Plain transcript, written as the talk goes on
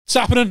It's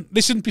happening.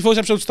 Listen, before this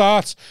episode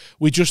starts,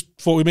 we just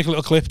thought we'd make a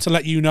little clip to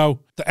let you know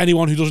that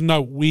anyone who doesn't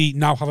know, we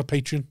now have a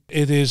Patreon.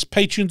 It is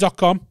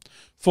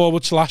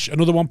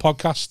patreon.com/another one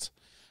podcast.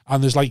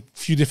 And there's like a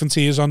few different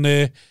tiers on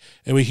there.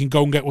 And we can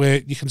go and get where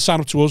you can sign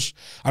up to us.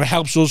 And it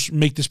helps us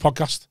make this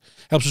podcast.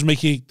 Helps us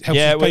make it, helps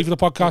us pay for the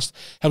podcast.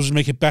 Helps us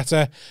make it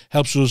better.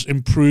 Helps us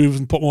improve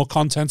and put more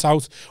content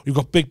out. We've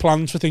got big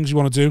plans for things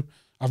we want to do.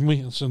 Haven't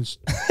we? Since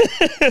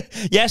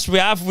yes, we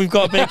have. We've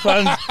got big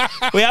plans.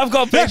 We have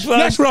got big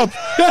plans. Yes, Rob.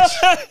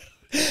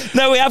 Yes.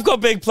 No, we have got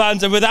big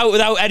plans, and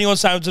without anyone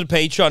signing to the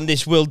Patreon,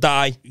 this will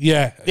die.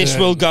 Yeah. This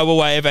will go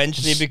away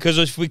eventually, because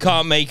if we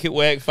can't make it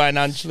work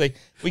financially,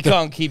 we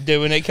can't keep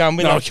doing it, can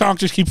we? No, we can't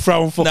just keep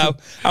throwing fucking... No,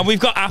 and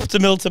we've got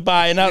Aftermill to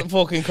buy, and that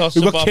fucking costs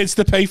We've got kids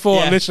to pay for.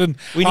 Yeah. Listen,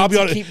 we I'll need be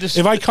to honest, keep this...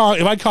 if I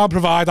can't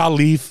provide, I'll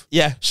leave.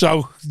 Yeah.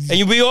 So...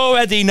 And we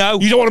already know...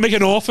 You don't want to make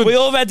an orphan. We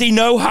already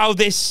know how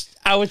it's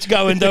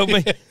going, don't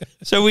we?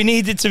 So we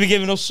needed to be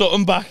giving us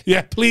something back.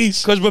 Yeah,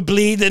 please. Because we're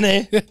bleeding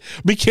here.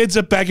 My kids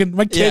are begging.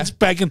 My kids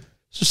begging.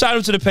 So sign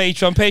up to the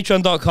Patreon,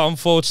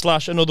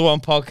 patreon.com/another one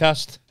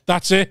podcast.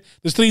 That's it.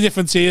 There's 3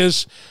 different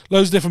tiers,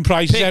 loads of different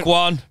prices. Pick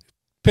one.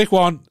 Pick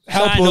one.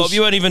 Help Sign us. up.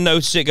 You won't even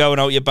notice it going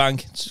out your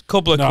bank. It's a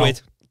couple of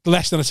quid.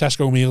 Less than a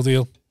Tesco meal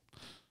deal.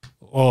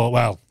 Or,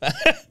 well,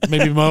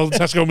 maybe more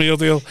than a Tesco meal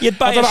deal. You'd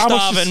buy a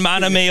starving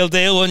man a meal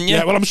deal, wouldn't you?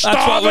 Yeah, well, I'm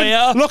starving. That's what we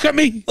are. Look at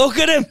me. Look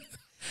at him.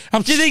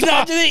 Do you think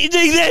that? Do you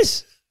think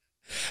this?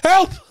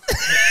 Help.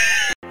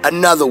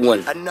 Another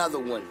one.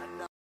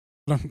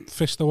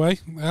 Fist away.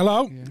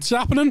 Hello. Yeah. What's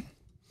happening?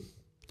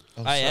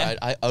 Oh, sorry,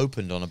 I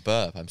opened on a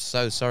burp. I'm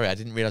so sorry. I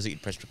didn't realise that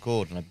you'd pressed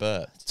record and I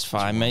burped. It's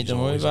fine, mate.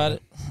 Don't worry about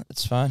it.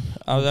 It's fine.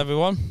 How's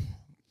everyone?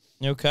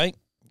 You okay?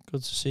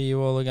 Good to see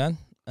you all again.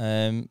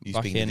 You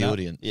speaking to the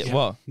audience? Yeah.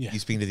 What? Yeah. You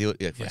speaking to the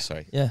audience? Yeah.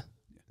 Sorry. Yeah.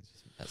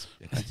 That's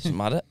doesn't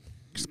matter.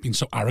 It's been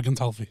so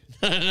arrogant, Alfie.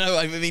 No,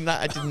 I mean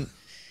that I didn't.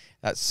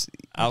 That's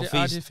Alfie's.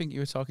 I did think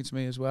you were talking to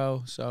me as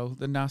well. So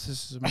the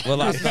narcissism. Well,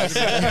 that's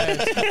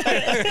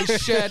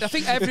it's shared. I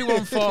think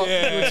everyone thought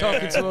you were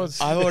talking to us.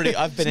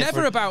 I've been. It's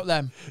never about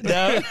them.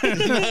 No.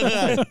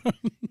 No.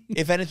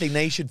 If anything,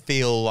 they should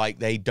feel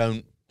like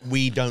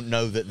we don't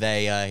know that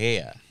they are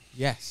here.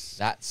 Yes.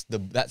 That's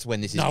when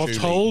this is. No, truly...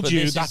 I've told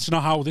you that's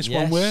not how this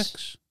one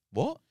works.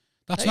 What?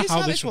 That's not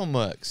how this one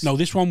works. No,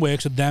 this one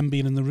works with them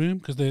being in the room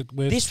because they're.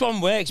 This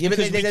one works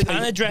because we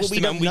can address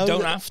them and we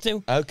don't have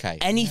to. Okay.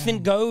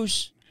 Anything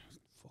goes.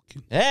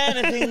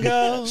 Anything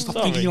goes.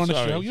 Stop thinking you're on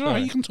a show. You're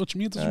alright. You can touch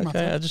me. It doesn't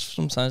matter. I just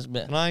sometimes a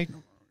bit. Can I?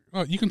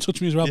 Oh, you can touch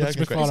me as well, but it's a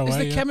bit far away. Is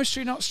the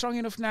chemistry not strong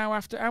enough now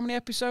after how many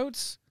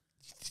episodes?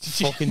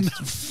 Fucking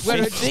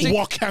 50?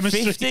 What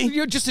chemistry? 50?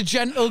 You're just a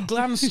gentle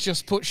glance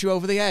just puts you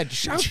over the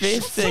edge.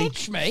 50.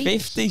 Touch me.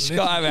 50,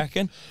 Scott, I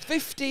reckon.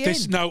 50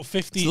 No,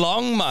 50. It's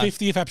long, man.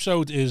 50th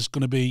episode is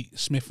going to be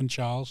Smith and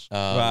Charles.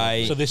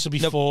 Right. So this will be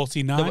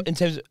 49. No, in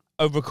terms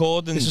of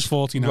recording. This is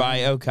 49.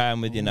 Right, okay, I'm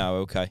with you now,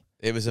 okay.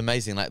 It was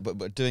amazing. Like,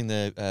 but doing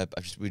we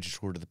just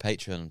recorded the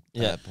Patreon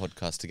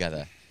podcast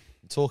together.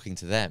 Talking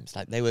to them, it's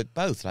like they were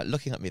both like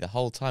looking at me the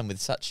whole time with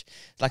such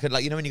like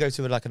you know when you go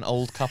to like an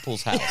old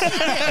couple's house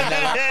and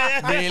they're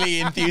like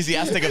really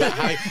enthusiastic about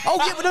how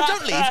but no,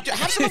 don't leave,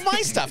 have some of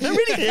my stuff, they're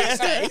really good.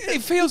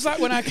 It feels like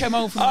when I came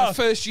home from my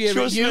first year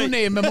at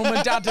uni and my mum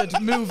and dad had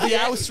moved the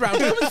house round.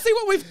 Come and see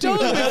what we've done.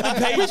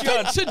 We've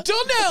been to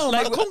Dunelm.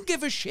 I couldn't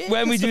give a shit.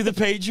 When we do the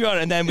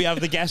Patreon and then we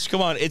have the guests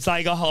come on, it's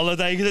like a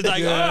holiday because it's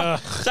like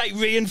it's like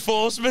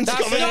reinforcements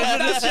coming in.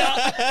 That's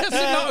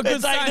not a good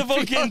it's like sign the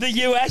fucking the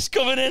US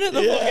coming in at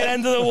the fucking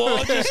end of the war,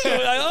 just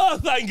going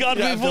like, thank God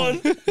we've won.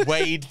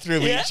 Wade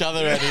through each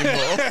other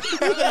anymore.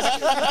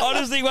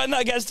 Honestly, when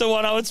that gets to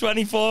 1 hour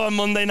 24 on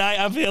Monday night,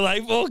 I feel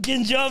like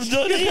fucking job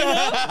done.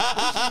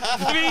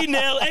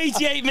 3-0,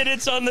 88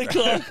 minutes on the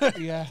clock.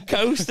 Yeah,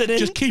 coasting in.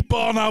 Just keep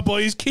on now,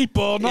 boys. Keep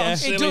on. Yeah.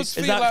 It does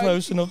feel Is that like,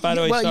 close enough? By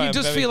the way, well, sorry, you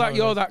just feel like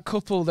you're that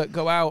couple that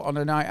go out on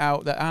a night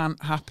out that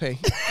aren't happy,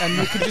 and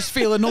you can just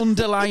feel an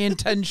underlying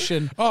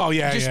tension. Oh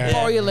yeah, just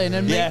boiling.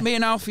 And me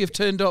and Alfie have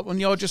turned up, and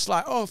you're just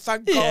like, oh,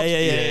 thank God,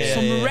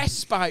 some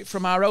respite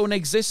from our own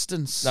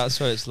existence. That's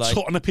what it's like.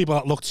 Talking to people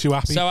that look too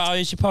happy. So how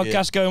is your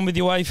podcast going with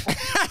your wife? You've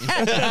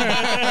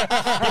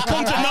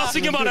come to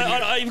Nottingham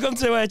you've come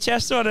to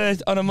Chester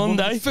on a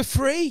Monday for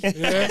free.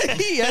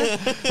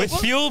 With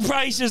fuel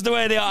prices the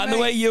way they are and the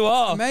way you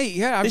are, mate.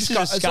 Yeah, I've this just is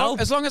got, a scalp.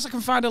 As long as I can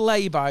find a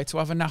lay-by to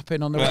have a nap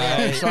in on the way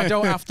out, so I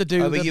don't have to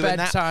do the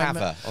bedtime.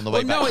 On the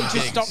way no, back it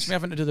just stops me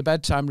having to do the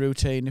bedtime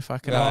routine if I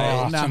can.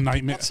 That's a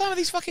nightmare. Some of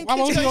these fucking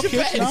How old kids are go your to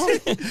kids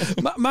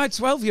bed. now? My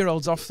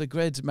 12-year-old's off the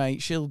grid,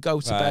 mate. She'll go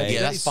to bed.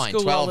 Yeah, that's It's fine.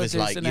 school 12 is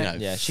holidays, like, you know.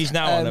 Yeah, she's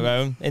now on her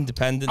own,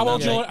 independent. How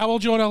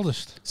old's your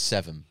eldest?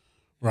 7.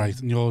 Right,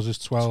 and yours is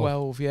 12.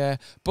 12, yeah.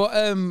 But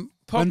when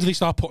did they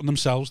start putting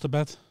themselves to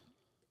bed?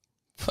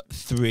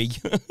 3.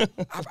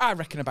 I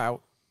reckon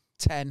about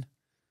 10.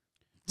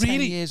 Really?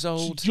 10 years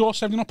old. So your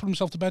 7 not put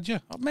himself to bed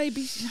yet? Or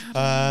maybe.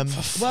 Well,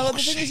 the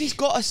thing is, he's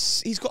got a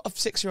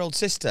 6-year-old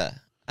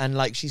sister, and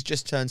like she's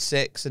just turned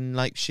 6, and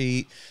like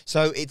he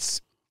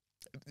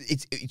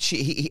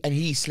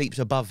sleeps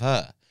above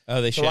her.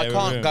 Oh, they So share I a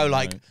can't room, go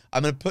like, right.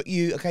 I'm going to put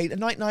you, okay,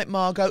 night,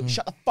 Margot,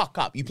 shut the fuck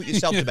up. You put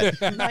yourself to bed.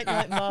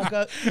 Night,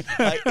 Margot.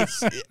 Like,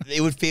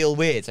 it would feel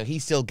weird. So he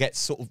still gets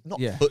sort of, not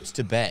put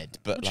to bed,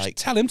 but Just like,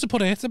 tell him to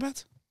put her to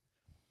bed.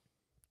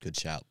 good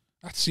shout.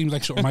 That seems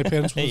like something my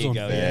parents would There have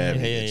you done. go. Very Yeah,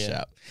 good yeah.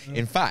 shout.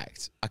 In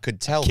fact, I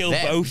could tell Kill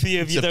them both of you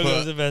if you to don't go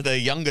put to bed. the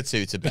younger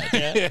two to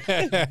bed.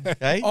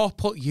 Okay? Or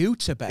put you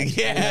to bed.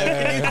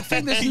 Yeah. I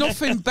think there's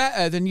nothing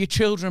better than your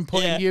children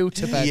putting you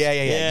to bed. Yeah.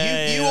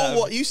 You Yeah.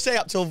 all you stay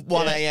up till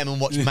 1 a.m.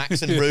 and watch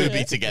Max and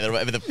Ruby together, or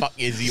whatever the fuck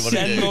is you want to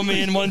Send do.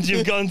 mummy in once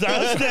you've gone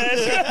downstairs.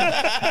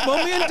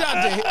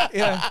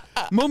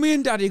 Mummy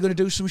and daddy are going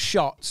to do some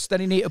shots.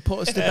 Then you need to put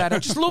us to bed. I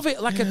just love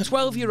it, like a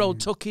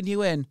 12-year-old tucking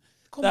you in.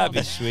 Come That'd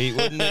on, be sweet,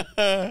 wouldn't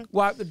it?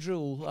 wipe the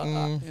drool like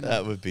that. You know.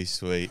 That would be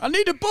sweet. I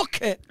need a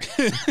bucket.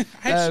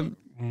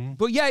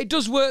 But yeah, it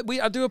does work.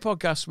 I do a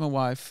podcast with my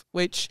wife,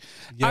 which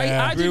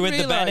I Brew didn't with the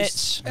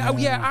realise. Bennetts. Oh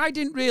yeah, I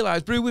didn't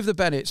realise. Brew with the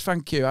Bennetts.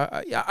 Thank you.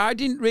 I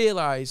didn't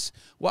realise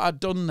what I'd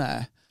done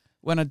there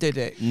when I did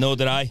it. Nor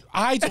did I.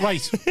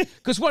 Right.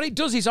 Because what it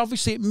does is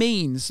obviously it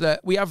means that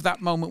we have that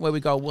moment where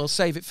we go, we'll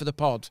save it for the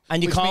pod.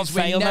 And you which can't means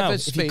we fail never now.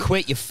 If you speak.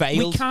 quit, you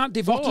failed. We can't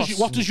divorce.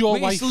 What does your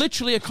wife... It's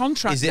literally a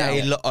contract. Is it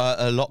now.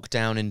 a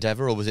lockdown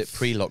endeavour, or was it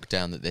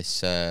pre-lockdown that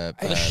this?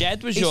 The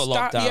shed was It your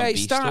start- lockdown Yeah, it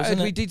beast, started.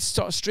 wasn't it? We did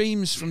sort of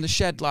streams from the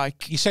shed,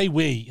 like You say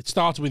we. It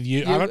started with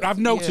you. I've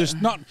noticed,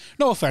 yeah.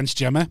 no offence,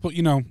 Gemma, but,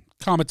 you know,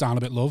 calm it down a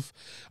bit, love.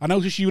 I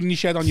noticed you in your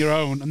shed on your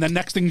own, and then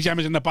next thing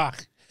Gemma's in the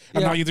back.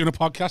 And Yeah. now you're doing a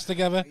podcast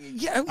together.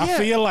 Yeah, I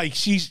feel like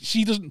she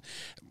doesn't...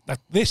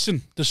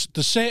 Listen, there's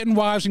certain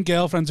wives and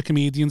girlfriends of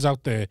comedians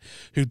out there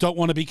who don't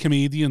want to be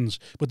comedians,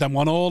 but then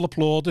want all the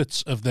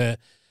plaudits of the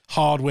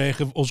hard work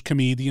of us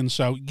comedians.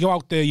 So you go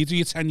out there, you do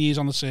your 10 years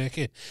on the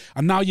circuit,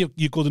 and now you're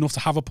good enough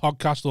to have a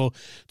podcast or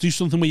do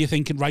something where you're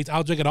thinking, right,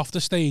 how do I get off the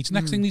stage?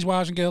 Next thing these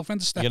wives and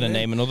girlfriends are stepping You're going to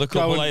in, name another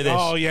couple going, like this.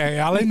 Oh,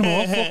 yeah, I'll name them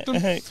all. Fuck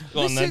them. Go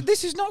on, then.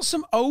 This is not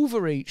some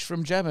overreach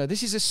from Gemma.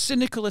 This is a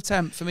cynical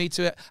attempt for me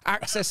to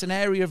access an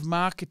area of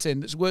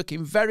marketing that's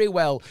working very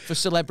well for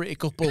celebrity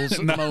couples at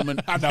the moment.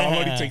 I know, I'm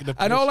only taking the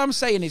And piss. all I'm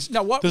saying is,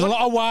 no, what? There's what- a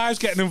lot of wives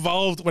getting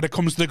involved when it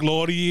comes to the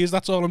glory years.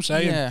 That's all I'm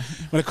saying. Yeah.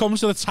 When it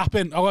comes to the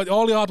tapping,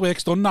 all the hard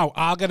work's done now.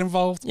 I'll get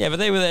involved. Yeah, but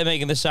they were there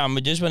making the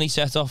sandwiches when he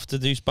set off to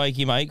do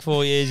Spiky Mike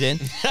 4 years in.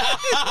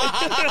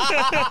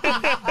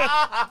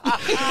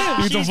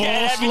 You She's divorce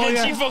getting everything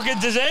lawyer. she fucking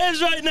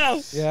deserves right now.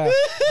 Yeah.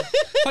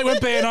 Like when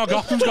Bernard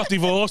Gotham's got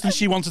divorced and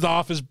she wanted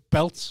half his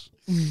belts.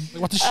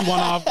 Like, what does she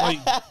want half? Like,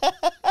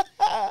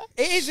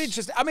 It is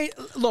interesting. I mean,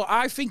 look,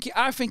 I think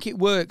it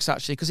works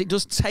actually because it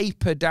does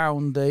taper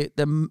down the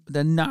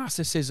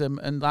narcissism,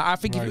 and like, I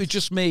think if it was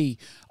just me,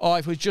 or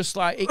if it was just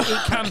like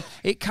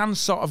it can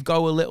sort of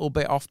go a little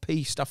bit off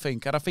piste. I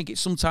think, and I think it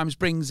sometimes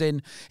brings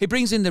in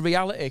the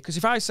reality. Because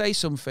if I say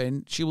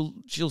something, she'll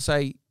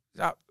say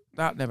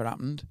that never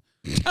happened.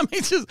 I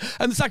mean,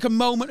 it's like a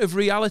moment of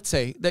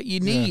reality that you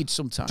need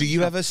sometimes. Do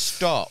you ever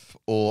stop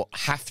or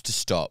have to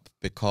stop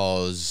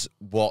because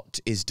what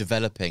is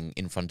developing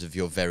in front of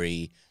your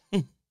very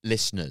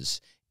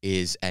listeners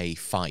is a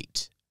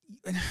fight?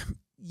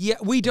 Yeah,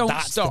 we don't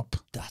stop.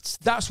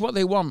 That's what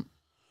they want.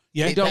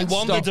 yeah, They don't They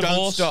want the stop. divorce.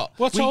 Don't stop.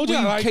 Well, I told we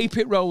you, like, keep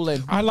it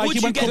rolling. I like Would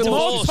you you when get couples-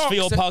 divorced for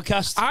your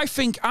toxic- podcast?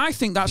 I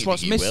think that's You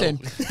what's think you missing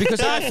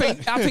because I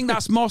think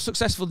that's more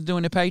successful than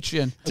doing a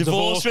Patreon.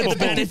 Divorce with the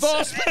Bennetts.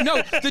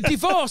 The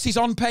divorce is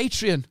on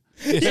Patreon.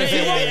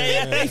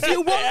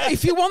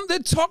 If you want the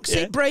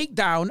toxic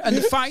breakdown and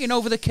the fighting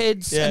over the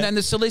kids and then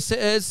the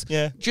solicitors,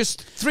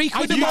 just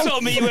 £3 a You month.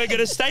 told me you were going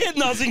to stay at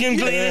Nottingham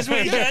Glee this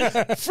weekend.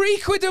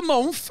 £3 a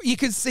month, you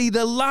can see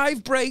the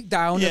live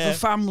breakdown of a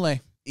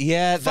family.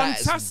 Yeah,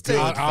 Fantastic.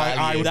 That's good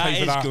I would That pay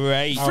for is that.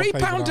 great. I would pay for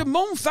 £3 a that.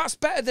 month, that's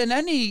better than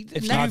any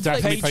If I'd you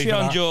definitely pay for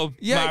Patreon that. your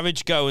Yeah.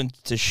 marriage going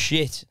to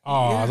shit.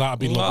 Oh, that'd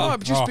be lovely. Oh,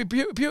 it'd just be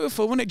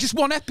beautiful, wouldn't it? Just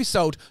one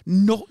episode,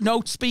 no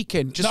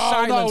speaking, just No,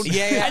 silence. no.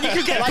 Yeah. And you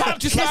could get Pap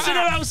just kissing her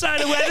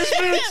outside of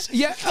Wetherspoons.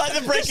 Yeah, Like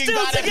the Breaking still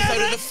Bad episode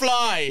together. of The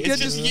Fly. It's Yeah,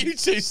 just just- you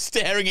two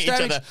staring at each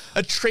staring- other,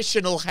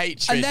 attritional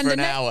hatred and then for an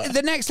hour.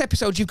 the next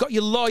episode, you've got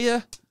your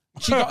lawyer.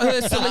 She got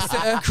her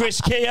solicitor.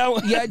 Chris Keogh.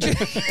 Yeah,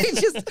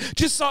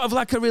 just sort of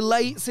like a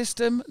relate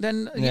system.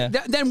 Then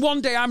one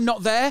day I'm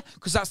not there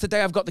because that's the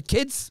day I've got the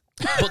kids.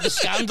 But the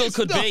scandal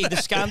could be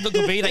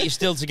that you're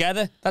still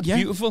together. That's Yeah.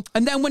 beautiful.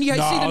 And then when you see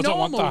the I don't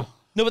want normal, that.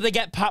 No, but they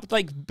get papped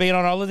like being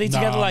on holiday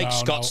together, like no,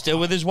 Scott's no. still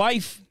with his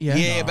wife.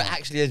 Yeah, but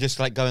actually they're just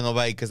like going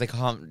away because they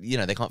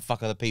can't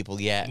fuck other people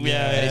yet.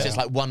 Yeah, and yeah, it's just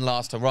like one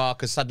last hurrah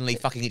because suddenly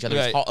fucking each other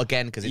is Right. hot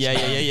again because it's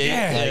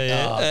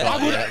Yeah. Oh,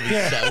 God, that'd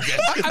be so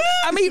good.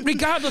 I mean,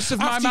 regardless of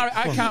my marriage,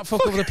 I can't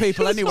fuck other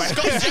people anyway.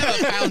 Scott Gemma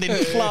found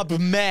in Club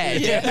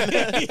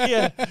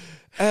Med.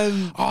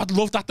 Oh, I'd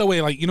love that the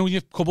way, like, you know,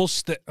 your couples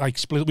split.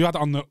 We had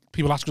it on the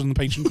people ask us on the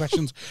Patreon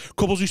questions.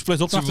 Couples who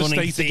split up It's a have to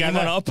running stay theme on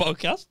together. our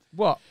podcast.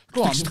 What?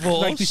 Go on.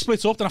 Like they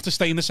split up, they have to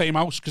stay in the same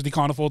house because they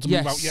can't afford to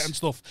move Yes. out yet and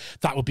stuff.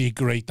 That would be a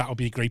great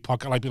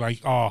podcast. I'd be like,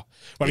 oh,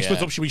 when we split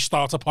Yeah. up, should we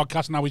start a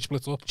podcast? Now we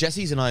split up.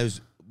 Jesse's and I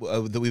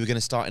that we were going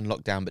to start in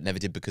lockdown but never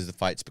did because the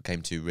fights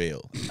became too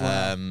real.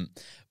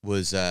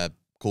 Was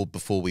called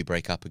Before We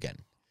Break Up Again.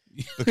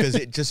 Because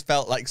it just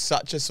felt like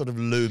such a sort of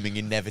looming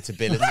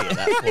inevitability at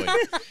that point.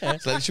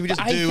 So should we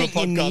just do a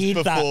podcast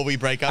before we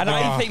break up? And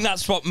I think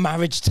that's what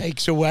marriage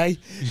takes away,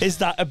 is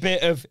that a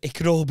bit of, it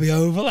could all be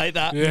over like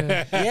that.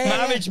 Yeah.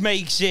 Marriage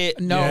makes it...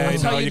 No, I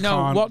tell you,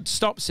 can't. what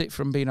stops it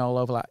from being all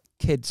over, like,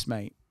 kids,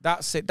 mate.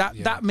 That's it.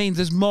 That means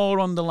there's more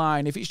on the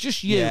line. If it's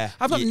just you,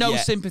 I've got no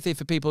sympathy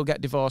for people who get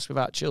divorced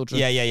without children.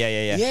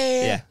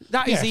 Yeah.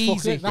 That is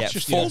easy. That's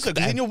just also,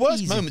 because in your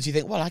worst moments, you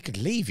think, well, I could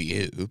leave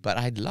you, but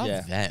I'd love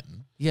them.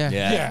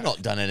 Yeah. I've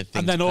not done anything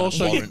And then to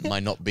also warrant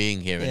my not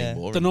being here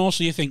anymore. Then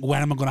also you think,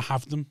 when am I going to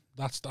have them?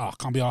 That's I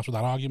can't be arsed with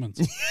that argument.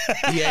 Then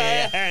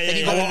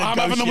you go, I'm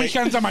having the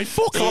weekends. I'm like,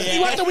 fuck off.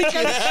 You had the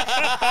weekends.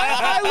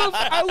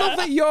 I love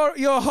that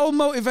your whole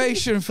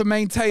motivation for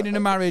maintaining a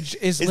marriage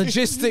is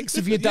logistics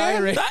of your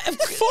diary.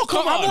 Fuck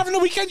off. I'm having the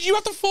weekends. You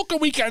have the fucking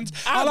weekends.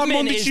 I'll have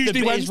Monday,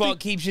 Tuesday, Wednesday. Is what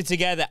keeps you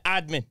together.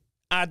 Admin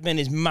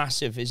is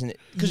massive, isn't it?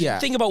 Because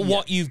think about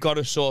what you've got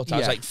to sort out.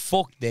 It's like,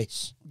 fuck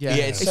this. Yeah,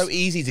 it's so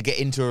easy to get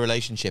into a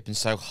relationship and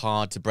so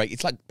hard to break.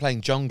 It's like playing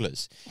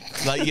jonglers.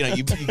 Like, you know,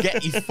 you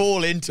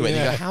fall into it and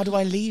you go, how do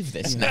I leave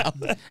this now?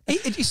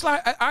 It's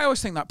like, I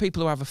always think that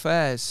people who have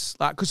affairs,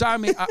 like, because I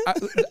mean,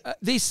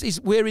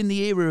 we're in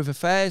the era of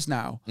affairs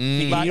now.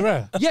 The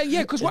era?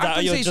 Yeah, because what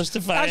happens is...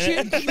 justifying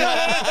it? This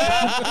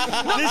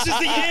is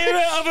the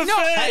era of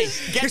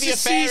affairs. Get the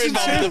affair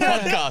involved in the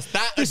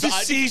podcast. This is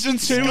season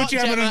 2 of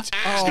Gemma.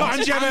 Scott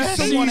and Gemma,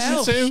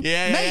 season 2.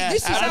 Yeah.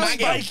 This is how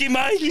Mikey,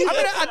 Mike.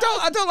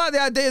 I don't like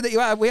the idea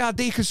that we are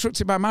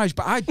deconstructing my marriage,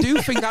 but I do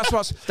think that's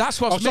what's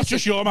it's not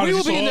just your marriage, we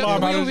will be in the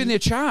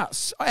marriage.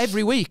 charts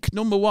every week,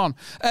 #1.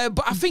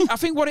 But I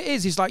think what it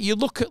is like, you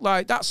look at,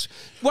 like, that's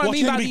what I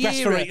mean by the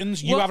best for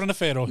ratings? You having an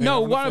affair or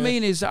no? What I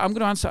mean is, I'm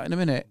going to answer that in a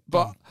minute,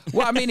 but.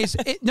 What I mean is,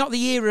 not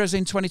the era as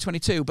in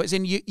 2022, but as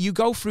in you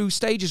go through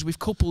stages with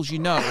couples, you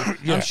know.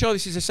 I'm sure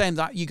this is the same,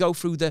 that you go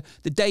through the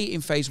dating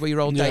phase where you're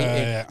all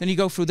dating, then you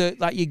go through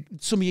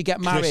some of you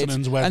get married,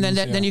 and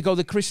then you go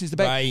the christenings, the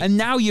baby, and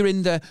now you're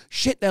in the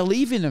shit, they're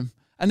leaving them.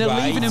 And they're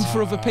leaving them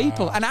for other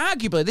people. And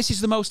arguably, this is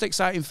the most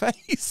exciting phase.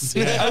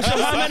 So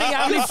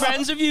how many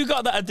friends have you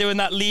got that are doing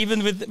that,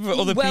 leaving for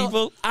other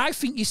people? I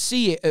think you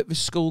see it at the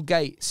school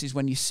gates is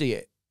when you see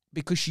it.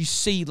 Because you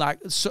see, like,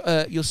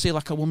 you'll see,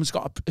 like, a woman's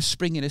got a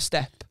spring in her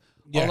step.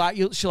 Or, like,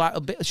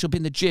 she'll be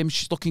in the gym,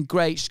 she's looking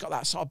great, she's got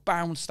that sort of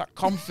bounce, that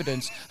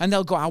confidence. And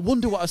they'll go, I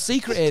wonder what her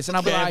secret is. And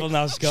I'll be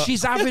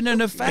she's having an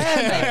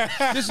affair,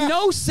 mate. There's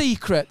no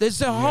secret.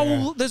 There's a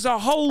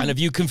whole... And have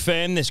you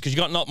confirmed this? Because you've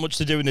got not much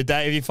to do in the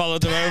day. Have you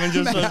followed her home and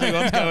just see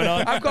what's going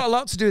on? I've got a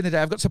lot to do in the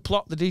day. I've got to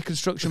plot the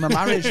deconstruction of my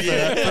marriage for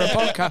a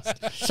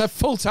podcast. It's a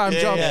full-time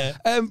job.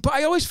 But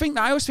I always think,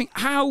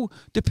 how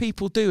do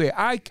people do it?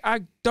 I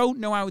don't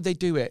know how they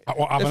do it.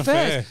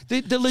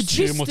 The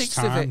logistics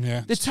of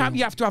it. The time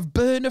you have to have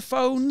burner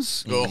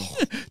phones. Do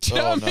you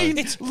know what I mean?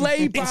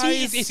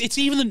 It's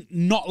even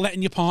not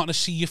letting your partner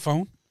see your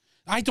phone.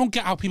 I don't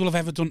get how people have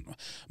ever done.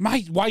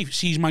 My wife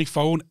sees my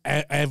phone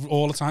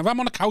all the time. If I'm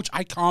on a couch,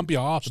 I can't be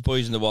arsed. The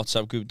boys in the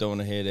WhatsApp group don't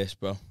want to hear this,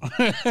 bro.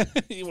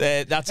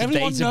 That's a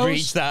Everyone data knows.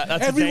 breach.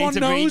 That's Everyone a data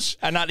knows. breach,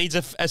 and that needs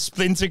a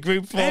splinter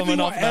group forming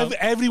up now.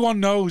 Everyone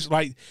knows.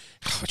 Like,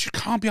 I just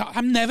can't be. I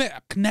can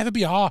never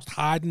be arsed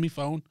hiding my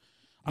phone.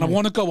 And I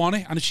want to go on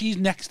it. And if she's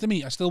next to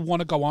me, I still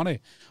want to go on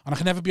it. And I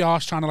can never be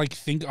arsed trying to, like,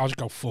 think, I'll just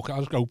go, fuck it, I'll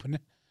just open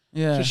it.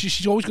 Yeah. So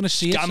she's always going to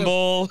see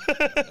Gamble.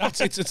 it.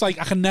 So it's like,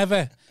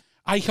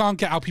 I can't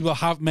get how people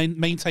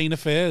maintain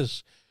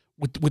affairs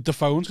with the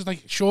phones. Because,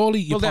 like, surely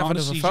your partner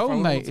sees your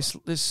phone, mate.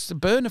 It's a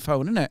burner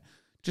phone, isn't it?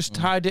 Just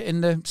hide it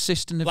in the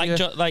cistern of your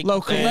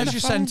local leisure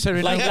centre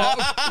in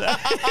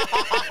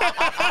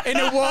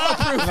a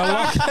waterproof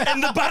in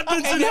the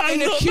badminton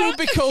in a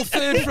cubicle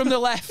third from the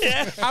left.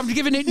 I'm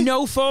giving it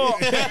no thought.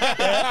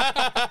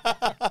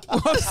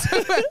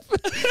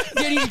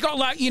 Then you've got,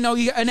 like, you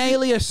get an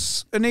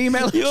alias, an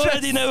email. You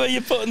already know where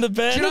you're putting the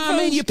burner. Do you know what I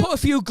mean? You put a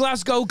few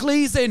Glasgow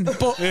Glees in, but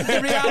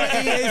the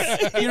reality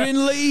is you're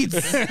in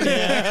Leeds.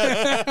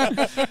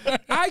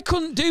 I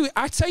couldn't do it.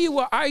 I tell you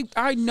what,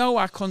 I know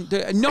I couldn't do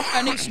it. And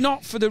it's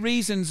not for the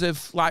reasons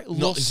of, like,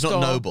 lust. It's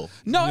not noble.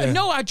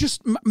 No, I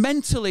just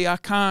mentally I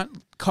can't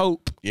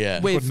cope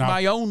with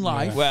my own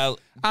life. Well,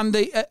 and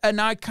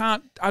I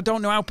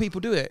don't know how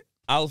people do it.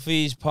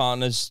 Alfie's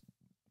partners,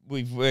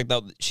 we've worked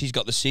out that she's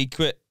got the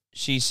secret.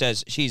 She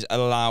says she's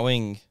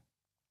allowing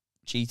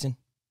cheating.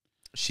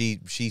 She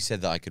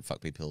said that I could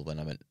fuck people when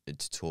I went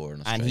to tour in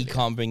Australia. And he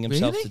can't bring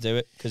himself to do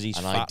it because he's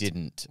fat. I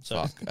didn't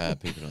fuck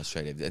people in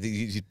Australia.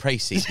 You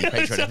pray-seed the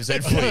Patreon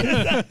episode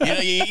for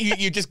you.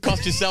 You just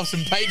cost yourself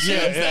some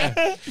Patreons there.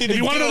 If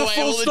you want to know the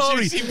full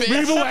story,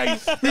 move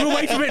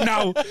away from it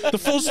now. The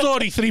full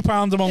story,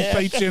 £3 a month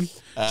Patreon.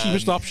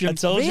 Cheapest option. I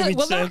told you we'd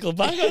circle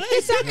back.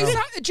 Is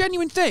that a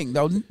genuine thing,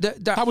 though?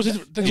 That was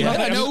it.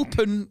 An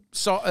open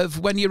sort of,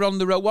 when you're on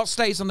the road. What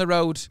stays on the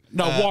road?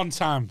 No, one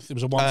time. It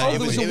was a one time.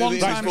 There was a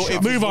one-time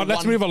shot. Move on.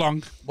 Let's move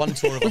along. One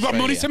tour of We've got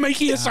money to make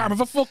here, Sam,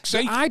 for fuck's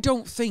sake. I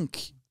don't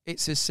think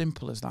it's as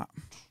simple as that.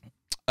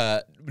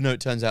 No, it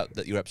turns out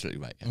that you're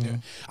absolutely right.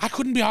 I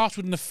couldn't be arsed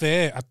with an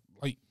affair.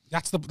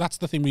 That's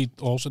the thing we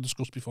also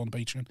discussed before on the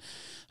Patreon.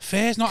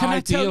 Fair's not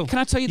ideal. Can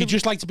I tell you? You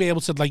just like to be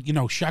able to, like, you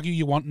know, shag who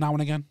you want now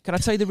and again. Can I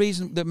tell you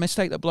the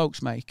mistake that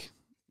blokes make?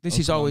 This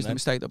is always the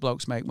mistake that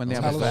blokes make when they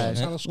have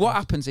affairs. What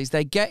happens is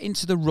they get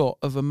into the rut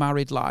of a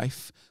married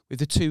life with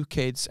the 2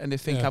 kids, and they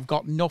think, I've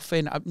got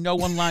nothing. No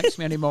one likes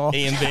me anymore.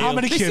 Ian Beale. How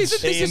many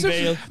kids? Ian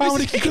Beale. How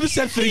many? You could have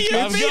said 3 kids.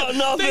 I've got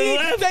nothing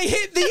left. They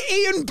hit the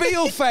Ian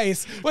Beale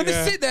face. When they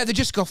sit there, they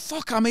just go,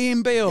 fuck, I'm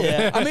Ian Beale.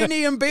 Yeah. I'm in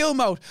Ian Beale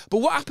mode. But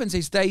what happens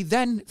is they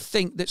then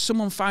think that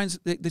someone finds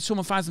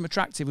them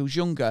attractive who's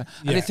younger,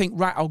 and they think,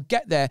 right, I'll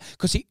get there,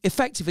 because it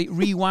effectively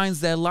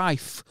rewinds their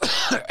life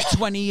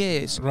 20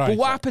 years. Right. But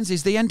what happens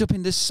is they end up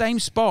in the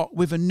same spot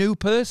with a new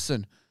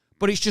person,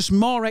 but it's just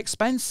more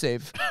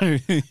expensive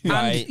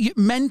and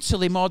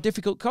mentally more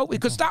difficult to cope with,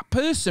 because that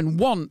person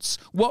wants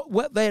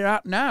what they're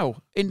at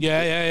now.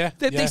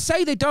 They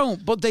say they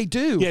don't, but they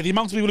do. Yeah, the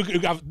amount of people who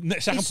have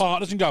second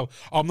partners and go,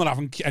 I'm not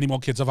having any more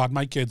kids. I've had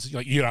my kids.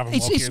 Like, you're having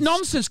more kids. It's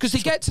nonsense, because they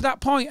get to that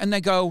point and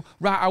they go,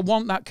 right, I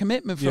want that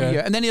commitment from you.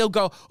 And then he'll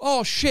go,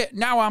 oh, shit,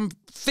 now I'm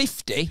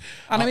 50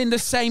 and I'm in the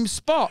same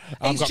spot.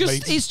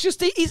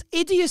 It's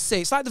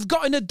idiocy. It's like they've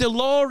got in a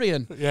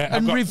DeLorean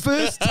and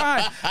reversed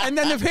time, and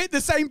then they've hit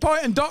the same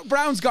point and Doc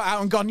Brown's got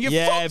out and gone, you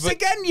fucked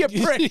again, you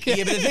prick.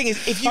 Yeah, but the thing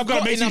is, if you've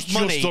got enough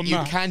money, you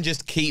can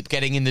just keep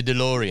getting in the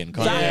DeLorean,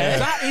 can't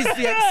you? That is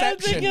the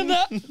exception.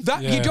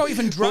 That you don't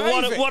even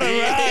drive it. What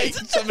a ride.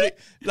 Somebody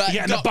like,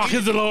 get in the back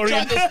of the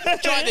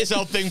DeLorean. Try this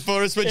old thing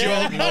for us, would you,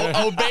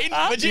 old bean?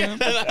 Would you?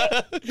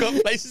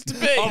 Got places to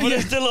be. Over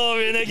this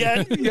DeLorean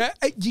again. Yeah.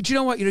 Do you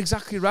know what? You're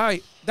exactly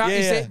right. That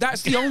is it.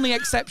 That's the only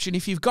exception.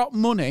 If you've got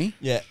money,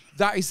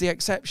 that is the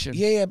exception.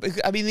 Yeah,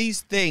 but I mean,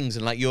 these things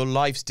and like your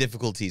life's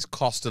difficulties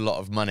cost a lot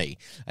of money.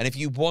 And if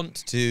you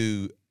want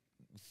to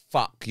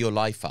fuck your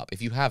life up,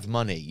 if you have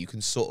money, you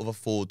can sort of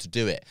afford to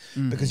do it,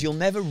 because you'll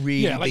never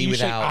really be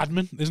without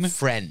admin, isn't it?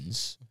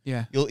 Friends.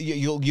 Yeah,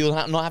 you'll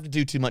not have to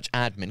do too much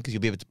admin, because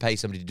you'll be able to pay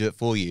somebody to do it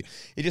for you.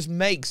 It just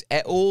makes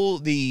all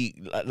the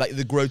like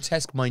the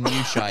grotesque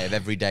minutiae of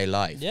everyday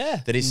life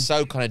that is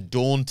so kind of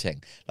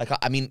daunting. Like,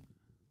 I mean,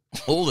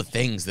 all the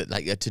things that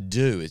like to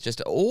do is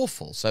just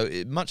awful. So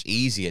it's much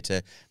easier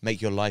to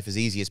make your life as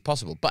easy as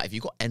possible. But if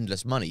you've got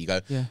endless money, you go,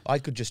 I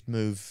could just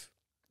move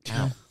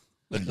out.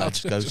 And I'll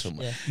just go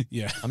somewhere.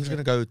 Yeah. I'm just going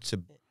to go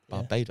to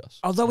Barbados.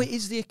 Although it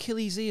is the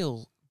Achilles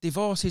heel.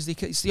 Divorce is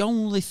it's the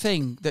only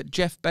thing that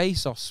Jeff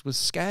Bezos was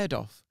scared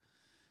of.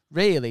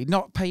 Really,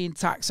 not paying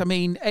tax. I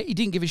mean, he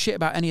didn't give a shit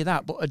about any of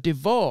that, but a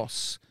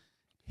divorce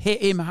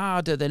hit him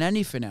harder than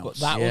anything else.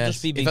 But that will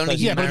just be because...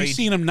 but have you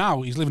seen him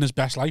now? He's living his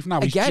best life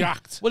now. He's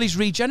jacked. Well, he's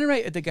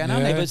regenerated again,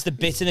 hasn't he? But it's the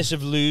bitterness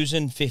of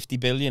losing 50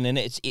 billion in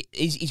it.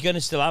 He's going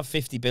to still have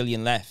 50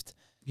 billion left.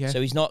 Yeah.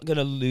 So he's not going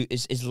to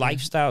lose. His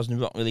lifestyle's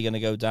not really going to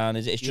go down,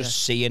 is it? It's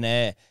just seeing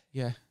her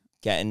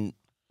getting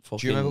fucking...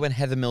 Do you remember when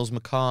Heather Mills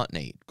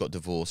McCartney got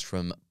divorced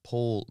from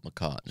Paul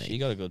McCartney? She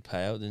got a good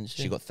payout, didn't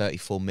she? She got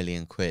 34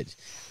 million quid.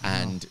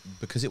 And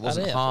because it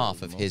wasn't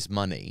half of his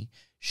money,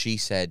 she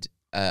said,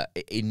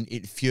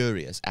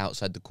 furious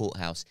outside the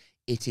courthouse,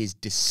 it is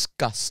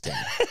disgusting.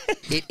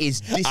 It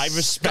is disgusting. I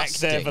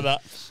respect her for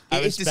that.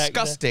 It is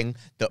disgusting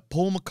that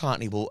Paul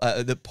McCartney will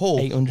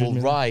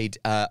ride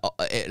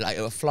like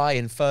a fly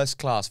in first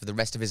class for the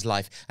rest of his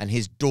life, and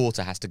his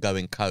daughter has to go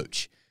and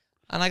coach.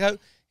 And I go,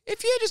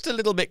 if you're just a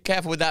little bit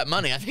careful with that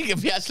money, I think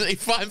it'd be absolutely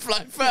fine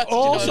flying first.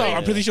 Also,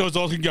 I'm pretty sure his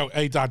daughter can go,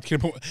 hey, Dad,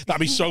 that'd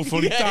be so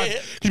funny.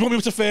 Dad, can you put me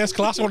up to first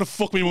class? I want to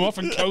fuck me mum off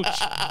and coach.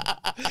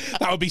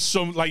 That would be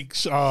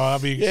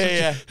that'd be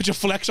such a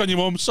flex on your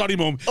mum. Sorry,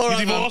 mum. Your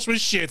divorce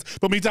was shit,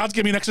 but my dad's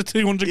giving me an extra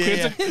 200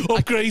 quid to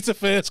upgrade to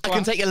first class. I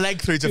can take your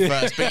leg through to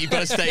first, but you've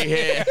got to stay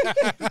here.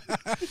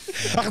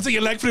 I can take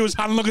your leg through his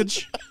hand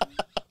luggage.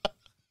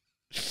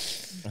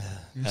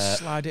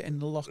 Slide it in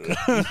the locker.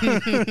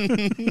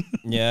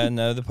 Yeah,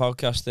 no, the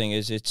podcast thing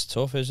it's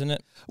tough, isn't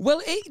it?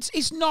 Well,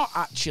 it's not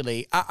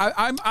actually.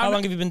 How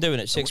long have you been doing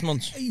it? 6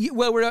 months.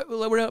 Well,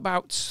 we're at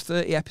about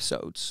 30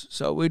 episodes,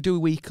 so we do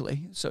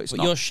weekly. So it's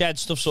not... your shed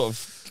stuff sort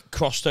of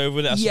crossed over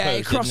with it. I suppose,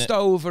 it crossed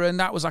over, and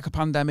that was like a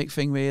pandemic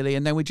thing, really.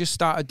 And then we just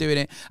started doing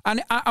it.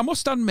 And I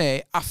must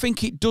admit, I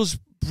think it does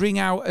bring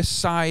out a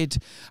side.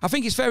 I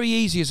think it's very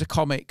easy as a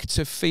comic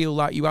to feel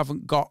like you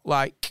haven't got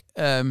like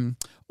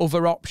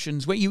other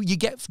options where you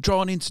get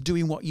drawn into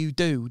doing what you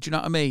do. Do you know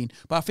what I mean?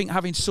 But I think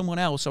having someone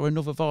else or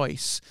another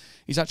voice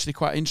is actually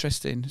quite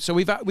interesting. So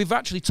we've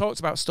actually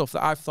talked about stuff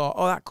that I've thought,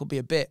 oh, that could be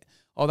a bit,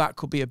 or that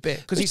could be a bit,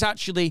 because it's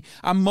actually,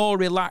 I'm more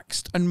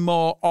relaxed and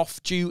more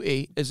off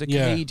duty as a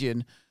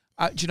comedian.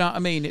 Do you know what I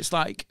mean? It's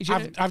like...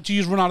 Do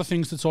you run out of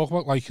things to talk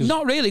about? Like,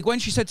 not really. When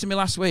she said to me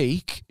last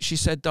week, she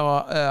said,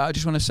 I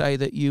just want to say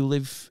that you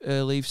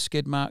leave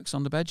skid marks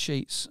on the bed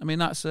sheets. I mean,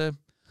 that's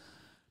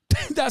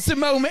a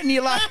moment in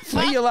your life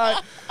where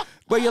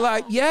you're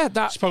like, yeah,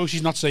 that... I suppose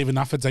she's not saving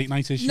that for date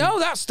night, is she? No,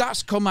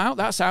 that's come out.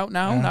 That's out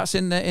now. Yeah. That's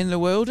in the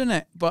world, isn't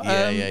it? But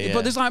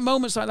but there's like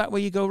moments like that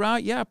where you go,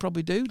 right, yeah, I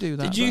probably do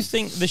that. Did you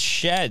think the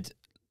shed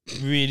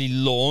really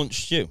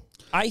launched you?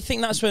 I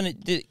think that's when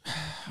it did.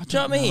 Do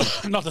you know what I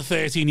mean? Not the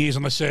 13 years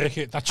on the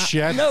circuit. That's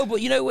shit. No,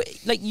 but you know,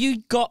 like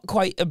you got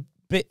quite a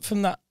bit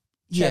from that.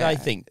 Yeah, I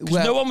think.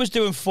 Because no one was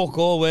doing fuck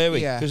all, were we?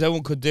 Because no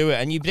one could do it.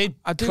 And you did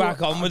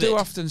crack on with it. I do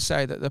often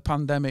say that the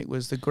pandemic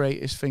was the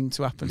greatest thing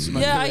to happen to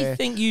my career. I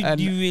think you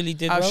really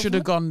did. I should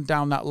have gone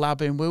down that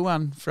lab in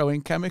Wuhan,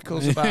 throwing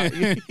chemicals about.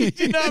 You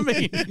know what I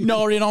mean?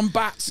 Gnawing on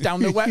bats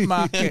down the wet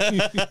market.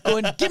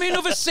 Going, give me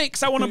another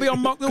 6. I want to be on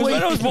Mock the Week.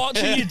 When I was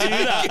watching you do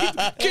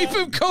that. keep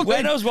them coming.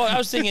 When I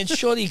was thinking,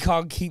 surely you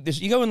can't keep this.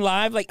 You're going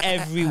live like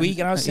every week.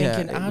 And I was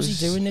thinking, how's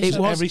he doing this?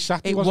 Every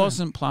Saturday, it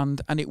wasn't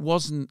planned, and it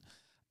wasn't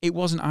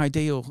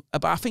ideal,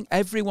 but I think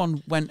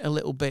everyone went a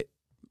little bit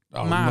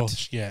mad.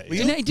 Nuts, yeah.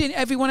 Didn't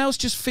everyone else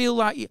just feel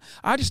like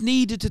I just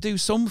needed to do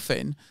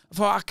something? I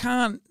thought, I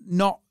can't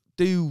not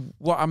do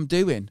what I'm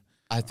doing.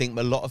 I think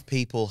a lot of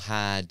people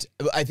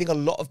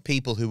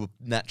who were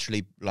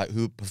naturally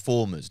who were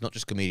performers, not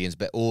just comedians,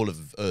 but all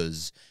of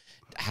us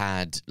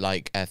had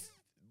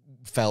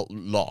felt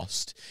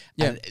lost.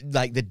 Yeah. And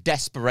like the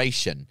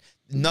desperation,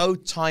 no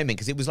timing,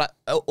 because it was like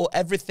or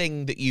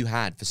everything that you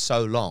had for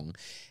so long.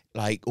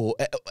 Or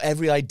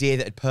every idea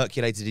that had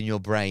percolated in your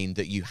brain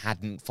that you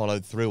hadn't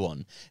followed through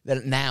on,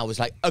 that now was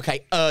like,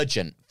 okay,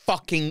 urgent,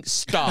 fucking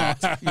start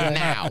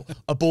now,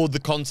 aboard the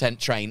content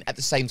train at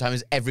the same time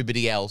as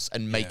everybody else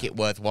and make it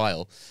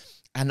worthwhile.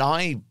 And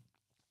I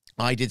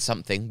did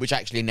something which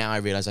actually now I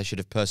realise I should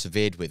have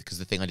persevered with, because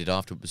the thing I did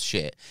after was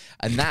shit.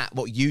 And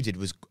what you did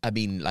was,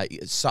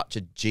 such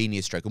a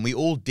genius stroke. And we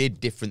all did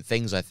different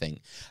things, I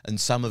think. And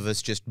some of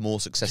us just more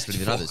successfully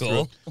than others.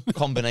 Through a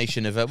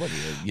combination of, I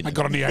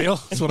got on the ale.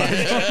 That's what I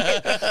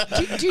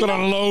did. Got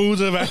on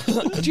loads of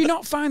it. Do you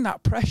not find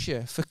that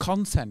pressure for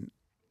content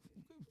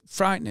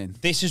frightening?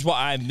 This is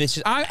what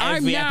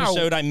every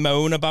episode I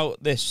moan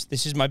about this.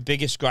 This is my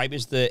biggest gripe,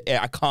 is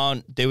that I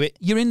can't do it.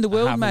 You're in the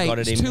world,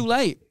 mate. It's too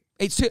late.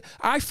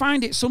 I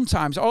find it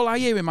sometimes, all I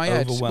hear in my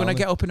head when I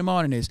get up in the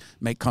morning is,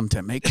 make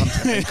content, make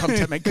content, make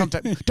content, make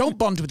content. Don't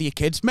bond with your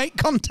kids, make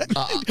content.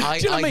 I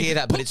hear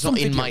that, but it's not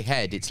in my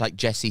head. It's like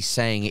Jesse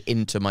saying it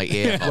into my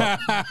ear.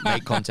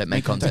 Make content,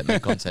 make content,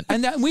 make content.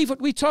 And then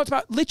we talked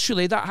about,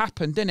 literally, that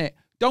happened, didn't it?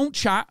 Don't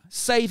chat,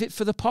 save it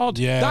for the pod.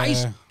 Yeah. That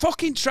is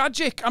fucking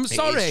tragic. I'm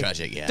sorry. It is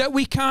tragic, yeah. That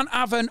we can't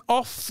have an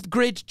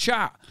off-grid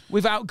chat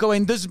without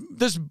going, there's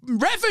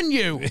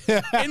revenue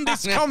in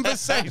this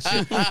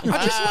conversation.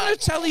 I just want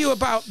to tell you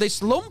about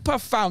this lump I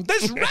found.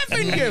 There's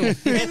revenue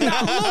in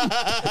that lump.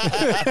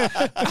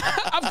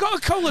 I've got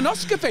a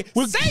colonoscopy.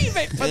 Save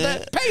it for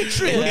the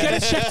Patreon. We'll get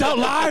it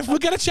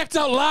checked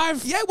out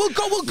live. Yeah, we'll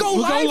go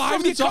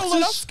live from your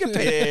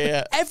colonoscopy.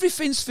 Yeah.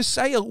 Everything's for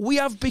sale. We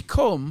have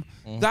become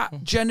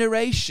that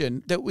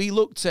generation that we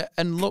looked at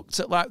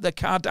like the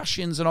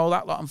Kardashians and all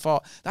that lot and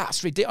thought,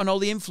 that's ridiculous, and all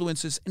the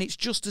influencers, and it's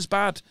just as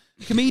bad.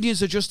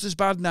 Comedians are just as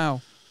bad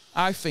now,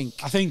 I think.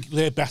 I think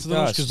they're better than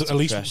us,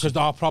 because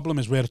our problem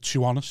is we're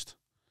too honest.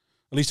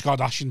 At least the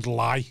Kardashians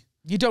lie.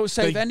 You don't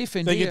save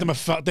anything, they do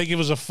give they give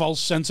us a false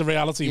sense of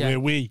reality where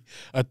we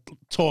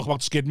talk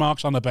about skid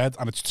marks on the bed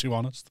and it's too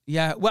honest.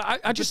 Yeah, well,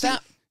 I just think...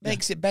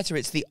 makes it better.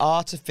 It's the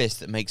artifice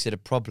that makes it a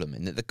problem,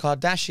 in that the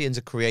Kardashians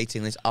are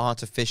creating this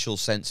artificial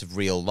sense of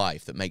real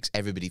life that makes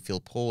everybody feel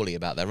poorly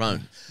about their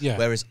own. Yeah.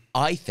 Whereas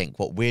I think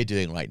what we're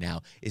doing right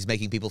now is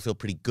making people feel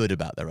pretty good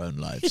about their own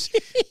lives,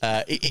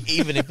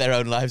 even if their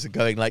own lives are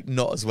going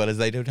not as well as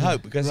they'd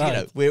hope. Because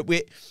we're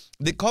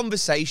the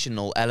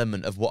conversational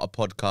element of what a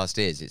podcast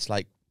is. It's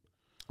like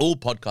all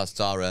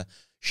podcasts are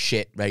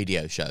shit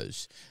radio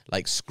shows,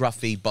 like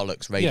scruffy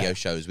bollocks radio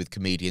shows with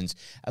comedians,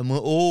 and we're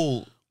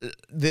all.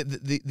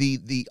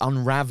 The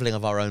unraveling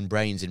of our own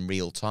brains in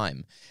real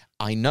time,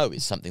 I know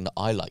it's something that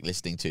I like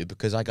listening to,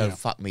 because I go,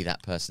 fuck me,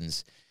 that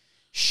person's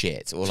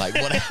shit, or like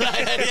whatever. You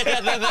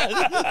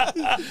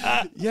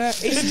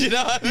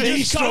know what I mean?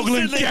 He's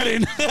struggling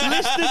getting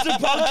listening to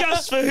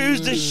podcasts for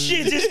who's the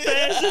shittest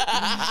person.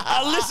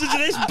 I'll listen to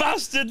this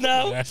bastard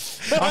now. Yeah.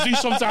 I do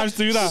sometimes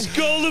do that.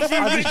 Scrolling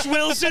through Rich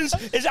Wilson's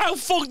is how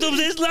fucked up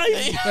his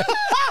life.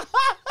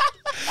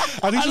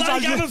 I'm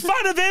a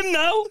fan of him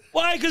now.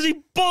 Why? Because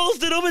he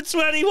ballsed it up at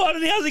 21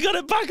 and he hasn't got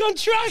it back on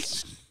track.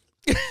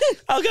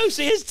 I'll go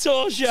see his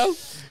tour show.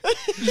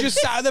 You just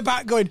sat at the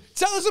back going,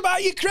 tell us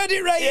about your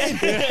credit rating.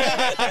 Tell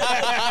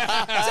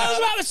us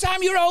about the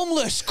time you're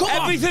homeless. Come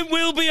on. Everything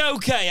will be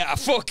okay at a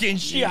fucking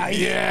shite.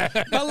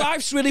 Yeah. My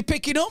life's really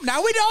picking up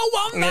now. We don't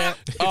want that.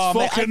 It's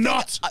fucking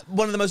not.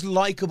 One of the most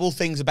likeable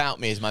things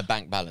about me is my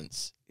bank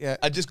balance. Yeah.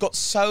 I just got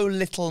so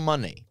little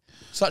money.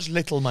 Such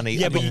little money.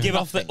 Yeah, but you give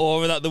off the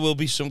aura that there will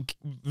be some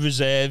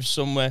reserves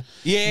somewhere.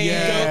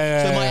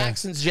 Yeah. So my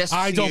accent suggests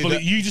I don't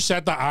believe you just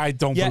said that. I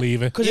don't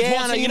believe it. Because it's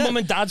what's in your mum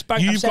and dad's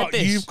bank.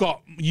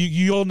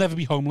 You'll never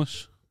be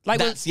homeless. Like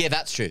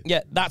that's true.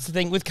 Yeah, that's the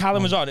thing. With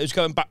Callum was on, it was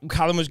going back.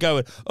 Callum was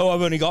going,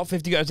 I've only got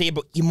 50 grand here,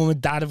 but your mum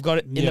and dad have got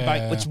it in the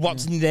bank.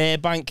 What's in their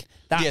bank?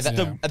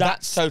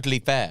 That's totally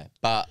fair.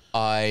 But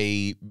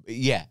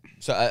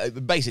So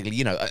basically,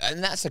 you know,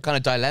 and that's the kind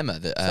of dilemma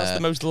that. So that's the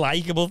most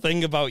likable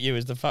thing about you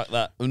is the fact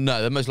that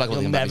no, the most likable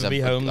thing about me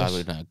is homeless. I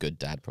would know, a good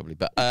dad probably,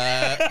 but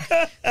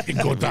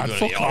good dad.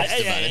 Fuck off.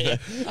 I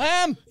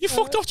am. You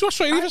fucked off to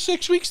Australia for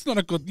 6 weeks. Not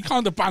a good. You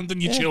can't abandon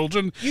your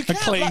children and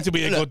claim to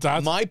be a good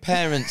dad. My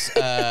parents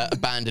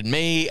abandoned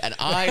me, and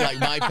I, like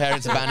my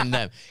parents, abandoned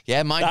them.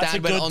 Yeah, my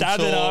dad went on dad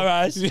tour. In our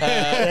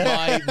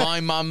eyes. My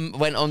mum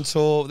went on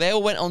tour. They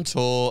all went on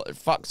tour,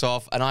 fucked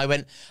off, and I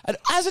went. And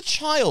as a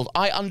child,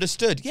 I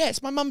understood. Yeah,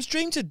 it's my mum's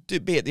dream to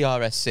be at the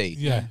RSC.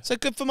 Yeah. So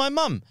good for my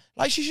mum.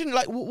 Like, she shouldn't,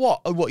 like,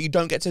 what? Oh, what, you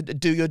don't get to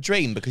do your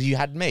dream because you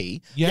had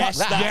me? Yes.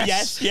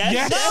 Yes.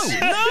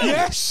 No.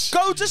 Yes.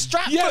 Go to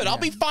Stratford. Yeah. I'll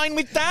be fine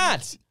with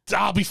Dad.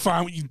 I'll be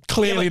fine with you.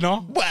 Clearly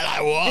not. Well,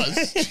 I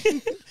was.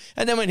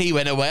 And then when he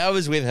went away, I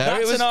was with her.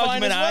 That's it was an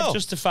argument fine as well. I've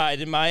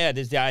justified in my head,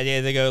 is the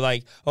idea they go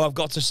like, oh, I've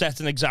got to set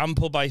an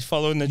example by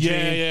following the dream.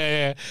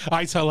 Yeah.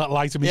 I tell that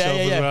lie to myself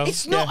as well.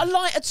 It's not a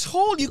lie at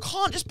all. You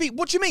can't just be,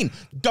 what do you mean?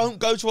 Don't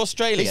go to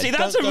Australia. See,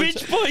 that's a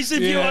rich boy's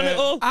view on it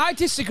all. I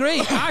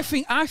disagree. I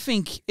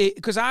think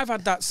because I've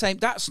had that same,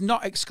 that's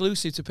not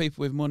exclusive to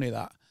people with money,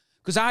 that.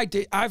 Because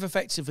I've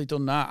effectively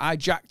done that. I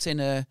jacked in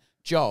a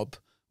job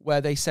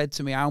where they said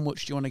to me, how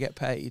much do you want to get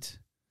paid?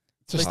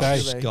 To stay.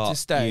 Scott, to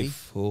stay. You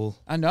fool.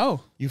 I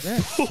know. You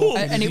fool.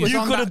 And it was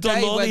on that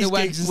day where they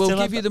went, gigs we'll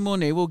give you the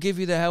money, we'll give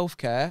you the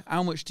healthcare.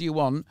 How much do you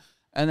want?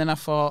 And then I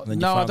thought,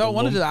 no, I don't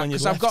want to do that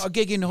because I've got a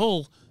gig in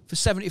Hull for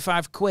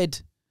 75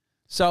 quid.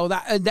 So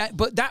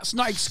but that's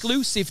not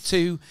exclusive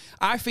to,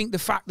 I think the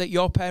fact that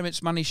your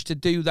parents managed to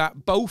do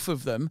that, both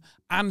of them,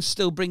 and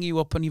still bring you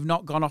up and you've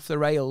not gone off the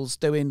rails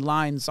doing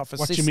lines off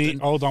assistant. What do you mean?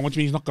 Hold on, what do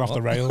you mean he's not gone off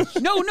the rails?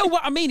 No,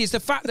 what I mean is the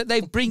fact that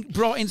they've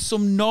brought in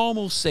some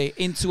normalcy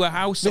into a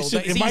household.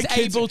 Listen, that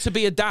he's able to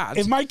be a dad.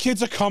 If my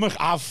kid's a comic,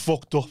 I've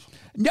fucked up.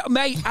 No,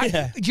 mate,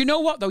 do you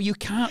know what, though? You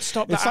can't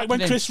stop that. It's like when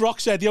Chris Rock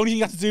said, the only thing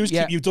you have to do is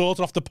keep your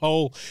daughter off the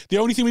pole. The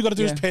only thing we've got to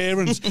do as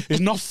parents is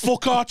not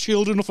fuck our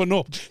children up and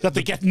up that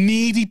they get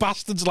needy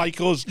bastards like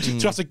us to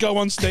have to go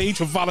on stage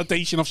for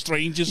validation of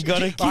strangers.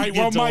 I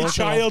want my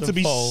child to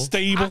be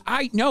stable.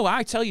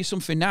 I tell you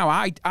something now.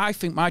 I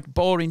think my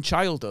boring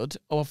childhood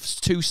of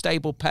two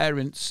stable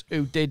parents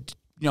who did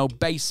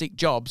basic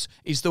jobs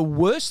is the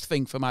worst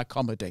thing for my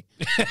comedy.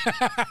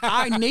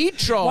 I need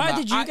trauma. Why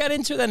did you get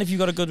into it then if you've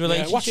got a good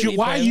relationship?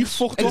 Why are you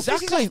fucked up?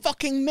 Exactly. This is a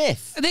fucking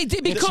myth.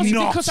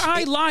 Because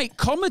I like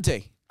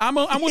comedy. I'm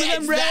one of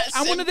them rare.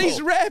 I'm one of these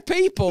rare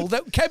people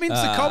that came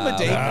into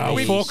comedy.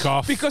 Fuck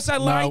off. Because I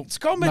liked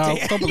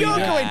comedy. You're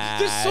going.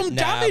 There's some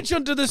damage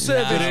under the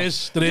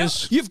surface. There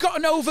is. You've got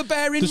an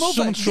overbearing mother.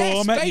 Some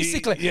trauma. Yes,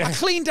 basically. I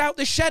cleaned out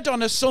the shed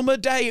on a summer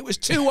day. It was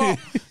too hot.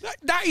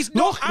 That is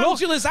not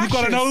Angela's actions.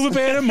 You've got an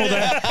overbearing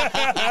mother.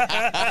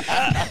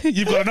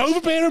 You've got an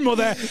overbearing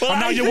mother, and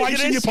now you're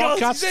watching your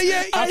podcast.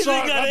 I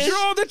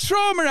draw the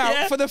trauma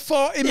out for the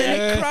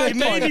 40-minute cry. It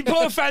made me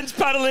put a fence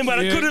panel in where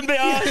I couldn't be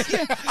asked.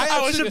 I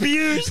was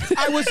abused.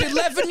 I was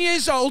 11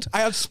 years old.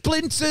 I had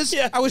splinters.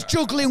 I was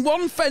juggling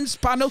one fence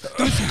panel.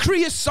 There was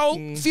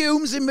creosote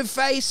fumes in my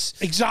face.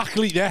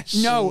 Exactly, yes.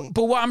 No,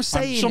 but what I'm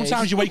saying is...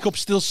 Sometimes you wake up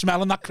still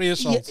smelling that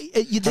creosote.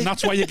 And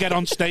that's why you get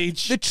on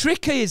stage. The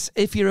trick is,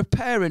 if you're a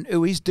parent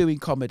who is doing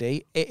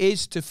comedy, it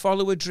is to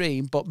follow a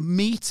dream, but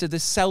meter the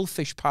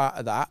selfish part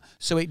of that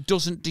so it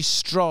doesn't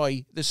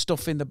destroy the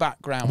stuff in the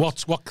background.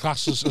 What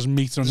classes as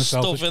metering the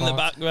selfish stuff in part? the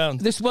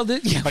background? The stuff...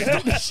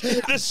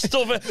 the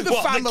stuff...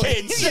 The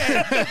kids?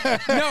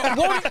 No,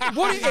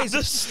 what it is...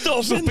 The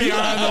stuff in the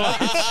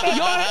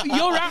background.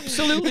 You're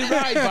absolutely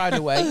right, by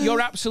the way.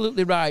 You're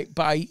absolutely right.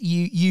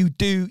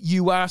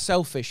 You are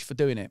selfish for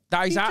doing it.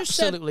 That is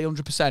absolutely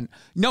 100%.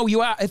 No,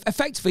 you are.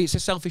 Effectively, it's a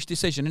selfish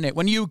decision, isn't it?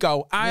 When you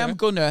go, I am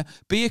gonna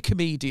be a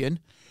comedian.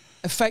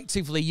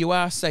 Effectively, you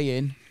are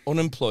saying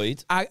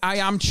unemployed. I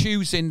am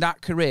choosing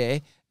that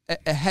career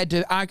ahead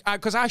of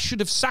because I should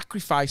have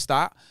sacrificed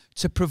that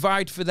to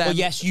provide for them. Well,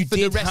 yes, you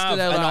did have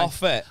an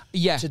offer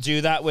to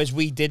do that, whereas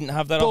we didn't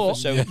have that offer.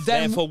 So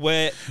therefore,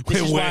 this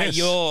is why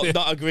you're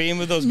not agreeing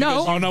with us.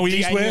 No,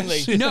 he's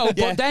worse. No,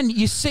 but then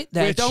you sit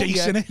there, don't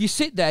you? You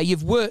sit there.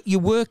 You've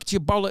worked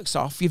your bollocks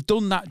off. You've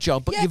done that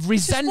job, but you've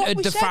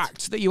resented the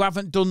fact that you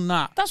haven't done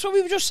that. That's what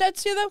we just said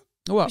to you, though.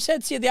 What? We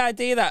said to you the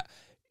idea that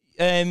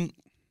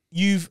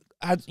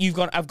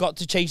I've got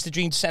to chase the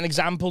dream to set an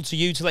example to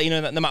you to let you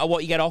know that no matter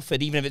what you get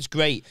offered, even if it's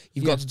great,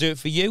 you've got to do it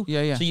for you.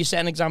 Yeah. So you set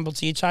an example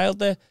to your child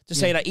there to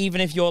say that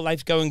even if your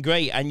life's going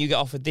great and you get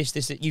offered this,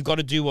 you've got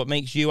to do what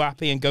makes you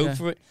happy and go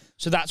for it.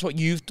 So that's what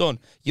you've done.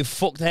 You've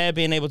fucked her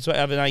being able to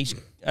have a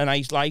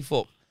nice life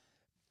up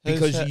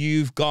because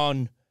you've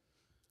gone.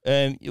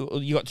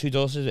 You got two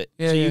daughters, is it?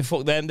 So you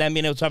fucked them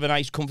being able to have a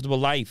nice, comfortable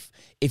life.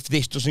 If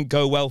this doesn't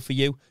go well for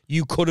you,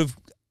 you could have.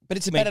 But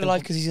it's a better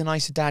life because he's a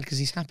nicer dad because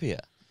he's happier.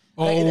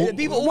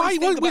 Why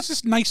was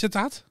this nicer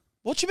dad?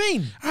 What do you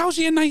mean? How's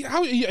he a nice?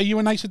 Are you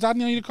a nicer dad?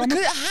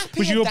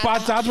 Was you a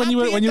bad dad when you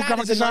were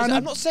graphic designer?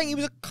 I'm not saying he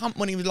was a cunt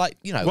when he was like,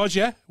 Was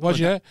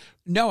you?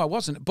 No, I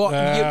wasn't.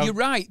 But you're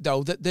right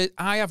though that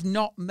I have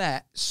not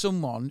met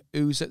someone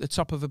who's at the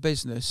top of a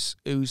business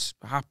who's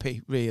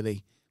happy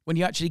really when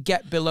you actually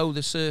get below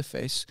the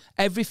surface,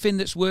 everything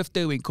that's worth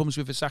doing comes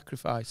with a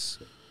sacrifice.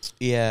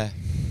 Yeah.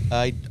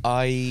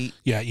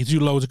 Yeah, you do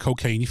loads of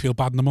cocaine, you feel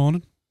bad in the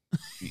morning.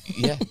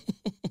 Yeah.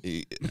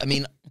 I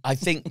mean, I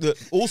think that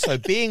also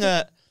being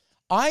I'm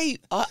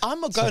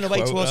going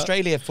away to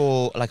Australia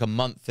for like a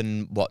month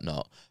and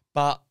whatnot,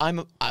 but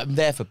I'm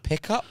there for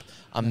pickup.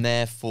 I'm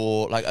there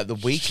for like at the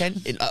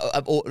weekend, every day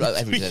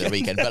of the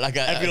weekend, but like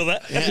every other.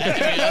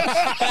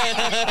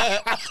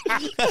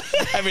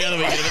 Every other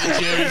weekend at the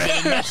jury's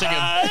in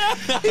Messingham.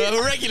 I'm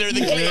a regular in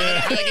the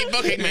Clean. They keep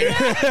booking me.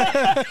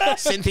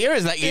 Cynthia,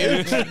 is that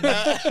you?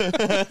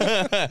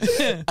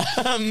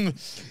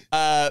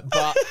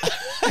 But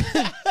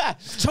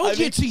told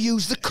you to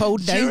use the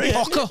code name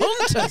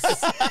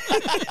Pocahontas.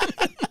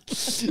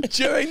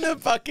 During the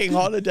fucking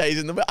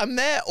holidays, I'm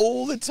there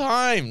all the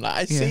time. Like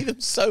I see them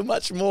so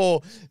much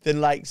more than,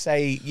 like,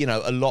 say, you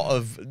know, a lot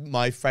of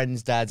my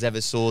friends' dads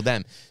ever saw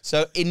them.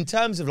 So in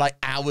terms of like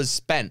hours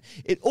spent,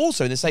 it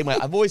also in the same way.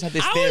 I've always had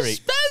this theory.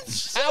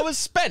 Hours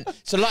spent.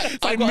 So like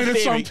I've got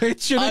minutes a theory. on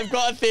pitch. I've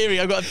got a theory.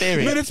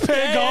 Minutes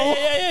per goal.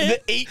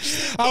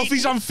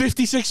 Alfie's on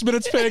 56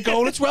 minutes per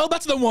goal. It's well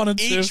better than 1 and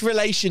 2. Each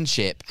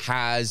relationship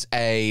has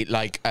an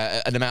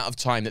amount of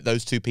time that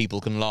those two people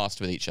can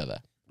last with each other.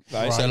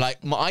 Right. So, like,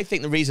 I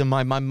think the reason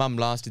my mum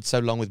lasted so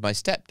long with my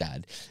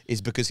stepdad is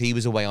because he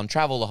was away on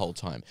travel the whole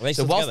time.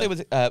 So whilst they were,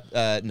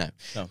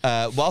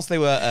 whilst they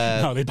were,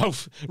 no, they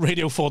both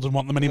Radio 4 didn't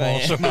want them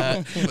anymore, so they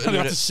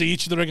have to see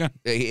each other again.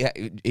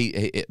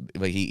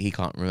 He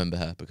can't remember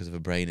her because of a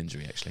brain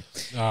injury, actually.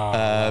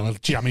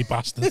 Jammy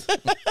bastard.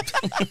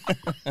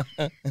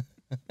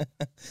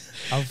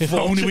 If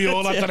only we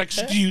all had that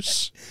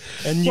excuse.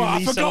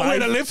 I forgot where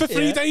to live for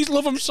 3 days,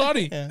 love. I'm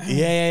sorry.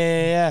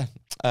 Yeah.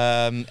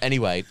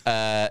 Anyway,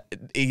 because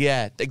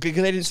they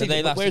didn't see. So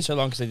they lasted so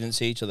long because they didn't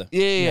see each other.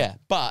 Yeah.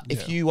 But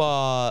if you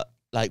are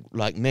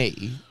like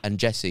me and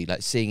Jesse,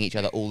 like seeing each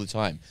other all the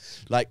time,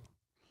 like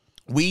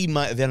we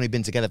might have only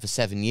been together for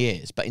 7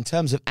 years, but in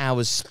terms of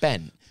hours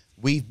spent,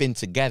 we've been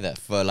together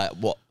for like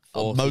what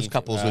 14, most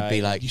couples would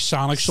be like. You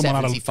sound like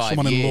someone in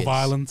Love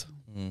Island.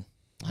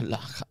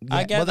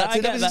 That's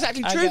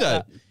exactly true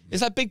though.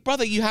 It's like Big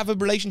Brother. You have a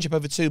relationship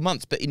over 2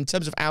 months, but in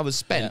terms of hours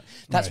spent,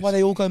 that's why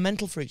they all go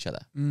mental for each other.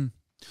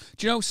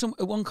 Do you know,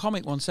 one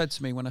comic once said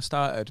to me when I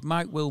started,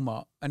 Mike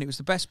Wilmot, and it was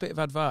the best bit of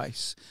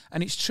advice,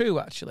 and it's true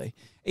actually.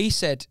 He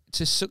said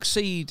to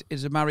succeed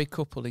as a married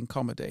couple in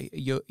comedy,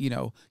 you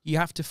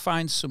have to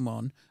find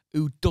someone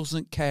who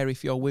doesn't care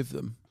if you're with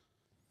them.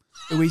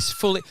 Who is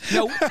fully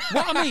what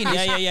I mean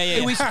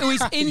is who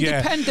is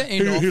independent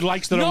enough, who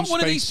likes their own not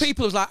one space. of these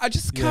people who's like, I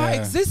just can't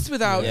exist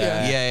without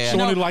you.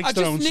 Someone who likes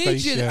their own space. I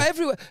just need you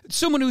everywhere.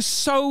 Someone who's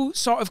so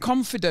sort of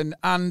confident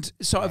and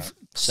sort of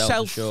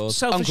self-assured.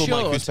 Uncle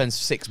Mike, who spends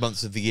 6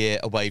 months of the year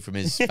away from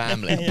his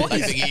family. But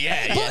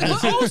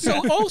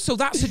also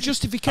that's a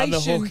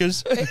justification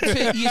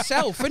to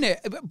yourself, isn't it?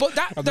 But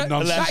that is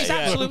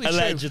absolutely true.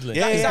 Allegedly.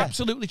 That is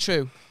absolutely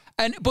true.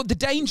 But the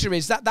danger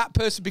is that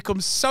person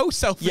becomes so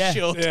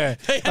self-assured.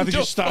 They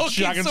just start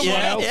shagging someone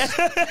else.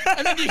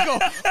 And then you go,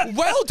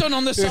 well done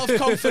on the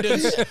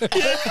self-confidence.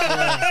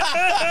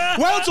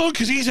 Well done,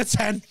 because he's a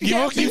 10.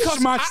 You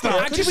smashed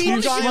that. Can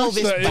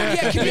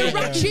you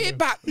ratchet it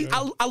back?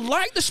 I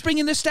like the spring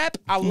in the step.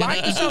 I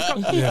like the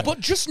self-confidence.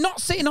 But just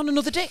not sitting on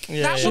another dick.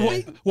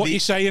 What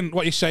you're saying,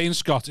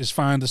 Scott, is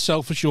find a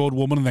self-assured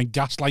woman and then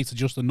gaslight her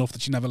just enough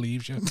that she never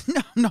leaves you.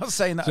 No, I'm not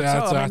saying that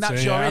at all. I mean,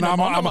 that's your inner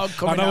monologue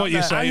coming out. I know what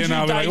you're saying.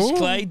 Andrew Dice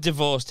Clay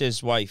divorced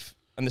his wife,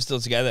 and they're still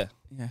together.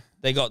 Yeah,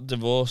 they got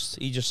divorced.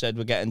 He just said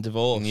we're getting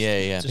divorced.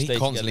 Yeah. He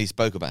constantly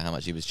spoke about how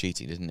much he was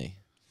cheating, didn't he?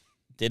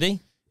 Did he?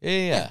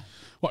 Yeah.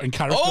 What, in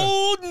character?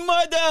 Old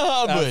Mother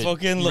Hubbard. I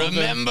fucking love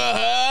Remember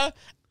her?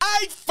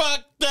 I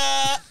fucked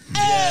her.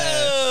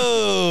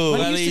 Oh.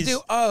 When he used to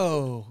do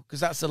because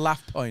that's the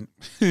laugh point.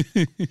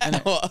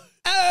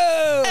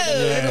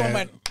 Everyone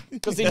went,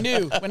 because he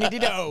knew when he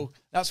did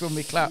that's when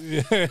we clapped.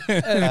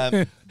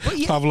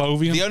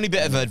 Pavlovian. The only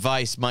bit of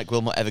advice Mike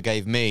Wilmot ever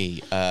gave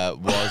me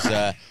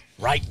was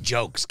write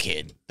jokes,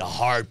 kid. The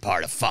hard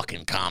part of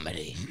fucking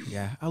comedy.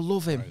 Yeah, I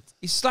love him. Right.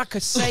 He's like a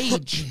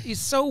sage. He's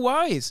so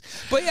wise.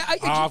 But yeah,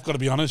 I've got to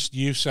be honest.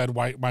 You said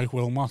Mike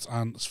Wilmot,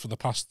 and for the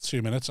past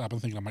 2 minutes, I've been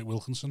thinking of Mike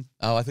Wilkinson.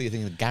 Oh, I thought you were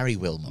thinking of Gary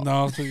Wilmot.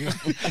 No, I've been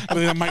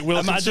thinking of Mike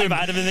Wilkinson. Imagine if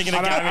I'd have been thinking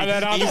of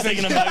Gary. He's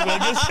thinking of Mike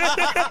Wilkinson.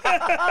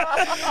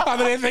 I've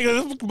been thinking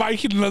of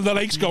Mike in the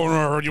lakes going,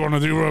 what do you want to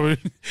do?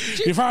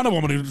 You find a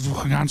woman who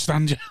can't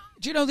stand you.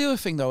 Do you know the other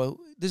thing though?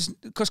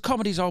 Because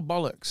comedy's all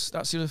bollocks.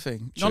 That's the other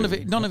thing. True.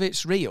 None of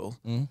it's real.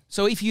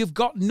 So if you've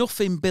got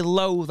nothing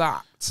below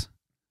that,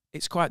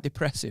 it's quite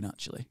depressing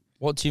actually.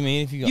 What do you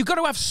mean? If you've got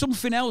to have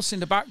something else in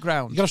the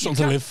background. You got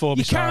something to live for.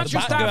 You can't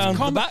just have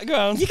the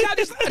background. You can't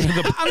just.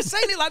 I'm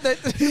saying it like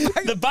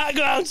the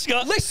background,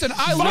 Scott. Listen,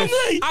 I love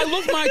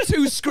my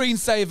 2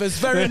 screensavers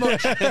very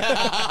much.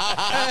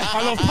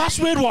 I love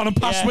password 1 and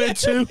password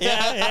 2. I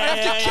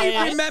have to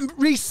keep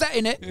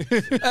resetting it.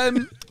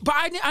 But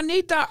I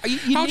need that.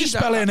 How do you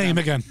spell her name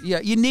again?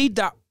 Yeah, you need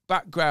that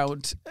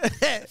background.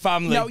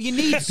 Family. No, you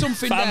need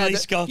something Family, there.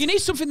 Scott. You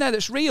need something there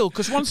that's real,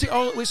 because once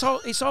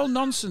it's all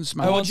nonsense,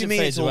 man. What do you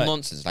mean it's all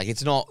nonsense? Like,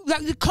 it's not...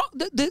 Like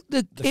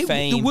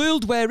the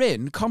world we're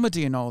in,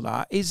 comedy and all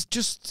that, is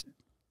just...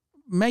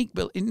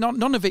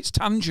 none of it's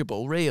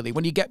tangible, really.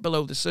 When you get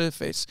below the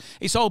surface,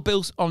 it's all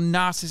built on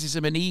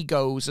narcissism and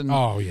egos and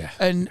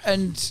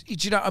and do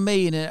you know what I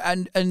mean?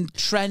 And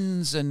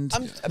trends and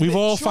we've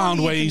all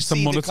found ways to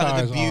monetize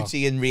kind of the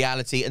beauty and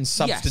reality and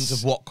substance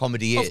of what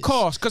comedy is. Of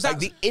course, because like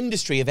the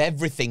industry of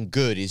everything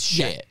good is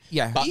shit.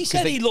 Yeah. But he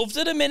said he loved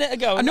it a minute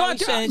ago. I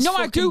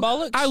do.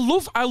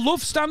 Bollocks. I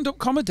love stand-up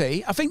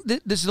comedy. I think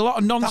that there's a lot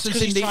of nonsense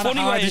in the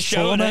funny way of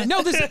showing it.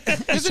 No, there's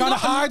he's trying to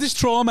hide his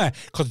trauma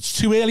because it's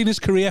too early in his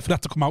career for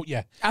that to come out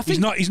yet.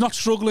 He's not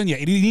struggling yet.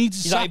 He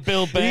needs. He's like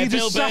Bill Burr.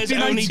 Bill Burr's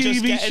only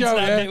just getting to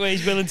that bit where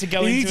he's willing to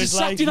go into his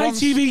life. He needs a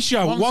Saturday night TV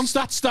show. Once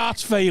that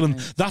starts failing,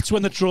 that's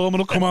when the trauma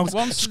will come out.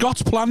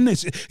 Scott's planning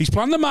this. He's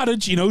planning the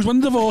marriage. He knows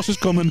when the divorce is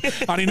coming,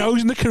 and he knows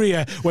in the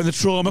career when the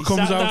trauma comes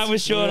out. Sat down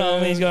with Sean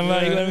Army. He's going,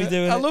 right, when are we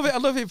doing it? I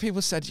love it.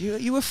 People said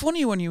you were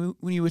funny when you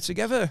were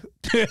together.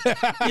 you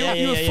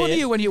were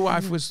funnier when your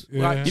wife was.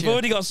 Like, You've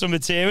already got some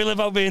material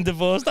about being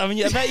divorced, haven't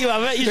you? I bet you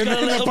have. You've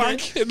got a little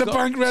bit. In the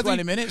bank ready.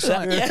 20 minutes.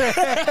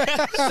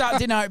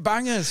 Saturday night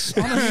bangers.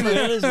 Honestly.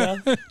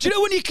 Do you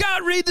know when you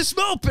can't read the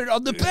small print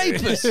on the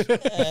papers?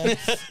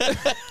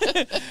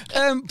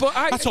 But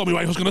I told my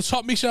wife I was going to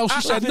top myself.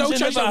 She said, "No,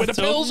 check out where the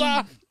pills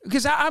are."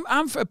 Because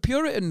I'm a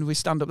Puritan with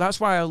stand-up. That's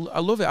why I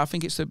love it. I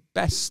think it's the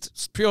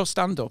best. Pure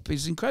stand-up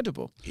is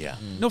incredible. Yeah.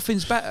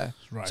 Nothing's better.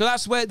 Right. So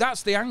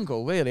that's the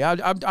angle, really.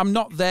 I'm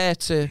not there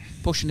to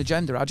push an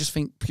agenda. I just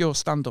think pure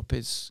stand-up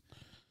is,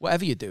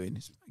 whatever you're doing.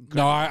 Is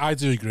no, I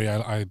do agree.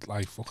 I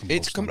fucking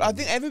love I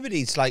think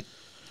everybody's like...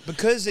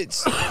 Because it's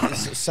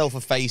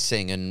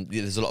self-effacing and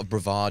there's a lot of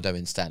bravado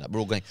in stand-up, we're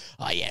all going,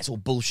 oh yeah, it's all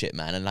bullshit,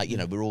 man, and like, you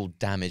know, we're all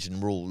damaged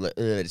and we're all,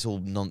 it's all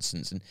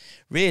nonsense, and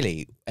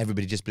really,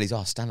 everybody just believes,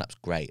 oh, stand-up's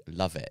great, I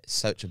love it, it's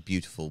such a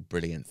beautiful,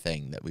 brilliant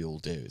thing that we all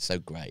do, it's so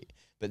great,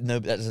 but no,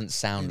 that doesn't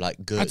sound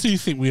like good. I do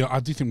think we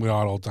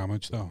are all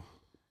damaged, though.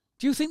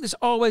 Do you think there's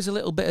always a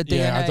little bit of DNA?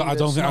 Yeah, I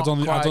don't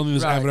think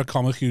there's ever a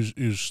comic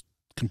who's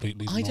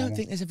completely I don't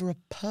think there's ever a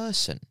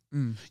person.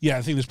 Yeah,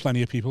 I think there's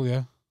plenty of people,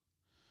 yeah.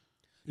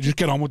 You just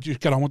get on with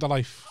the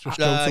life. Just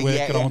go to work,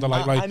 get on with the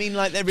life. Like, I mean,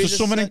 like there's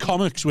something in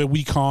comics where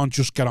we can't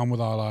just get on with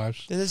our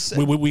lives.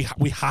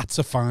 We had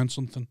to find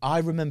something. I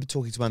remember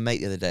talking to my mate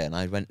the other day, and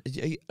I went,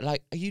 "Are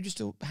you just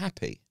all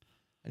happy?"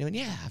 And he went,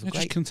 "Yeah,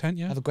 just content,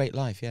 yeah, have a great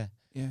life, yeah."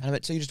 And I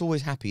went, "So you're just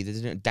always happy?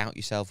 You don't doubt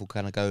yourself or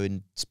kind of go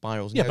in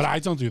spirals?" Yeah, but I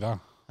don't do that.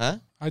 Huh?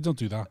 I don't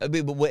do that.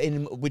 But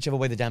in whichever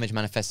way the damage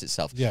manifests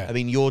itself. Yeah. I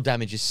mean, your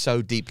damage is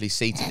so deeply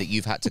seated that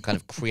you've had to kind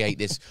of create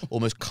this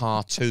almost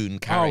cartoon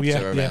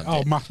character around it.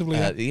 Oh, massively.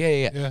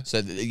 Yeah.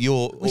 So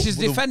which is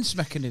the defence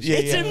mechanism.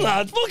 It's him,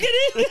 lad. Fuck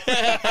it in.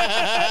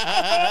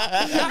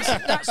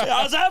 That's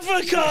I was out for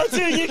a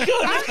cartoon, you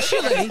could.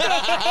 Actually.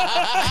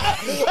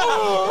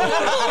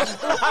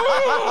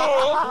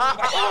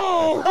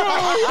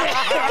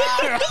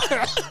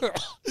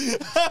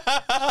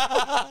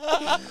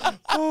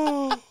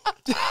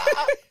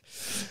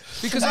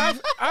 Because I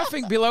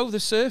think below the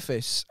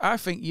surface, I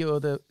think you're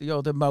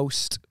the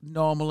most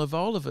normal of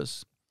all of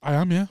us. I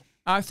am, yeah.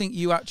 I think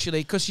you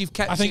actually, because you've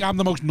kept. I think I'm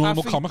the most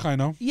normal comic I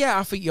know. Yeah,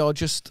 I think you're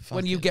just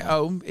when you get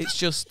home, it's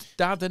just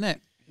dad, innit?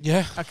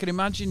 Yeah, I can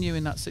imagine you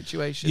in that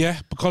situation.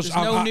 Yeah, because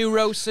there's no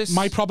neurosis.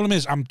 My problem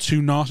is I'm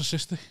too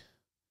narcissistic.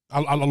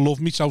 I love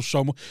myself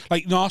so much.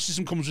 Like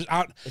narcissism comes with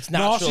it's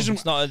natural.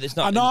 Narcissism. It's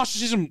not a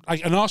narcissism.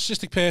 Like a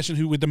narcissistic person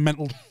who with the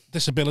mental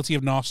disability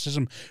of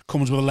narcissism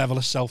comes with a level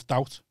of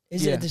self-doubt.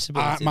 Is it a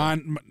disability?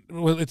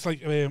 Well, it's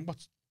like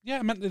what's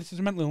it's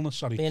a mental illness.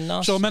 Sorry.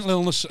 So a mental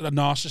illness, a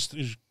narcissist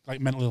is like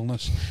mental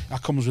illness.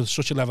 That comes with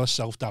such a level of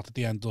self-doubt that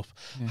they end up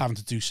having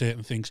to do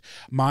certain things.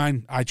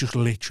 Mine, I just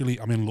literally,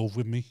 I'm in love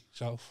with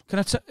myself. Can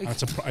I?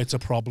 It's a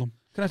problem.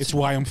 It's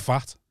why I'm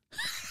fat.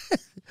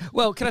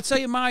 Well, can I tell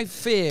you my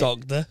fear?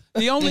 Doctor.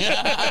 The only.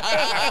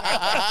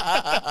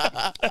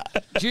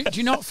 do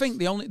you not think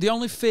the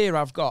only fear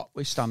I've got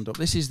with stand-up?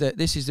 This is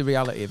the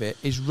reality of it.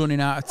 Is running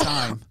out of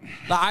time.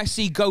 Like I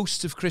see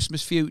Ghosts of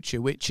Christmas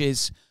Future, which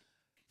is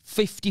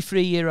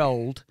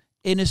 53-year-old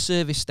in a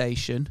service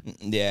station,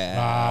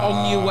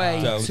 on your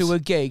way to a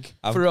gig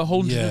for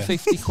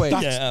 150 quid.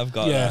 I've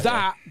got that.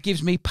 That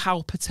gives me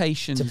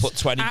palpitations. To put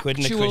 20 quid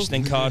in a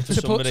christening card for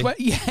somebody.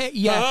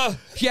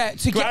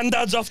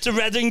 Granddad's off to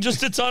Reading,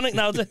 just a tonic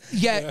now. That's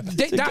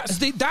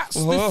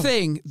the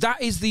thing. That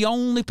is the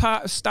only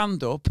part of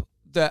stand-up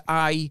that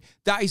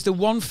is the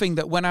one thing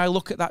that when I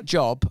look at that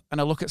job and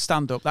I look at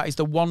stand-up, that is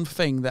the one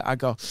thing that I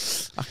go,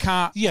 I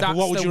can't. Yeah, but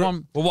what would you?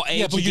 Well, what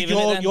age but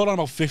you're on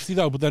about 50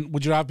 though. But then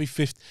would you rather be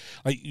 50?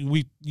 Like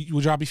would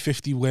you rather be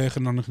 50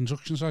 working on a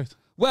construction site?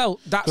 Well,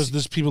 that's because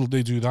there's people who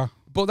do that.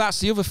 But that's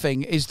the other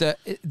thing is that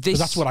this.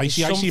 That's what I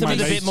see. I see Something my with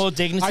a mates. bit more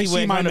dignity I see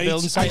working my on a mates.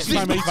 building I site see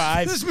my mates.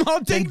 55 There's more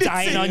than dignity.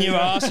 dying on your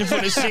arse in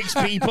front of 6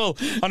 people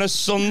on a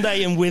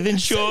Sunday in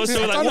Wythenshawe.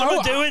 So like, what am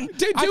I doing?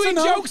 Doing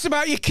jokes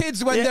about your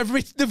kids when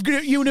they've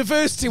got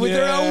university with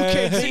their own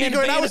kids, and you're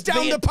going, I was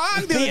down the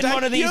park the other day.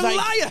 One of these, You're a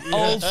liar.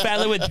 old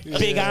fella with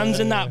big hands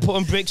and that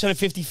putting bricks on a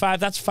 55.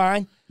 That's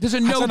fine. There's a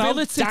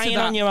nobility to Dying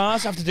that. on your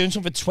arse after doing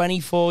something for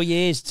 24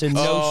 years to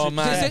know. Oh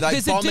man,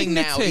 there's a bombing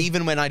now, dignity.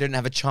 even when I don't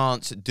have a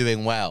chance at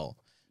doing well.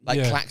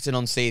 Like Clacton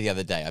on Sea the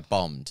other day, I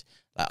bombed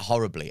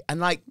horribly, and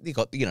like you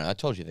got, I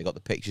told you they got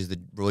the pictures, the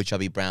Roy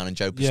Chubby Brown and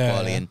Joe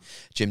Pasquale and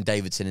Jim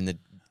Davidson in the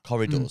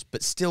corridors,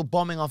 but still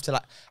bombing after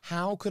like,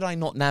 how could I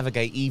not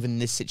navigate even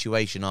this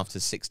situation after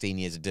 16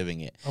 years of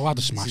doing it? Oh, I'd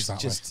have smashed that.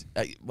 Just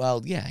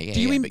well, yeah.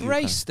 Do you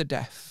embrace the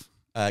death?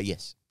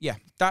 Yes. Yeah,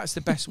 that's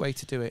the best way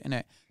to do it, isn't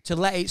it? To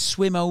let it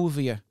swim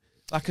over you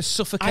like a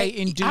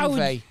suffocating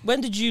duvet. When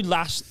did you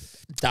last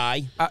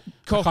die? I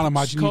can't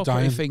imagine you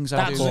dying. Things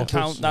That I do. doesn't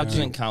count. That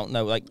doesn't count.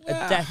 No, like a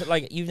death.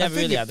 Like you've never I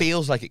think really it had.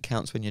 feels like it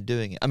counts when you're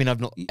doing it. I mean, I've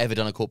not ever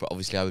done a corporate.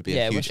 Obviously, I would be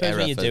a I huge suppose error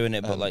when you're for, doing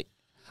it, but like.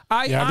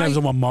 I've never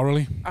done one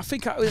morally. I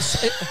think I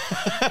was.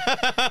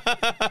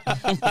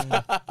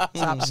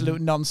 It's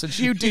absolute nonsense.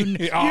 You do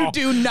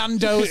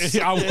Nando's.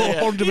 Yeah,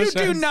 100%. You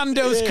do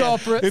Nando's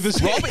corporate.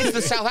 Rob is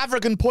the South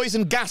African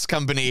Poison Gas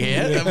Company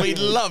here, and we'd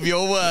love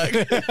your work.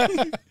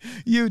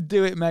 You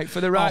do it, mate,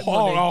 for the right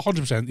money.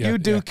 100%. Yeah, You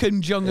do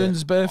Kim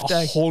Jong-un's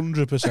birthday.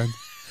 100%.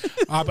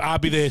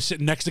 I'd be there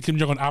sitting next to Kim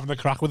Jong-un having a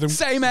crack with him.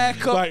 Same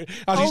haircut. Like,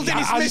 holding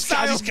his missile.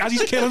 as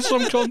he's killing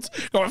some cunt.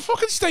 Go on,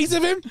 fucking state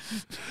of him.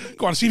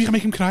 Go on, see if you can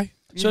make him cry.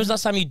 So was the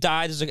last time you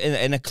died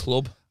in a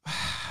club?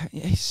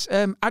 Yes.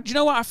 Do you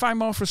know what I find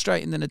more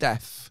frustrating than a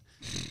death?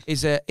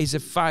 Is a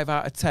 5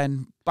 out of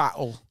 10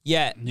 battle.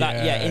 Yeah.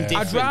 Indifference.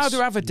 I'd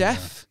rather have a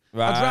death.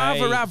 Right. I'd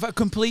rather have a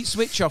complete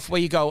switch off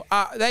where you go,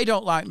 they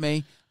don't like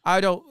me. I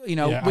don't, we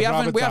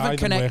haven't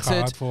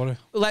connected.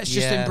 Let's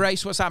just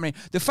embrace what's happening.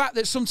 The fact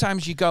that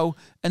sometimes you go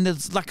and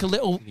there's like a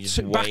little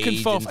back and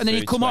forth, and then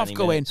you come off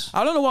going,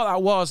 I don't know what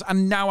that was,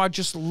 and now I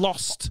just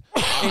lost.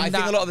 I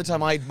think a lot of the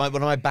time, one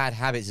of my bad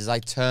habits is I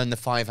turn the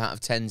 5 out of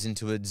 10s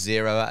into a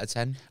 0 out of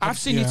 10. I've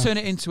seen you turn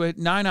it into a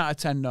 9 out of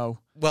 10. No.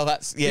 Well,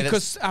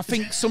 because I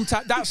think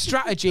sometimes that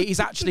strategy is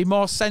actually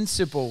more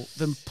sensible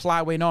than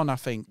ploughing on. I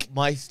think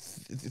my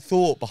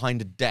thought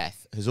behind a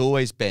death has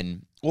always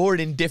been, or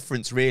an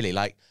indifference, really,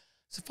 like.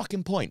 It's a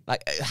fucking point.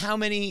 Like, how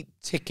many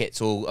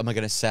tickets am I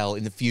going to sell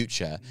in the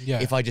future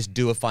if I just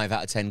do a 5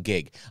 out of 10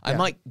 gig? I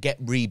might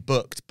get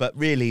rebooked, but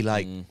really,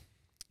 like,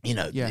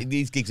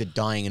 these gigs are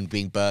dying and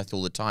being birthed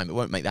all the time. It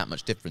won't make that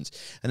much difference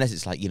unless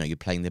it's like, you're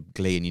playing the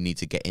Glee and you need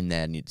to get in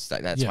there, and it's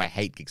like that's why I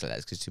hate gigs like that.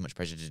 It's because too much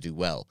pressure to do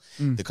well.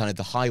 The kind of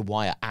the high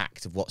wire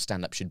act of what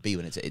stand up should be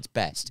when it's at its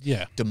best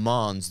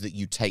demands that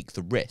you take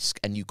the risk,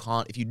 and you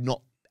can't if you're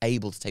not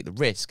able to take the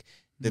risk,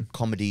 the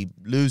comedy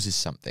loses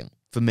something.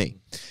 For me,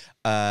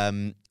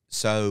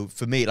 so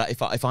for me, like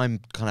if I'm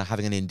kind of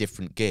having an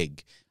indifferent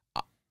gig,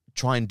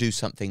 try and do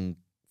something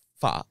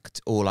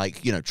fucked, or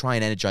like try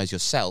and energize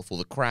yourself or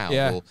the crowd,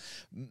 or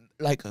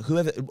like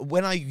whoever.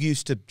 When I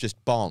used to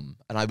just bomb,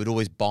 and I would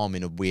always bomb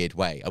in a weird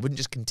way. I wouldn't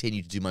just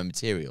continue to do my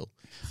material.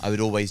 I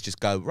would always just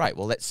go, right,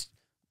 well,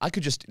 I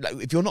could just, like,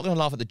 if you're not going to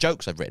laugh at the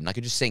jokes I've written, I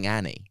could just sing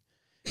Annie.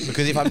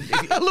 Because if I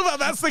love how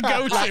that's the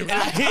go-to.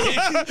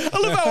 I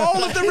love how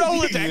all of the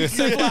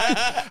Rolodex of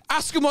like,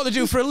 ask them what they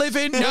do for a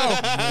living. No.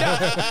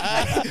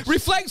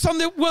 Reflects on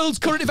the world's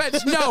current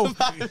events. No.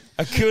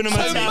 Hakuna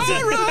Matata.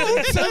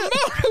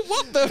 Tomorrow.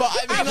 What the?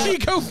 How do you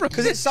go from?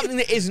 Because it's something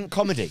that isn't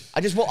comedy.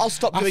 I'll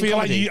stop doing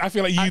comedy. I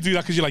feel like you do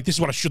that because you're like, this is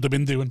what I should have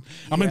been doing.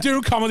 I'm going to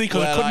do comedy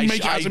because I couldn't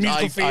make it as a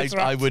musical theatre.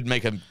 I would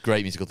make a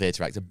great musical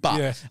theatre actor,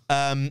 but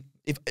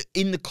if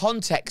in the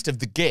context of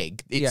the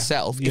gig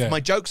itself, if my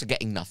jokes are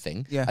getting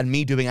nothing and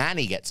me doing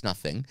Annie gets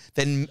nothing,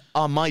 then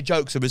my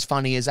jokes are as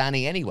funny as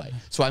Annie anyway.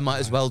 So I might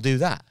as well do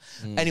that.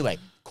 Anyway,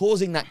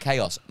 causing that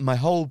chaos, my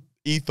whole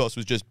ethos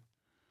was just,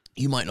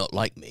 you might not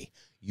like me.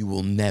 You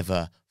will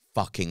never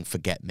fucking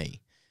forget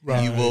me.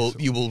 Right.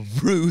 You will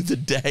rue the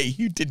day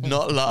you did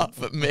not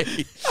laugh at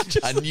me,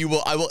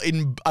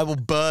 and I will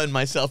burn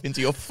myself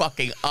into your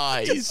fucking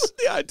eyes. Just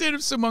the idea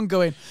of someone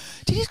going,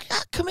 did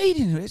that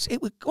comedian?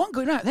 It was one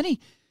going out, then he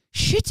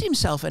shit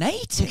himself and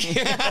ate it.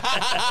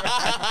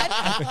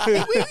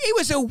 It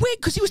was a wig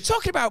because he was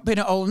talking about being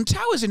at Alton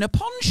Towers in a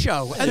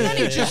poncho, and then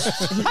he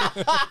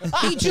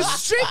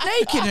just stripped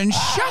naked and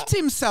shat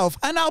himself.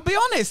 And I'll be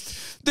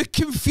honest, the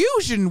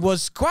confusion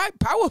was quite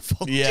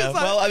powerful. Yeah,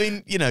 well, I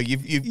mean,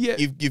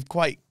 you've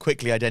quite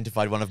quickly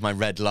identified one of my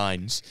red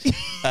lines.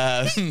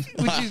 I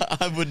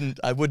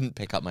wouldn't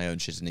pick up my own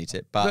shit and eat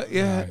it, but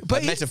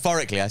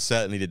metaphorically, I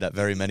certainly did that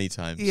very many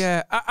times.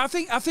 Yeah, I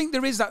think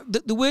there is that.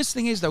 The worst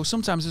thing is though,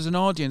 sometimes as an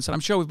audience, and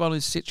I'm sure we've all in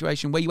a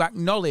situation where you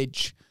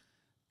acknowledge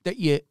that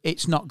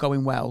it's not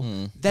going well,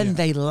 then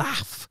they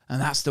laugh, and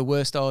that's the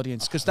worst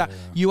audience because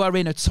you are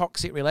in a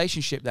toxic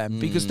relationship then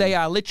because they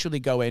are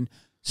literally going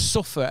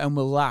suffer and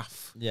will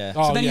laugh. Yeah.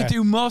 So then you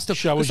do more stuff.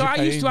 So I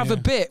used to have a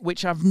bit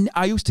which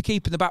I used to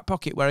keep in the back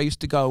pocket where I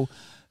used to go,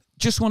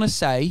 just want to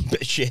say...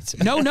 Bit of shit.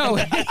 No.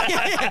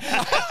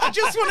 I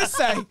just want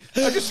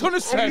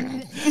to say...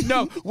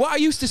 No, what I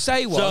used to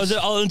say was... So I was at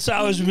Holland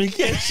Towers with my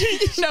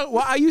kids. No,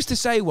 what I used to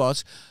say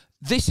was,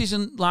 this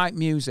isn't like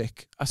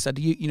music. I said,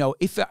 you know,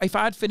 if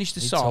I had finished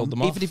the song,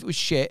 even if it was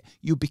shit,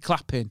 you'd be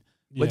clapping.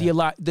 Whether you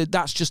like...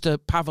 That's just a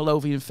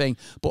Pavlovian thing.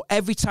 But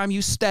every time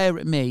you stare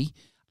at me,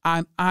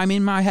 I'm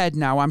in my head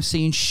now, I'm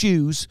seeing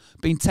shoes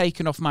being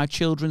taken off my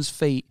children's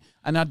feet.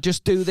 And I'd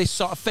just do this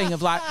sort of thing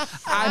of like,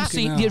 I'm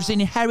seeing there's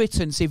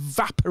inheritance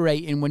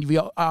evaporating when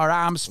our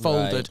arms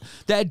folded.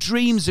 Right. Their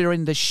dreams are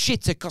in the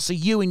shitter because of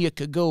you and your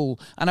cagoule.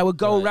 And I would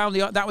go around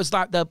that was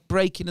like the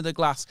breaking of the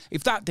glass.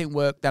 If that didn't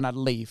work, then I'd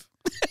leave.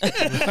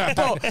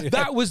 But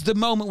that was the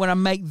moment when I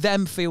make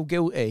them feel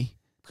guilty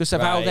because of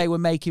how they were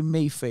making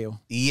me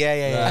feel.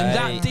 Yeah. And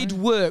that did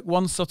work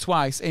once or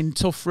twice in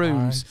tough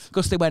rooms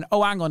because they went,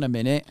 oh, hang on a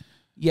minute.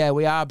 Yeah,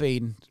 we are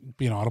being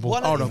horrible.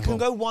 It can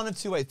go one of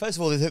two ways. First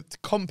of all, there's a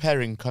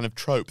comparing kind of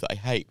trope that I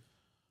hate,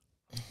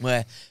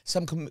 where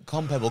some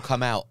compare will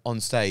come out on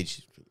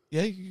stage.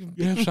 Yeah,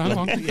 sound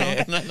on.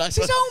 It's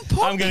his own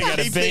podcast. I'm going to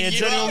get a beer.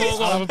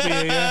 I'll have a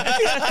beer,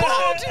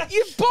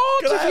 You're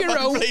bored of your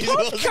own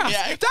podcast.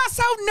 Yeah. That's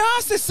how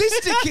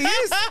narcissistic he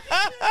is.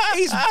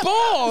 He's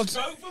bored.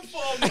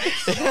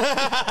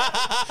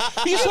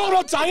 He's talking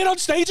about dying on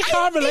stage. I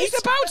can't relate. He's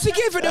about to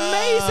give an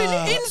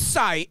amazing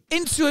insight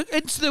into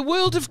the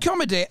world of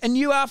comedy, and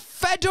you are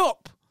fed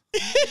up.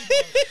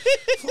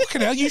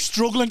 Fucking hell, you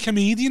struggling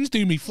comedians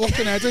do me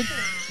fucking head in.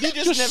 You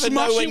just never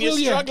know when you're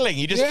struggling.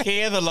 You just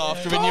hear the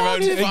laughter in your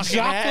own fucking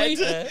head.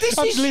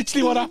 That's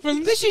literally what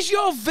happens. This is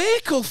your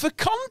vehicle for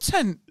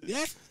content.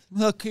 Yeah.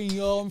 Looking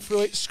yawn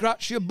through it,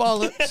 scratch your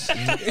bollocks.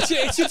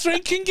 it's a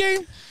drinking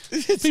game.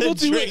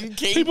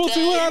 People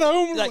do it at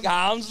home. Like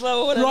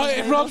Hounslow or whatever. Right,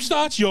 if Rob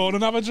starts yawning,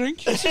 have a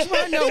drink. This is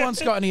why no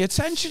one's got any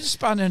attention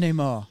span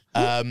anymore.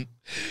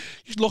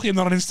 He's lucky I'm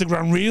not on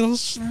Instagram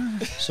Reels.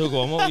 So go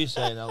on, what were you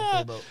saying,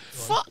 Alfie, about?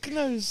 Fuck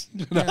knows.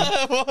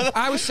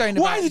 I was saying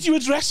about... Why did you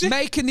address it?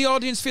 Making the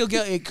audience feel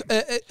guilty.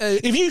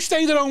 If you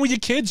stayed at home with your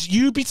kids,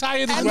 you'd be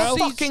tired as well.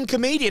 I'm a fucking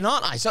comedian,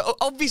 aren't I? So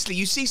obviously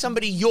you see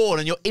somebody yawn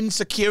and your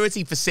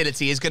insecurity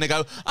facility is going to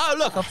go, oh,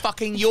 look, a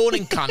fucking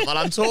yawning cunt while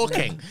I'm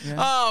talking.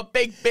 Oh,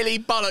 Big Billy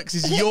Bollocks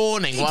is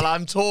yawning while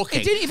I'm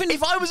talking.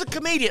 If I was a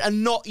comedian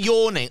and not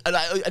yawning,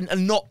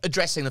 and not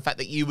addressing the fact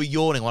that you were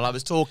yawning while I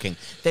was talking,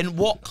 then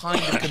what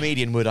kind of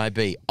comedian would I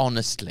be,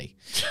 honestly?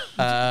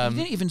 You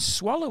didn't even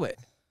swallow it.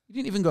 You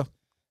didn't even go...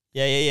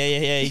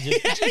 Yeah.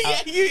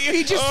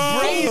 He just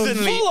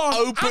brazenly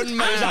open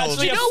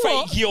mouthed. You know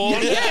what? Fake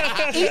yawn.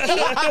 Yeah.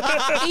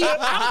 He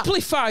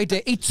amplified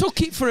it. He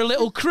took it for a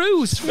little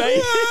cruise.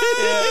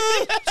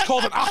 It's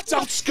called an act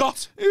out,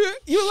 Scott.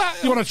 You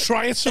want to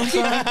try it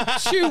sometime?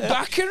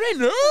 Chewbacca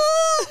in.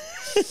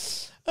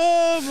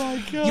 Oh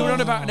my god! You were on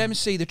about an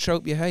MC, the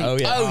trope you hate. Oh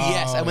yeah. Oh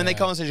yes. And when they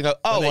come on stage, you go,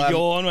 "Oh, they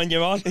yawn when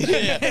you're on."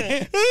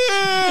 Anyway,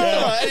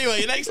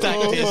 your next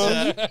act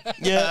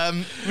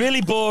is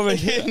really boring.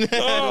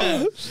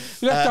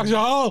 Next act's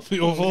half.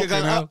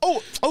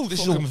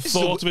 This is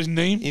thought of his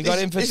name. You got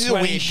him for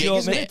 20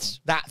 short minutes.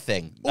 That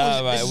thing.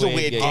 This is a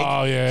weird gig.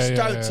 Oh yeah. Just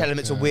don't tell him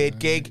it's a weird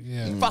gig.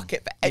 Fuck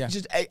it. I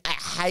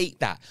hate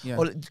that.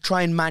 Or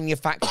try and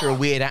manufacture a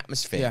weird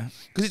atmosphere.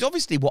 Because it's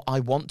obviously what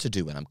I want to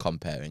do when I'm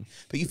comparing.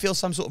 But you feel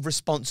some sort of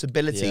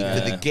responsibility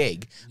for the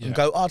gig and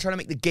go, I'm trying to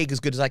make the gig as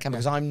good as I can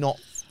because I'm not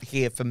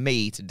here for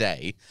me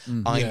today.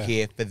 I'm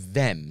here for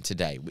them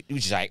today,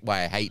 which is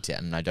why I hate it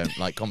and I don't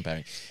like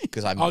comparing.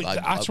 Because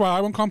that's why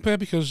I won't compare,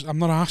 because I'm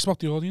not asked about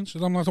the audience. I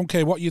don't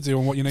care what you do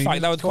and what your name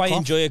is. I would quite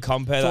enjoy a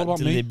compare that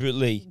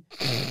deliberately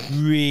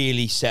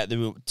really set the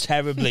room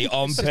terribly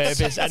on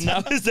purpose, and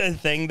that was the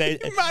thing. They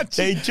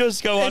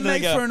just go on and they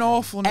go for an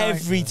awful night.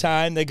 Every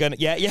time they're gonna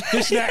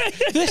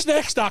This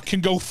next act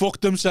can go fuck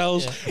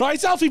themselves.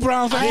 Right, Alfie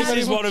Brown. This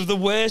is one of the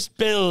worst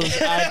bills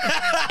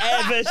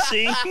I've ever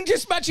seen.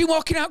 Just imagine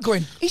walking out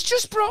going, he's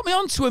just brought me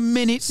on to a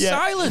minute's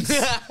silence.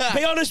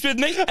 Be honest with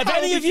me. Have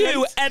any of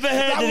you ever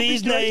heard of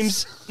these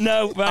names?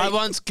 No. Right. I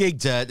once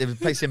gigged. There was a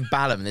place in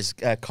Balham. There's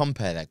a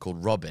compere there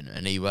called Robin,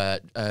 and he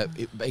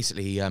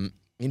basically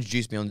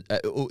introduced me on.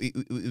 It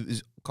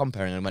was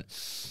comparing, and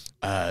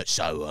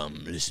I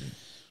went, listen.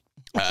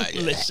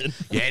 Listen.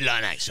 Yeah,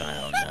 headline acts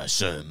on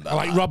Zoom. I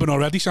like Robin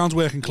already. Sounds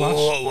working class.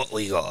 What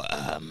we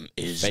got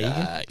is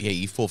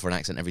you fall for an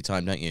accent every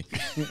time, don't you?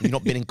 You've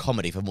not been in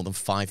comedy for more than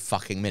 5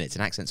 fucking minutes.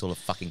 An accent's all a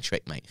fucking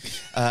trick, mate.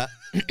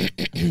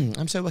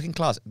 I'm so working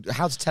class.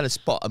 How to tell a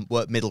spot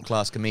a middle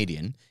class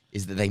comedian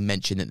is that they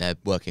mention that they're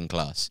working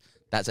class.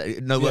 That's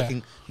no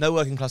working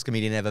class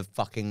comedian ever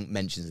fucking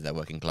mentions that they're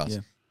working class.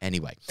 Yeah.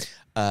 Anyway,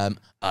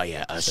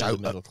 so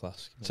middle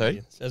class.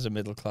 Sorry, as a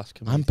middle class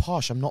comedian. I'm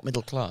posh. I'm not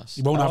middle class.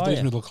 You won't have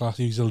these middle class.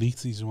 He's elite.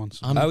 These ones.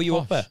 You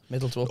upper,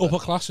 middle to upper. Upper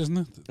class, isn't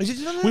it?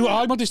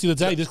 I went this the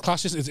other day. This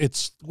class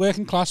it's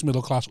working class,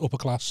 middle class, upper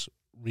class,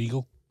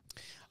 regal.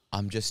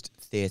 I'm just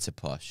theatre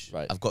posh.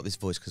 Right. I've got this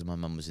voice because my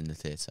mum was in the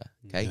theatre.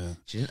 Okay,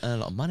 she didn't earn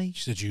a lot of money.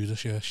 She's a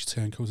Judas. Yeah, she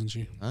turncoat, isn't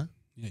she? Huh?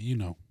 Yeah, you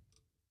know.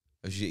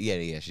 Well,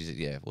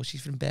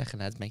 she's from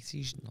Bergenad, mate.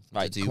 She's nothing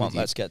right, to do come with on, you.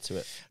 let's get to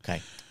it.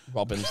 Okay.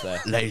 Robin's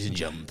there. Ladies and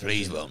gentlemen,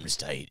 please welcome to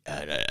state.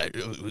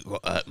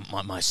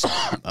 My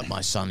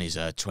son is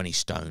 20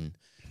 stone.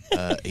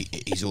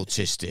 He's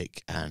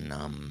autistic, and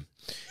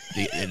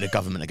the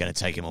government are going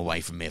to take him away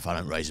from me if I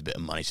don't raise a bit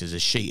of money. So there's a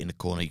sheet in the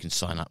corner you can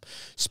sign up,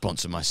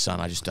 sponsor my son.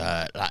 I just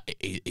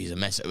he's a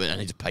mess. I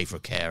need to pay for a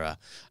carer.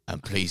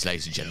 And please,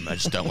 ladies and gentlemen, I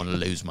just don't want to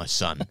lose my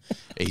son.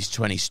 He's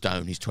 20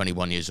 stone. He's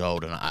 21 years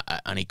old,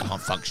 and he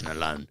can't function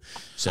alone.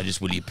 So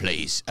just will you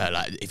please,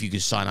 if you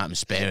could sign up and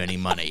spare any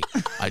money,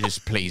 I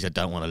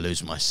don't want to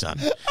lose my son.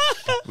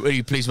 Will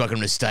you please welcome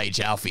to the stage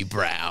Alfie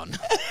Brown?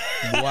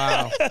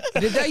 Wow.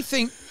 Did they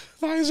think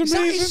that is is that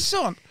amazing? his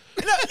son?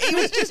 No, he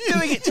was just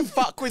doing it to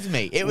fuck with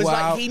me. It was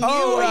Wow. like he knew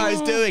what he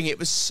was doing. It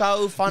was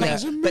so funny,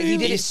 but he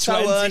did it so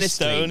 20 earnestly.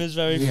 stone is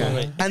very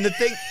funny. And the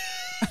thing,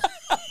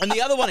 and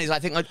the other one is, I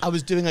think I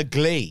was doing a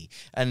Glee,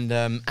 and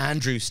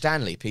Andrew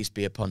Stanley, peace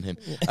be upon him,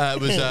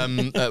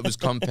 was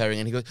comparing,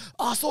 and he goes,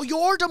 "Oh, so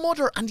you're the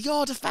mother, and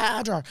you're the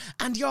father,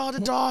 and you're the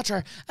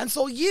daughter, and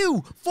so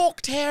you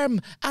fucked him,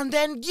 and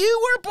then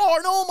you were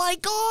born. Oh my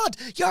God,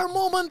 your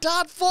mum and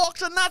dad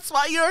fucked, and that's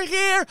why you're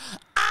here.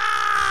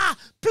 Ah!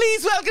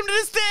 Please welcome to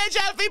the stage,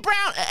 Alfie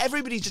Brown."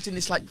 Everybody's just in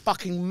this like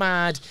fucking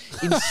mad,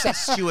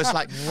 incestuous,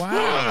 like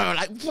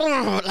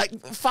like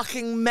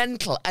fucking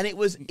mental, and it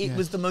was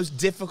the most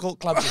difficult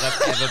club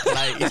I've ever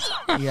played.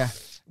 Yeah.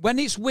 When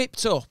it's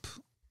whipped up,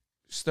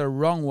 it's the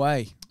wrong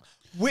way.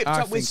 Whipped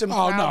I up with think- some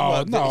Oh crowd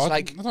work that it's I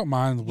like don't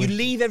mind. you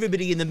leave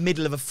everybody in the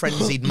middle of a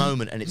frenzied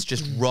moment, and it's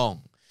just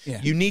wrong. Yeah.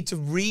 You need to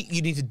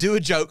do a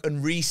joke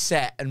and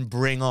reset and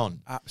bring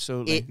on.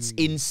 Absolutely. It's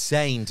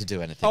insane to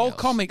do anything All else.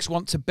 comics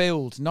want to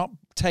build, not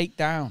take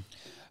down.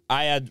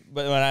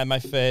 When I had my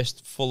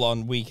first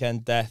full-on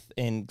weekend death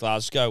in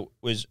Glasgow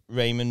was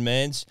Raymond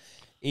Mearns.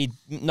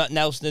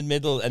 Nelson in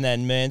middle, and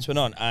then Mearns went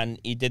on, and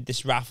he did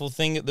this raffle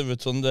thing at the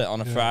Rotunda on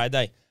a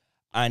Friday,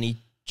 and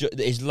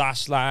his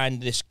last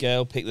line, this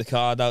girl picked the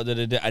card out,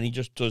 and he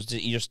just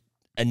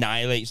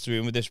annihilates the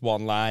room with this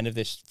one line of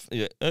this,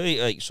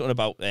 like something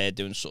about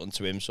doing something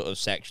to him, sort of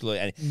sexually,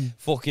 and he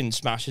fucking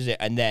smashes it,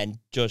 and then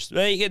just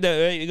you're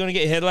gonna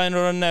get a headliner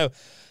on now.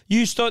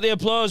 You start the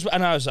applause,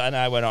 and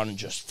I went on and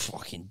just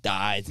fucking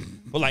died.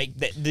 But like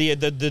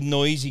the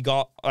noise he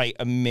got like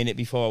a minute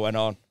before I went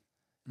on.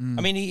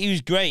 I mean, he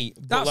was great.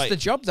 That's like, the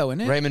job, though,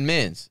 isn't it? Raymond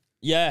Mearns.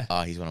 yeah.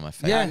 Oh, he's one of my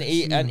favorites.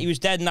 Yeah, and he was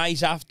dead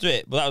nice after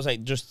it, but that was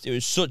like it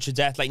was such a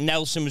death. Like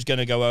Nelson was going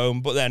to go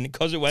home, but then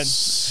because it went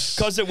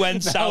south,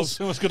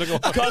 Nelson was going to go.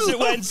 because it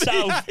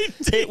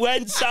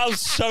went south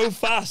so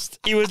fast.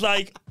 He was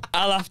like,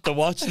 "I'll have to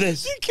watch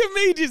this."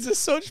 Comedians are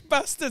such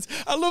bastards.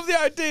 I love the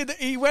idea that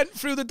he went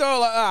through the door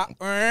like that.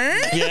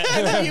 Yeah.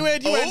 And then you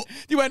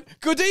went,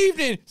 "Good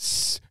evening."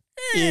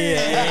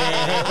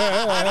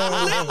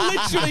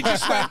 Literally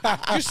just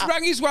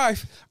rang his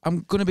wife.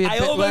 I'm going to be a I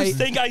bit almost late.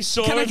 think I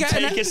saw Can I him get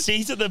take a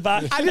seat at the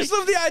back. I just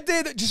love the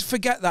idea that just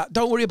forget that.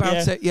 Don't worry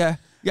about Yeah. it.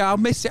 Yeah, I'll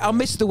miss it. I'll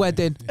miss the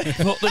wedding.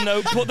 Put the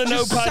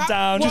notepad sat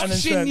down and then watching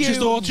said, you.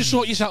 Just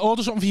sort yourself.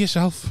 Order something for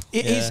yourself.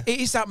 It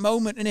is that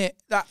moment, isn't it?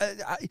 That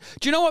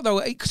do you know what though?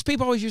 Because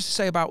people always used to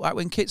say about like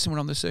when Kitson went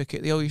on the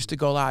circuit, they always used to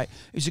go like,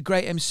 "He's a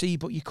great MC,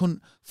 but you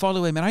couldn't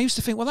follow him." And I used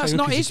to think, well, that's Take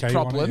a not piece his of cake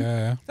on it, problem.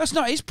 yeah. That's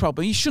not his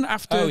problem. You shouldn't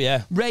have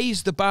to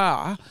raise the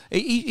bar.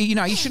 You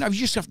shouldn't have. You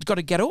just have got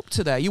to get up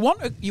to there. You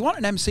want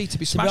an MC to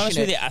be smashing honest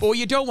with it, you, or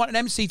you don't want an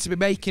MC to be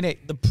making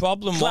it. The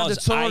problem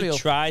was I Gladiatorial.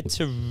 tried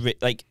to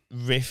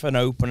riff an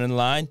opening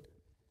line.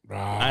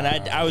 And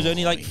I was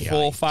only like 4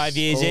 or 5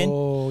 years in,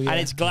 and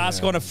it's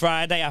Glasgow on a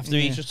Friday after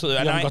he just. And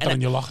haven't got that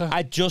in your locker.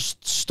 I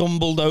just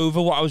stumbled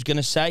over what I was going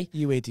to say.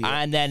 You idiot.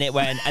 And then it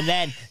went. And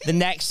then the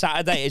next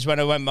Saturday is when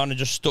I went on and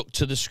just stuck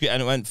to the script,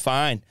 and it went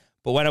fine.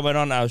 But when I went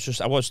on, I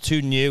was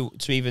too new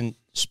to even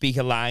speak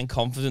a line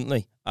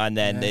confidently, and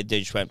then they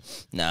just went,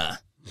 nah.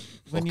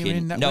 When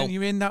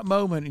you're in that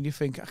moment and you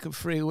think I can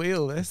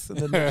freewheel this, and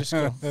then they just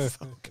go,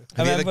 fuck.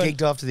 Have you ever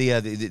gigged after the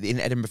in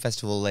Edinburgh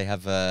Festival? They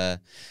have a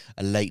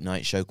late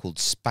night show called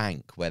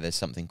Spank, where there's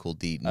something called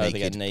the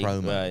Naked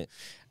Promo, right.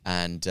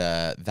 and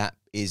that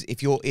is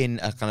if you're in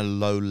a kind of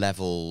low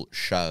level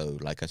show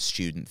like a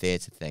student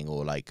theatre thing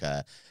or like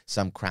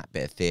some crap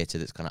bit of theatre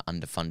that's kind of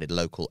underfunded,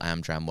 local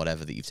Amdram,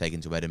 whatever that you've taken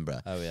to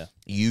Edinburgh. Oh yeah,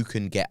 you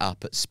can get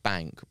up at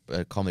Spank,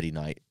 a comedy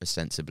night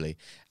ostensibly,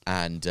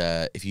 and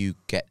if you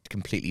get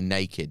completely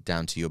naked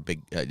down to your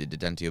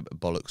down to your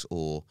bollocks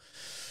or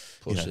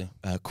pussy,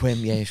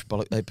 quim, yeah,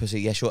 bollock,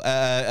 pussy, yeah, sure.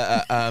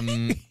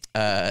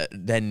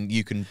 Then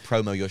you can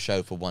promo your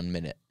show for 1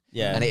 minute.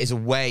 Yeah, and it is a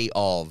way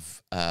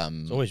of.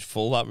 It's always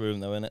full that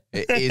room though, isn't it?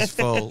 It is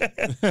full,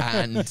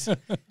 and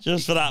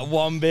just for that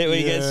one bit where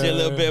you get to see a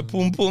little bit of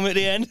pum pum at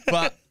the end.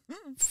 But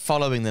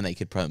following the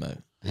naked promo,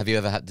 have you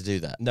ever had to do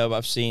that? No, but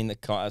I've seen.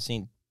 I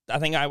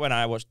think when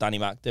I watched Danny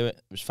Mac do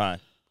it was fine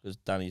because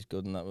Danny's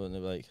good and that. Wasn't it?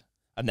 Like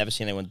I've never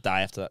seen anyone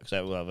die after that because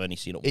I've only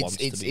seen it once.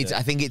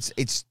 I think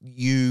it's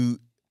you.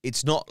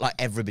 it's not like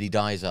everybody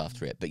dies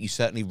after it, but you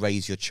certainly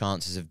raise your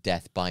chances of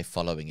death by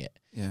following it.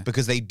 Yeah.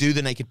 Because they do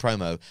the naked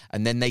promo,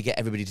 and then they get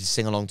everybody to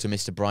sing along to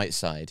Mr.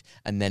 Brightside,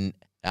 and then,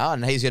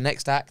 and here's your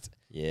next act.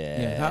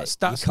 Yeah, that's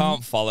you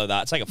can't follow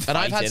that. It's like a fight, And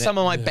I've had some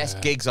of my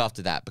best gigs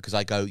after that, because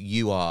I go,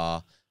 you're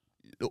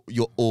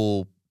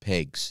all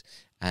pigs,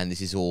 and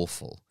this is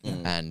awful,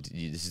 and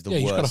this is the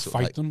worst. You just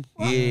gotta fight them.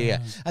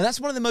 Yeah, and that's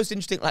one of the most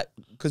interesting, like,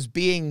 because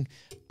being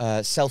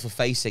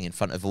self-effacing in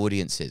front of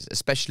audiences,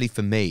 especially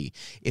for me,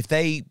 if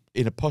they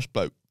in a posh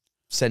boat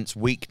sense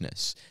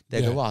weakness,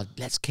 they go, "Oh,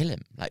 let's kill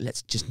him! Like,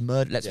 let's just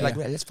murder.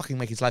 Let's fucking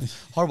make his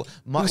life horrible."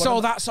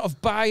 So that sort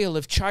of bile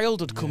of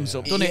childhood comes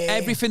up, doesn't it?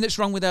 Everything that's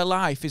wrong with their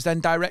life is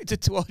then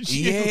directed towards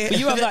you. Yeah. But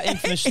you have that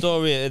infamous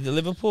story of the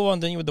Liverpool one,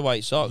 don't you, with the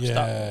White Sox?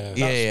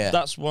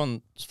 That's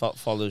one that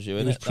follows you,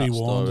 It isn't was it?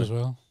 pre-warned as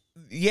well.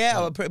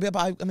 Yeah, but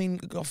I mean,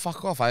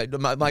 fuck off.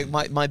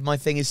 My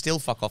thing is still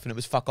fuck off, and it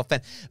was fuck off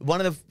then.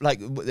 One of the, like,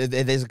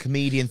 there's a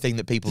comedian thing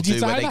that people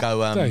do where they go,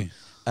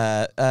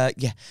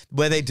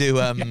 where they do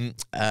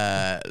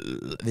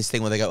this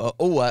thing where they go,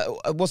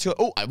 what's your?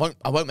 I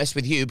won't mess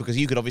with you because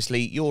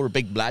you're a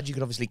big lad. You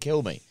could obviously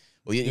kill me.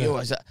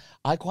 Well,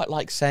 I quite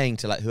like saying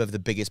to, like, whoever the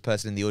biggest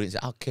person in the audience,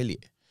 I'll kill you.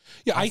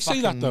 Yeah, I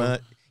say that though.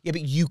 Yeah,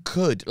 but you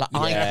could. Like,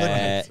 I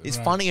couldn't. It's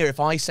funnier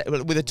if I say,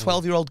 with a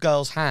 12-year-old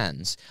girl's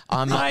hands,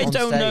 I'm not I on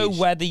don't stage. know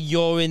whether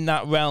you're in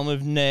that realm of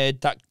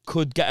nerd that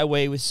could get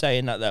away with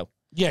saying that, though.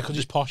 Yeah, because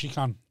it's posh, you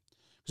can.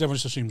 Because everyone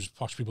just assumes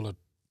posh people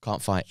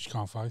can't fight.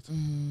 Can't fight.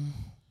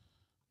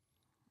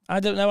 I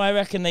don't know. I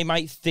reckon they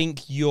might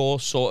think you're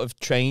sort of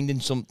trained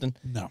in something.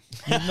 No.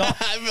 You're not.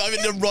 I'm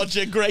in the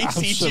Roger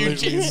Gracie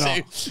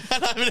jiu-jitsu,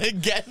 and I'm going to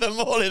get them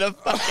all in a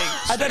fucking...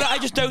 I don't know. I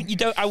just don't.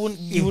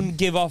 You wouldn't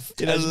give off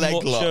In a as leg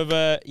much lock. of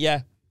a...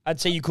 Yeah. I'd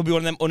say you could be one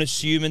of them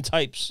unassuming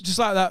types. Just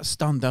like that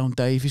stand down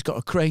Dave, he's got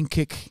a crane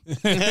kick.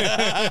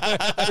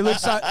 It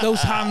looks like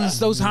those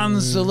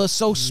hands are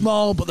so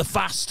small, but they're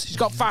fast. He's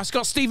got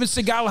Steven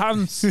Seagal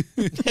hands.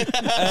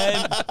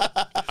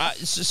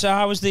 So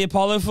how was the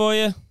Apollo for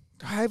you?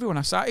 Everyone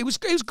I saw, it was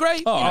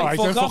great. Oh, all right,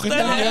 fuck off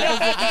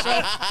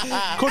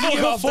then. Couldn't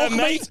give a fuck,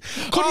 mate.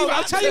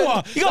 I'll tell you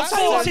what. You got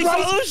 40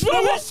 followers,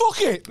 right? Well,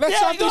 fuck it. Let's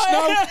have this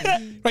now.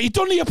 Right, you've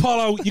done the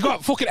Apollo. You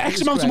got fucking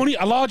X amount of money,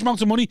 a large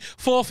amount of money,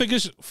 5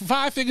 figures,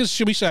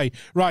 should we say?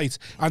 Right,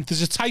 and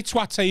there's a tight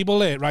twat table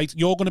there. Right,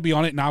 you're going to be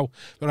on it now.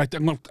 Right,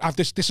 I'm going to have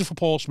this. This is for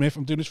Paul Smith.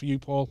 I'm doing this for you,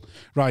 Paul.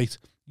 Right,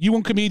 you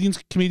won comedian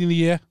of the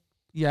year.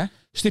 Yeah.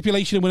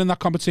 Stipulation of winning that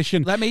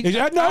competition. Let me...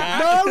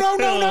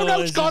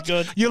 No, Scott.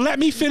 You let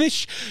me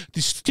finish.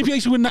 The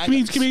stipulation of winning that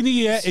comedian of the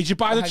year is you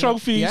buy the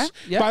trophies.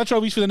 Yeah. Buy the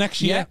trophies for the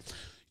next year. Yeah.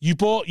 You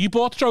bought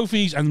the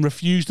trophies and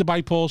refused to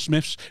buy Paul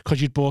Smith's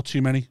because you'd bought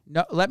too many.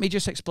 No, let me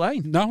just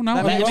explain. No.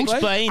 Let him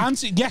explain.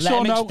 Answer yes Let or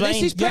him no.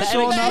 explain. This is yes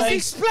or no. Let him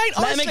explain.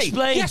 Let him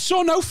explain. Yes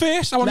or no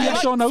first. I want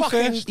yes or no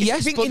first.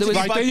 Yes, but there was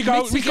Right, there you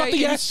go. We got the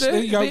yes. There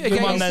you go.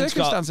 Come on then,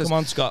 Scott. Come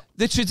on, Scott.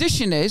 The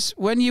tradition is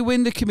when you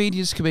win the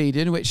comedian's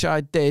comedian, which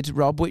I did,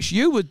 Rob, which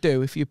you would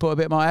do if you put a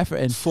bit more effort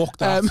in. Fuck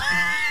that.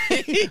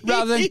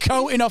 Rather than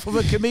coating off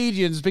other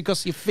comedians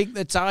because you think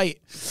they're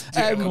tight.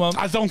 Come on.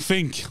 I don't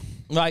think.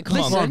 Right, come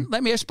on.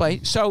 Let me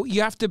explain. So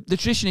you have to. The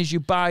tradition is you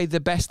buy the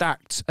best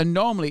acts, and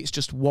normally it's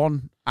just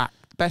one act,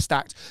 best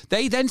act.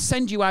 They then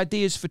send you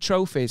ideas for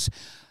trophies.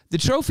 The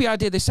trophy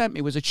idea they sent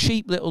me was a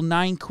cheap little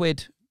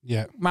 £9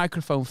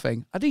 microphone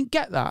thing. I didn't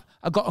get that.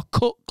 I got a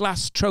cut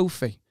glass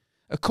trophy.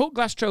 A cut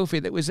glass trophy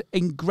that was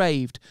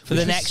engraved For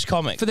the next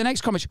comic. For the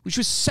next comic, which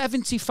was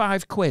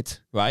 £75.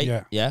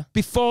 Right? Yeah.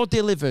 Before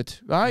delivered,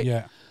 right?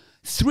 Yeah.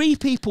 3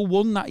 people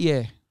won that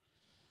year.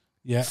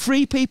 Yeah.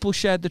 3 people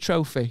shared the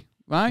trophy,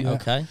 right? Yeah.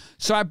 Okay.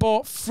 So I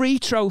bought 3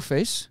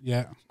 trophies.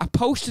 Yeah. I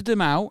posted them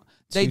out.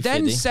 They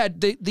then 250.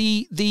 said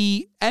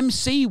the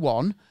MC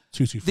one,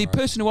 225. the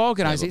person who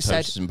organised Yeah, it but said,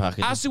 posters and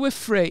packaging. as they were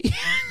free. Look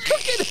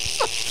at the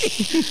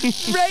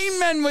fucking Rain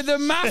Man with the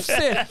maths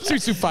in.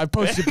 225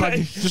 posted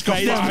package. Just got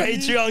Right, that's 5.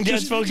 Patreon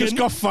gets fucking... Just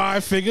got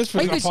 5 figures for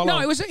the Apollo. No,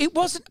 it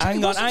wasn't.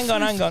 Hang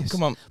on.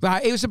 Come on.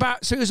 Right, it was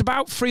about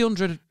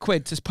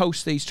 £300 to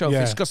post these trophies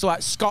Yeah. because they're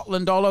like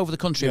Scotland, all over the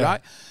country, Yeah.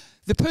 right?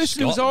 The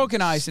person who was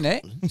organising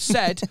it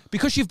said,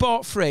 because you've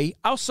bought 3,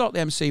 I'll sort the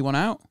MC one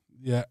out.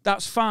 Yeah.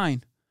 That's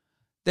fine.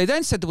 They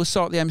then said they will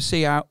sort the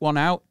MC one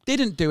out.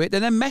 Didn't do it. They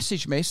then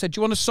messaged me, said, do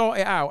you want to sort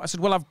it out? I said,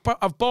 well,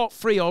 I've bought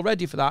 3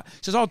 already for that. He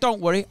says, oh, don't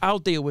worry, I'll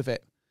deal with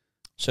it.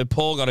 So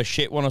Paul got a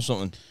shit one or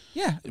something?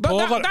 Yeah. But Paul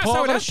that's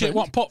how it got a shit.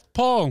 happened. What?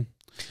 Paul?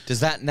 Does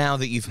that, now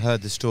that you've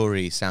heard the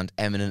story, sound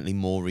eminently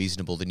more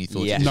reasonable than you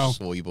thought Yes. it No. was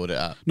before you brought it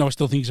up? No, I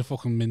still think he's a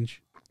fucking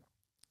minge.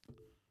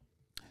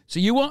 So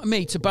you want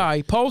me to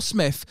buy Paul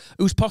Smith,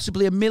 who's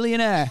possibly a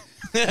millionaire?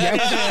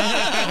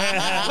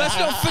 Let's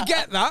not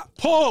forget that.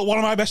 Paul, one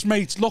of my best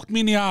mates, looked me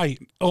in the eye,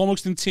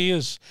 almost in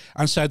tears,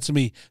 and said to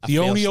me, the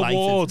feel only slighted.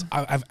 award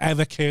I've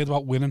ever cared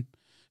about winning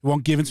one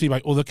given to me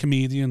by other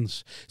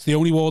comedians. It's the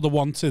only award I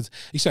wanted.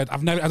 He said, I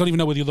don't even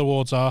know where the other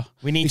awards are.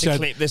 We need he to said,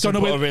 clip this don't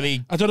and know put where, a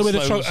really I don't know where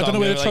the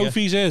slow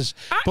trophies is.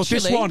 But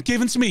this Actually- one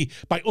given to me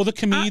by other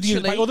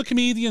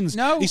comedians.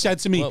 No. He said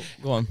to me, Well,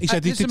 go on. he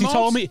said, they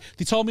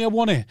told me I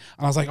won it. And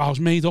I was like, I was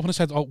made up. And I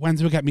said, when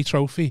do I get me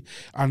trophy?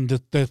 And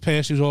the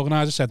person who's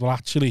organiser said, well,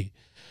 actually,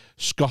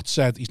 Scott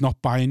said he's not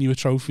buying you a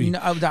trophy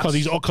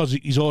because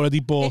he's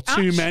already bought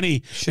too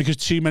many because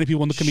too many people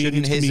won the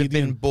comedian's Shouldn't his have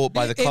comedian. been bought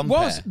by the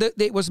compare?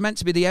 It was meant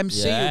to be the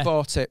MC who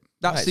bought it.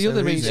 That's the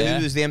other reason.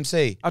 Who was the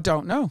MC? I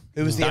don't know.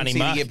 Who was the Danny MC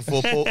Mac. the year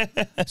before Paul?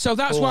 So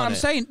that's Paul what on I'm it.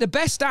 saying. The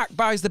best act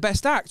buys the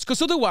best act,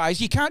 because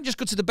otherwise you can't just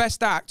go to the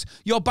best act.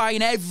 You're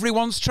buying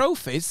everyone's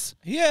trophies.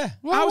 Yeah.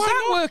 How's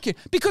that working?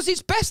 Because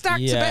it's best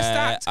act to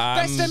best act,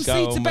 best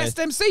MC to best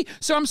MC.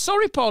 So I'm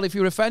sorry, Paul, if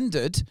you're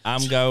offended.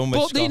 I'm going with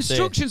But the Scotty.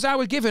 instructions I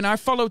were given, I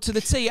followed to the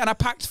T, and I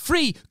packed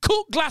 3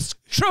 cut glass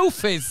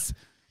trophies,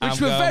 which I'm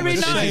were going very with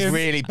This nice. has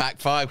really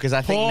backfired because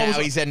I think Paul's-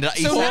 now he's ended up.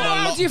 He's So done now a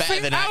how lot do you better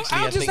think- than how actually.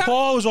 does I think. that-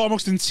 Paul was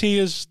almost in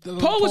tears.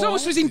 Paul was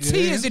almost in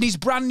tears in his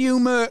brand new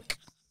Merc.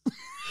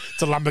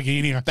 It's a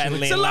Lamborghini. Actually.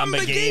 Bentley It's a and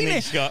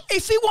Lamborghini. Scott.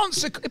 If he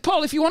wants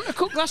Paul, if you want a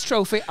cut glass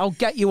trophy, I'll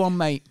get you one,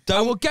 mate.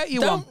 I will get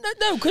you one.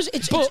 No, because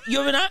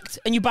you're an act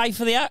and you buy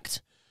for the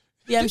act.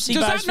 The MC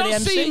Does buys that for the not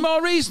MC. seem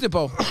more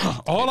reasonable?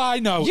 All I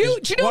know You-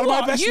 is do you know one of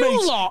what? my best You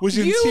mates lot- was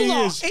in you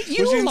tears. lot-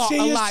 you was in lot are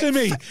tears like to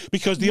me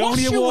because the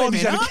only washer award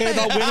he's women, ever cared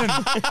aren't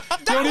about winning.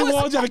 The only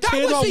award he ever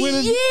cared about That was a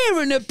winning.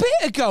 year and a bit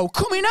ago,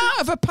 coming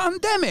out of a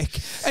pandemic,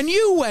 and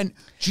you went,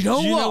 do you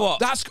know what?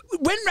 That's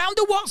went round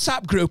the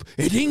WhatsApp group.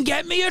 It didn't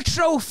get me a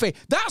trophy.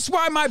 That's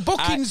why my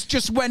bookings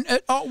just went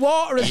at hot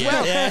water as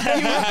well.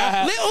 You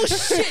were little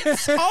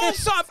shits, all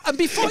sort of, and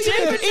before you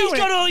even He's knew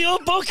got it, all your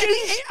bookings.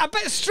 I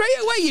bet straight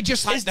away you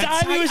just like His the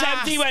diary was tight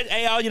empty. He ass. went,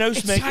 hey, Al, you know,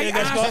 Smith. Tight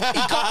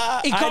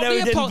ass. He I got know me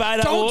he a didn't buy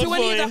that Don't award do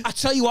any for of you. that. I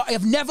tell you what, I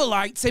have never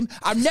liked him.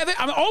 I'm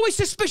always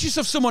suspicious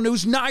of someone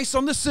who's nice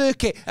on the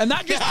circuit, and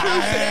that just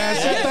proves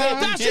it.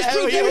 That's just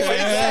proves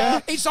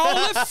it. It's all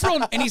a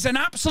front, and he's an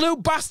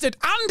absolute bastard.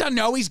 And I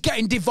know he's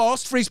getting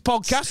divorced for his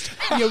podcast.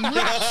 You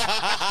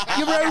rat.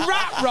 You're a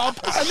rat, Rob,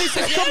 and this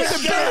is coming to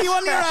beat you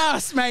on your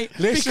ass, mate.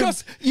 Listen.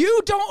 Because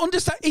you don't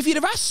understand. If you'd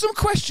have asked some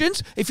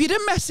questions, if you'd have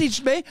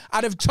messaged me,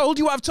 I'd have told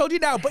you what I've told you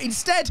now. But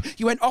instead,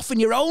 you went off in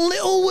your own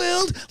little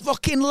world.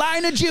 Fucking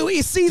Line of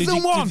Duty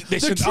season 1.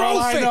 Listen, the all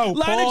I trophy. know,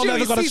 Line Paul of never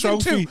Duty got a season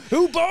trophy. 2.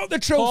 Who bought the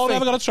trophy? Paul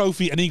never got a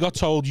trophy, and he got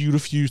told you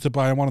refused to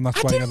buy one, and that's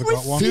I why he didn't never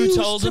got one. refuse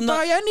Who told to him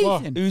buy that?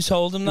 anything. Who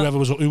told him that? Who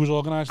was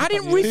organising? I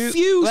didn't that year.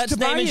 refuse Let's to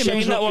name buy and him.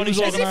 shame that one.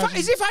 Who's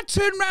As if I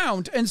turn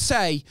round and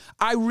say,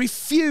 I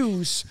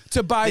refuse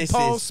to buy This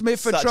Paul is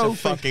Smith a such trophy. a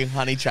fucking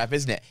honey trap,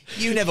 isn't it?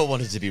 You never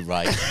wanted to be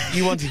right.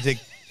 You wanted to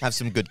have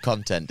some good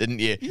content, didn't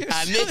you?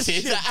 And this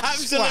is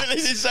absolutely,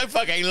 this is so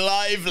fucking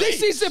lively.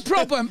 This is the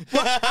problem.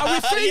 I'll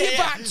refer you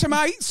back to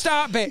my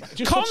start bit.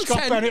 Just put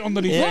Scott Bennett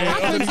underneath What it.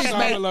 happens Underneath is,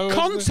 Simon mate, Lowe, isn't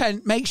it?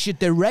 content makes you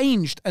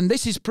deranged, and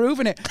this is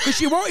proving it, because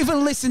you won't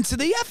even listen to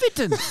the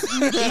evidence. He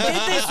did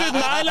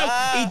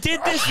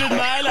this with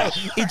Milo.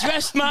 He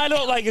dressed Milo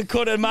up like a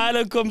cutter.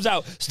 Milo comes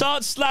out,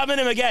 starts slamming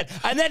him again,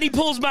 and then he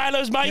pulls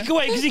Milo's mic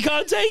away because he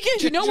can't take it.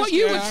 Do you know what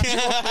you were? Do you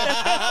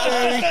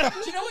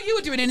know what you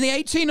were doing in the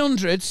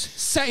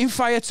 1800s? Setting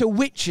fire to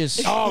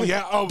witches. Oh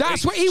yeah,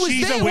 That's what he was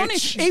she's there, a wasn't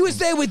witch. he? He was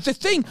there with the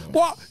thing.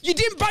 What? You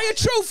didn't buy a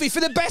trophy for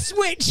the best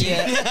witch?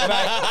 Yeah,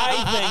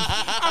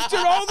 right. After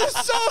all the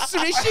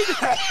sorcery, she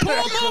pour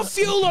more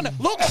fuel on it.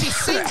 Look, she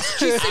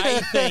sinks.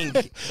 I think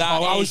that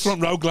I was is-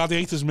 front row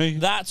gladiators, me.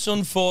 that's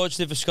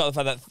unfortunate for Scott.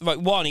 The fact that, right,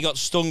 one, he got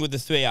stung with the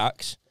 3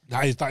 acts.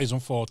 That is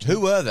unfortunate.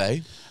 Who were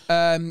they?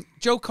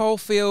 Joe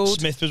Caulfield,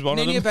 Smith was one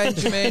of Ninia them.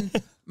 Benjamin,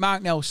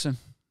 Mark Nelson.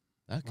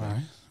 Okay.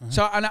 Right.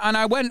 So and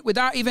I went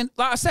without even,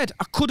 like I said,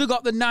 I could have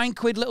got the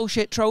 £9 little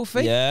shit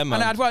trophy. Yeah,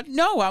 man. And I'd went,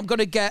 no, I'm going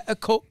to get a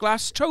cut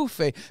glass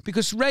trophy,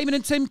 because Raymond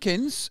and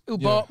Timkins, who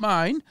bought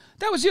mine,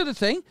 that was the other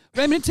thing.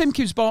 Raymond and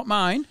Timkins bought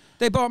mine.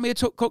 They bought me a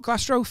cut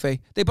glass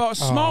trophy. They bought a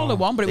smaller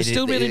one, but it was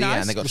still really Yeah,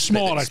 nice. and they got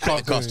Small,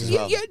 split the cost as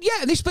well. Yeah,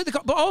 and they split the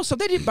cost, but also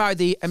they didn't buy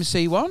the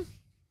MC one.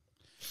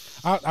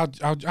 All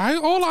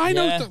I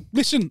know, Yeah.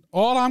 listen,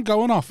 all I'm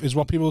going off is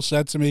what people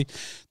said to me,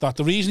 that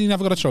the reason he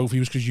never got a trophy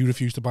was because you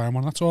refused to buy him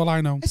one. That's all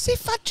I know. As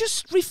if I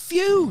just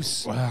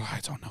refuse. Well, I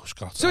don't know,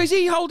 Scott. So is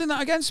he holding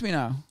that against me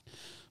now?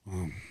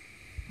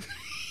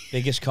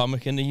 Biggest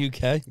comic in the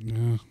UK.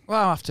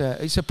 Well, I'll have to.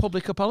 It's a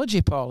public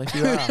apology, Paul, if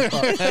you are. But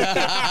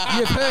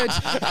you've heard.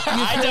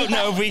 I don't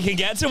know if we can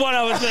get to 1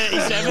 hour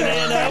 37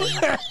 here now.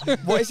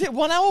 What is it?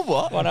 1 hour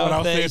what? 1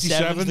 hour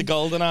 37 is the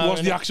golden hour.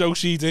 What's the Axe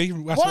OCD? That's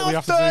 1 what we hour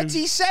have to do.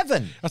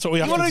 37? That's what we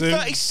have You want to to do do.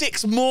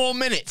 36 more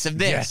minutes of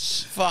this?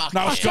 Yes. Fuck.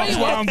 Now Scott's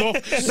wound up.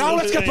 Now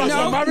let's get back to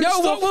the No, marriage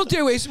what stuff. we'll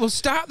do is we'll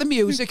start the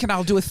music and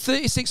I'll do a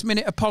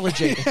 36-minute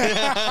apology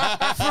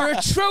for a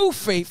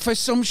trophy for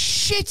some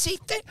shitty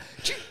thing.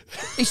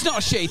 It's It's not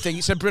a shitty thing.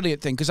 It's a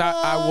brilliant thing because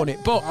I won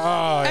it. But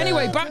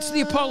anyway, back to the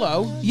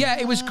Apollo. Yeah,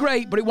 it was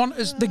great, but it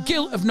wanted the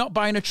guilt of not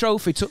buying a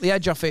trophy took the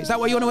edge off it. Is that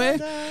what you want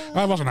to hear?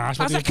 I wasn't asked.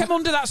 As I came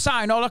under that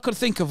sign, all I could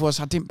think of was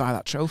I didn't buy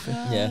that trophy.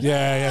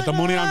 Yeah. The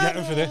money I'm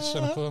getting for this,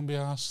 and I couldn't be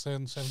asked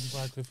saying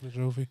 75 quid for the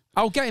trophy.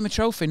 I'll get him a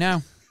trophy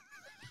now.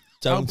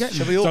 Don't.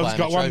 Shall we all buy He's him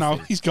got a one now.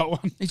 trophy? He's got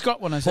one. He's got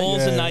one, I think.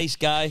 Paul's a nice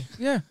guy.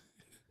 Yeah.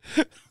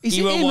 Is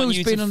He it won't him want who's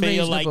you been to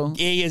feel like unreasonable?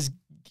 he is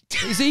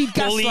Is he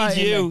bullied gaslighting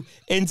you me?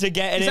 into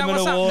getting Is him that an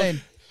what's award.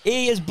 happening?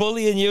 He is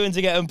bullying you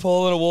into getting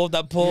Paul an award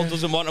that Paul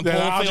doesn't want, and Paul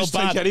I'll feels just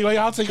bad. take it anyway.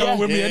 I'll take it on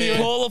with me anyway.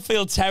 Paul will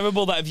feel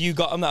terrible that if you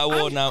got him that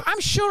award now. I'm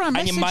sure I messaged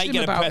and you might him get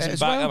a about it present as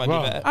back. well. That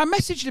might be better. I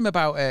messaged him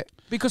about it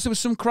because there was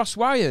some cross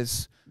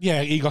wires.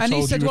 Yeah, he got And he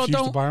told said, you well, refused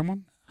to don't- buy him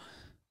one.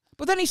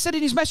 But then he said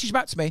in his message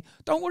back to me,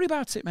 "Don't worry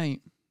about it,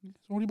 mate."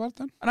 So what about it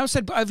then? And I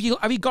said, "But have you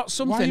got Why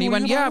something?" are you He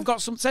went, worrying "Yeah, about I've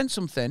got sent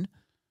something."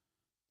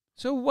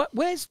 So what?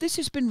 Where's this?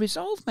 Has been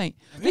resolved, mate.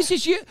 This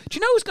is you. Do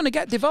you know who's going to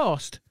get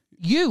divorced?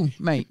 You,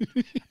 mate.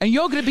 And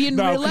you're going to be in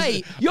No, 'cause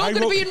relay. You're I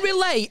going to be won't- in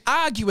relay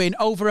arguing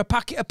over a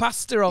packet of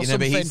pasta or You know,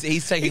 but something.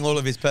 he's taking all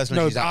of his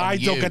personal No, issues out on I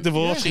you. don't get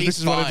divorced. She's This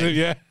is what I do. fine.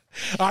 Yeah,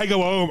 I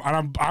go home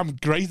and I'm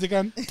great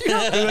again. Do you know?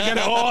 I get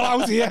it all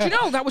out here. Do you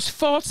know that was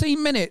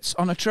 14 minutes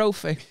on a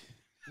trophy?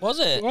 Was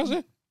it? Was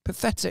it?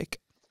 Pathetic.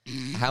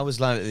 How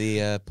was live at the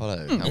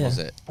Apollo? How was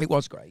it? It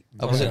was great.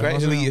 Oh, was it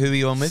great? Who are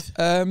you on with?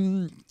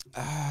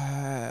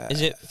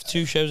 Is it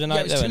 2 shows a night? Yeah,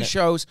 it was though, 2 innit?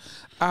 shows.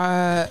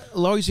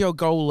 Loisio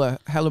Gola,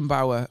 Helen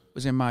Bauer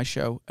was in my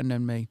show, and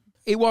then me.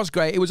 It was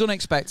great. It was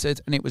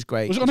unexpected, and it was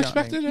great. Was it Do you know what I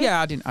unexpected, mean? yeah?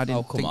 Yeah, I didn't.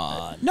 Oh, come think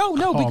on. No,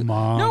 Come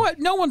on.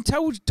 no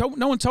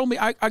one told me.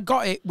 I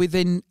got it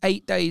within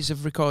 8 days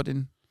of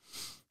recording.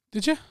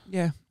 Did you?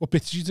 Yeah. What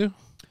bit did you do?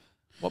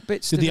 What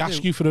bits Did did they I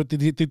ask do? you for did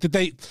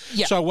they?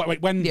 Yeah. So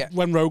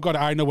when Roe got it,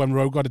 I know when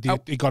Roe got it, Oh.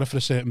 he got it for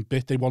a certain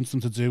bit. They want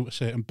them to do a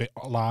certain bit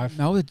live.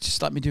 No, they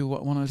just let me do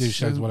what I wanted Do to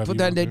shows, do. whatever But you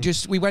then wanna they do.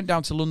 we went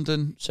down to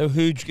London. So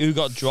who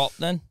got dropped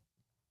then?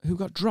 Who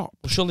got dropped?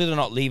 Well, surely they're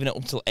not leaving it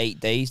up till 8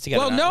 days to get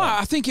Well, it out no, then.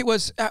 I think it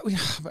was. I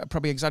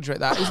probably exaggerate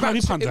that. It was Maybe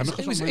about, pandemic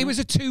or it was something,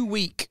 a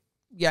 2-week.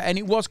 Yeah, and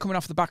it was coming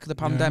off the back of the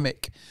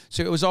pandemic,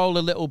 so it was all a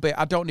little bit.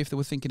 I don't know if they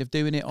were thinking of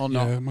doing it or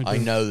not. Yeah, might I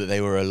be. know that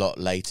they were a lot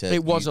later.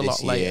 It was a this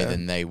lot later. year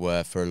than they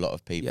were for a lot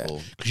of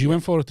people. Because you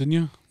went for it, didn't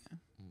you?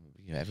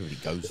 You know, everybody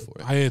goes for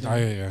it. I heard.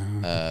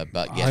 Yeah.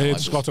 But yeah, I no, heard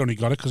was- Scott only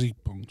got it because he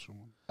bunged someone.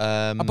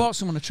 I bought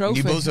someone a trophy.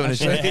 You bought someone a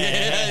trophy. You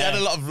had a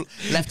lot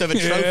of leftover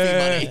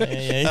trophy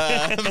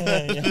money.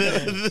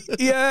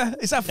 Yeah,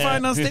 is that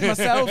financed it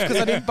myself because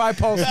I didn't buy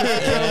Paul Smith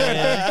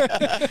a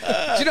trophy?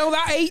 Do you know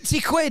that 80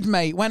 quid,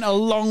 mate, went a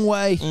long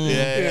way.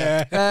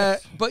 Yeah.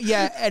 But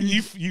yeah, and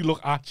You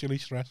look actually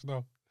stressed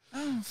now.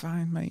 oh,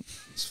 fine, mate.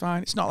 It's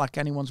fine. It's not like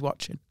anyone's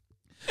watching.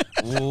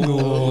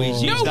 Ooh,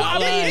 he's used No, that what I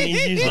line, mean,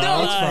 he's used you that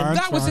know, line.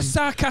 that was a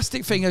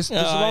sarcastic thing. As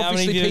there's how many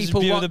obviously viewers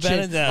people view the watching.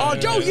 Benedict? Oh,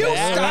 don't you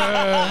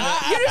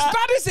start! You're as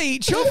bad as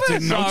each other.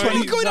 Didn't know.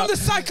 You're going on the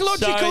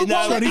psychological Sorry,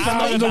 no, one. I'm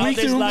not 20,000 a about week,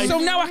 this you life. So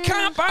now I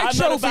can't buy I'm not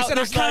trophies about and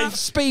I this can't life.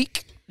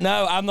 speak.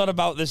 No, I'm not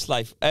about this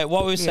life.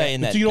 What we were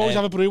saying then. Do you always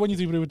have a brew when you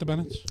do brew with the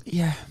Bennetts?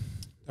 Yeah.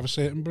 Have a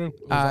certain brew? Or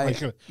is that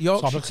like a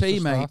Yorkshire topic to tea,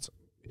 mate. start?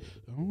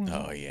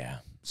 Oh. Oh yeah,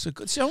 It's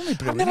the only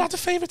brew. I've never had a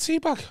favourite tea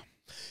bag.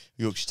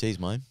 Yorkshire tea's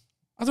mine.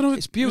 I don't know.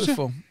 It's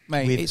beautiful,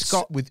 mate. With It's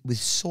got with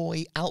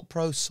soy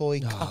Alpro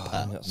soy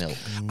cuppa milk.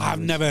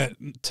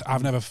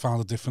 I've never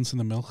found a difference in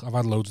the milk. I've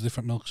had loads of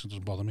different milks. It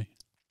doesn't bother me.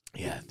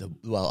 Yeah,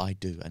 well I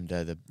do, and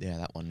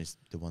that one is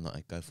the one that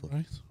I go for.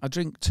 Right? I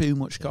drink too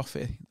much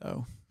coffee,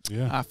 though.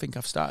 Yeah. I think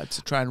I've started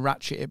to try and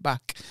ratchet it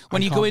back.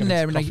 When I you can't go in get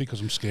there into and coffee because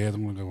I'm scared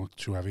I'm going to go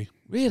too heavy.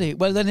 really,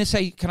 well, then they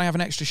say, "Can I have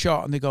an extra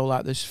shot?" And they go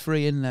like, "There's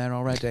 3 in there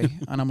already,"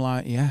 and I'm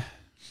like, "Yeah,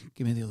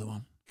 give me the other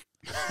one."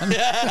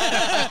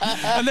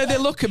 And then they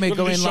look at me Gonna be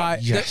going shot. like,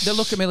 Yes. they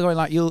look at me going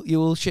like, "You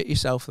will shit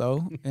yourself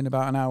though in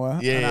about an hour."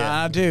 And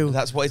I do.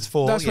 That's what it's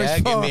for. That's what yeah,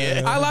 it's give for. me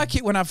a. I like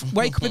it when I've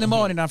wake up in the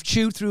morning, I've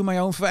chewed through my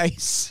own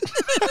face,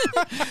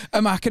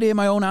 and I can hear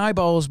my own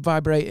eyeballs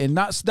vibrating.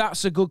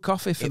 That's a good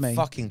coffee for It me.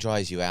 fucking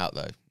dries you out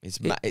though. It's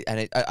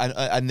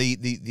and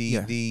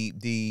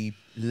the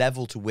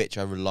level to which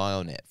I rely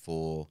on it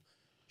for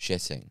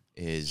shitting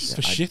is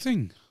For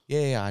shitting?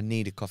 Yeah, I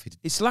need a coffee.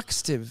 It's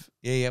laxative.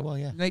 Yeah, well,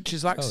 yeah.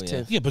 Nature's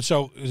laxative. Yeah, but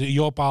so is it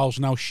your bowels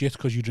now shit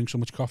because you drink so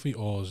much coffee,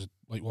 or is it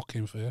like what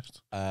came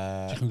first?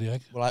 Chicken or the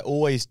egg? Well, I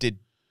always did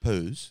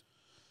poos.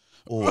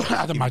 Always.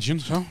 I'd imagine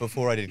so.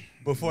 Before I drank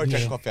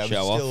coffee, I was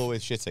Show off. still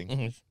always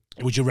shitting.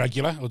 Would you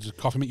regular, or does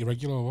coffee make you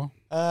regular, or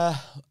what?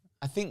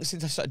 I think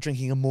since I started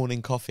drinking a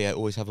morning coffee, I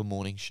always have a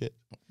morning shit.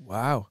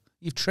 Wow,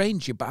 you've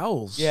trained your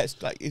bowels. Yeah,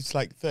 it's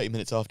like 30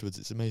 minutes afterwards.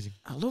 It's amazing.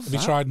 I love Have that.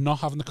 you tried not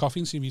having the coffee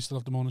and see if you still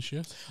have the morning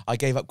shit? I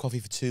gave up coffee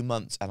for 2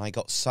 months, and I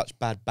got such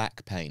bad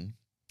back pain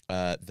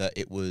that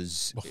it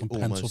was What, from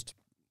almost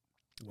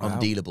Wow.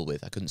 undealable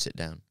with. I couldn't sit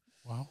down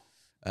Wow.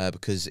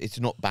 because it's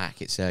not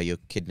back; it's your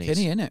kidneys.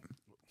 Kidney, innit?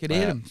 You can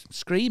hear them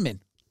screaming.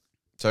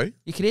 Sorry,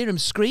 You can hear them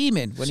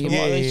screaming when So you. what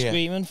are Yeah, they yeah.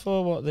 screaming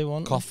for? What they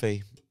want?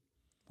 coffee.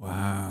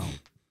 Wow.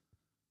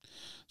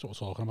 That's what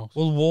we're talking about.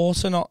 Will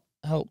water not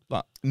help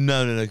that?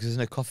 No, because there's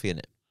no coffee in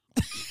it.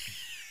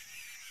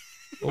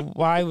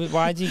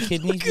 Why do your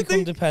kidneys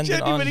become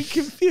dependent on? Genuine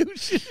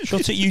confusion.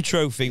 Shut it, you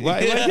trophy.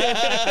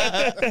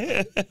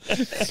 Why?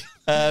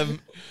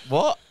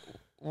 What?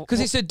 Because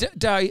it's a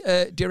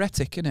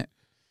diuretic, isn't it?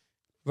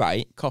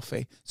 Right,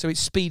 Coffee, so it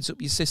speeds up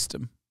your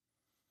system.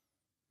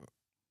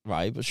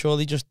 right, but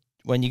surely just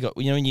when you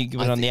when you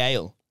give it on the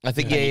ale, I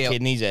think your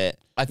kidneys it.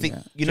 I think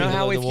you Drink know a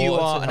how load if of you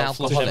water are to an help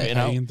flush alcoholic,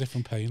 everything out.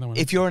 Different pain.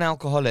 if you're an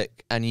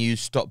alcoholic and you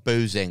stop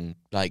boozing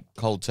like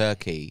cold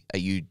turkey,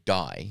 you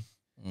die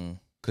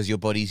because your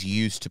body's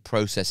used to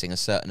processing a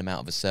certain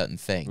amount of a certain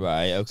thing.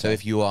 Right, okay. So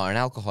if you are an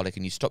alcoholic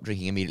and you stop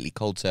drinking immediately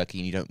cold turkey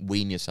and you don't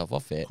wean yourself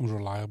off it, Becomes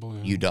reliable.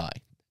 Yeah. you die.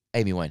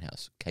 Amy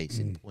Winehouse, case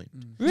in point.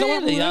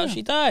 Really, that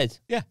she died.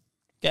 Yeah.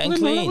 Getting I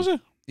didn't know that, clean. was it?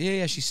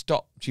 Yeah, she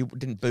stopped. She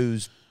didn't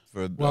booze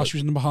for a. Well, she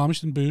was in the Bahamas,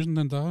 she didn't booze and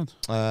then died.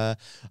 I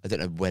don't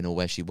know when or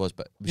where she was,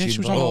 but Yeah, she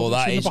was in on the- Oh,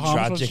 that she was in is the Bahamas,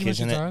 tragic, wasn't she,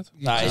 isn't when it?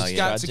 she died? That is She's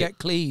got to tragic. get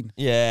clean.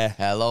 Yeah,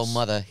 Hello,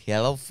 mother.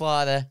 Hello,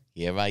 father.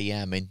 Here I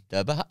am in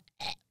the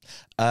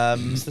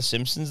Bahamas. it's The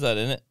Simpsons, that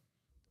isn't it?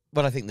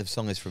 But I think the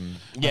song is from.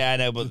 Yeah, I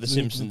know, but The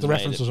Simpsons. The made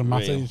reference it doesn't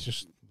matter. real. It's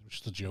just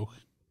a joke.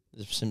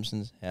 The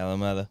Simpsons. Hello,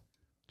 mother.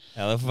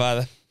 Hello,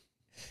 father.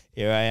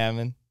 Here I am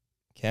in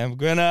Camp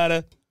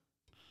Granada.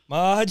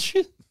 Marge,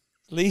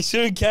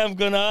 Lisa in Camp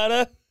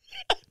Granada.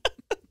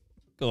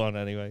 Go on,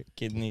 anyway.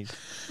 Kidneys.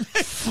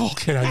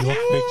 Fucking hell, you're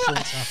thick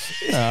sometimes.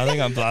 No, I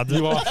think I'm glad.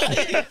 You are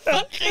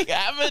fucking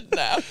hammered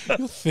now.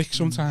 you're thick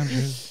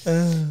sometimes.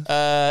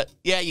 Yeah.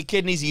 Yeah, your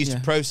kidneys are used to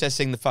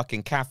processing the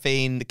fucking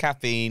caffeine. The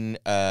caffeine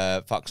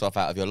fucks off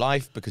out of your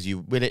life because you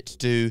will it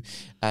to,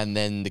 and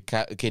then the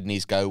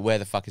kidneys go, where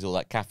the fuck is all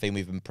that caffeine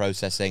we've been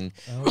processing?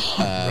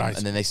 Right.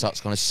 And then they start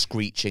kind of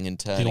screeching and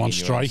turning. You go on in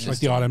your strike own like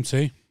the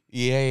system. RMT.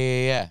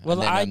 Yeah.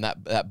 Well, and then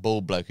that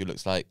bald bloke who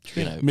looks like,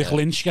 you know. Mick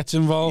Lynch gets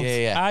involved.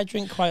 Yeah. I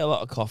drink quite a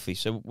lot of coffee,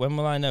 so when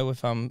will I know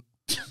if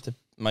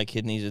my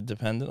kidneys are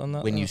dependent on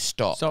that? When you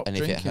stop, Stop and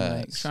drinking, if it mate.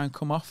 hurts. Try and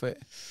come off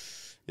it.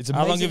 It's how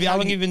long amazing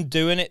have you been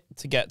doing it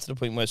to get to the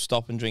point where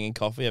stopping drinking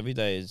coffee every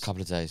day is? A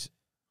couple of days.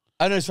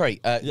 Oh, no, sorry.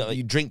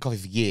 You drink coffee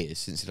for years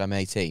since I'm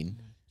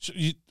 18. So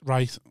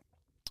right.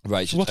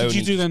 Right. So what did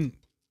you do then?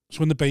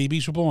 So when the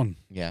babies were born,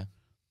 Yeah.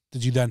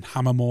 did you then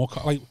hammer more?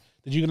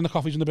 Did you get in the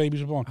coffees when the babies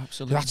were born?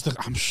 Absolutely.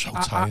 I'm so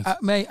tired.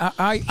 Mate,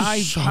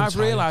 I've tired.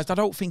 realised I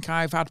don't think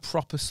I've had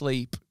proper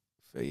sleep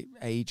for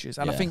ages,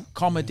 and I think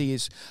comedy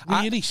is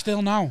Really?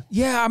 Still now?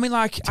 Yeah, I mean,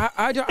 like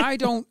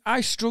I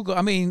struggle.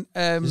 I mean,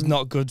 It's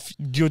not good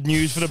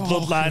news for the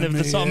bloodline of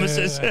the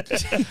Thomases.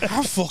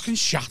 I'm fucking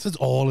shattered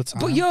all the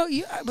time.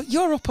 but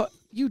you're up at,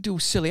 you do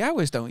silly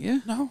hours, don't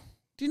you? no.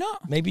 Do you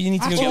not? Maybe you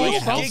need to That's go all get like a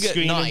your fault. health Gig at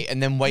screening. night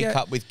and then wake Yeah.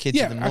 up with kids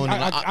Yeah, in the morning.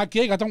 I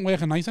gig. I don't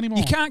work at night anymore.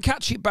 You can't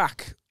catch it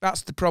back.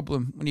 That's the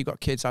problem when you've got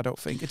kids, I don't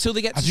think. Until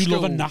they get to I do school.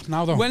 love a nap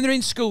now, though. When they're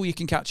in school, you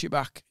can catch it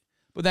back.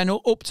 But then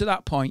up to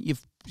that point, you're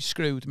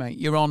screwed, mate.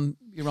 You're on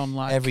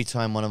like... Every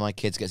time one of my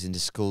kids gets into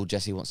school,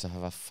 Jesse wants to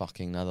have a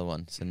fucking another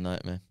one. It's a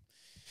nightmare.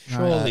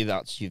 Surely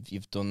that's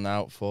you've done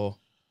that for.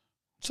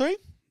 Sorry?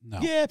 No.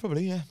 Yeah,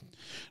 probably, yeah.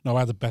 No, I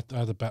had a bet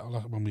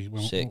when we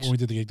Six. when we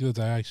did the gig the other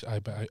day.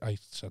 I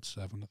said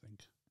 7, I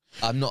think.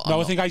 I'm not.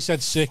 I think I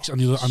said 6,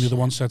 and the other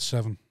one said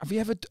 7. Have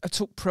you ever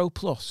took Pro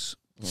Plus?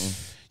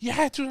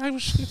 Yeah, it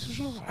was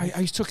all right.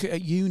 I took it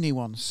at uni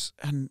once,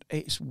 and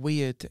it's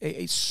weird.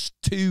 It's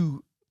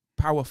too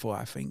powerful,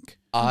 I think.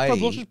 Pro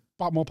Plus is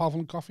more powerful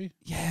than coffee.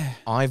 Yeah.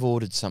 I've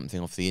ordered something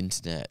off the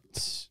internet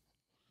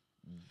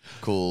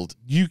called.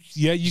 You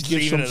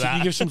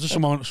give some to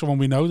someone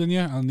we know, didn't you?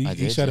 And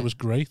he said it was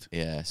great.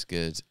 Yeah, it's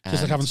good.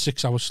 Just like having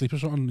 6 hours sleep or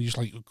something. You're just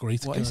like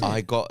great. What is it?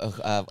 I got.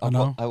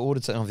 I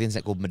ordered something off the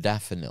internet called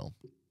modafinil.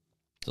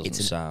 Doesn't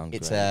sound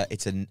It's great.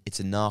 it's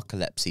a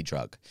narcolepsy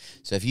drug.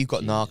 So if you've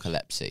got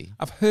narcolepsy,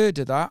 I've heard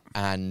of that.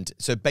 and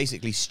so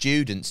basically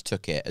students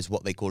took it as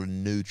what they call a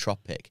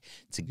nootropic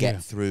to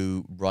get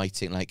through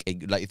writing, like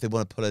if they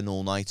want to pull an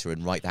all-nighter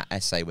and write that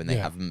essay when they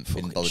haven't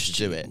been bothered to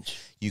do it,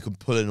 you can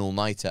pull an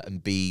all-nighter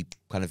and be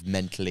kind of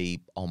mentally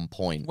on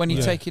point. When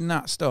you're taking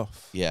that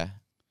stuff. Yeah,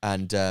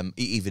 and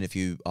even if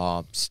you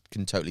are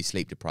totally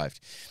sleep deprived,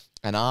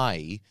 and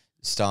I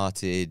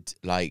started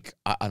and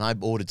I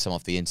ordered some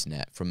off the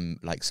internet from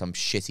like some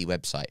shitty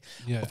website.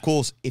 Yeah. Of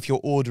course, if you're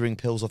ordering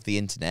pills off the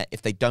internet,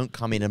 if they don't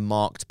come in a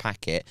marked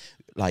packet,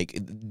 like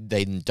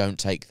they don't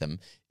take them.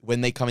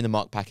 When they come in the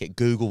marked packet,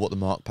 Google what the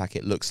marked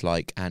packet looks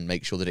like and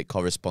make sure that it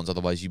corresponds.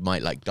 Otherwise, you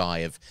might die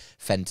of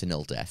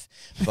fentanyl death.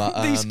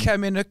 But These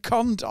came in a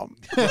condom.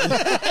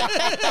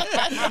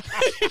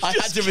 I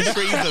had to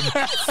retrieve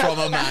them from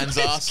a man's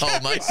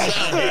arsehole myself.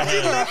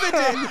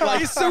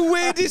 It's the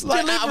weirdest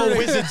Like out of a delivery.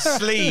 wizard's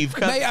sleeve.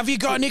 Mate, have you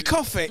got any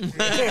coffee?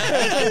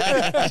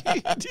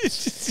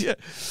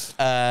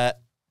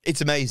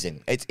 It's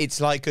amazing.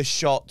 It's like a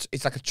shot.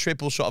 It's like a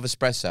triple shot of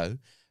espresso,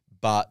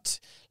 but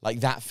like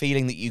that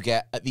feeling that you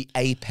get at the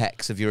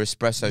apex of your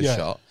espresso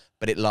shot,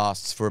 but it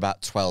lasts for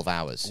about 12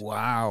 hours.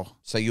 Wow.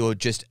 So you're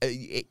just,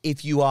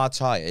 if you are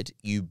tired,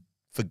 you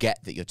forget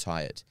that you're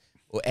tired.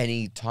 Or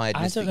any I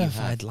tiredness don't that know you if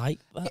have. I'd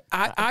like that.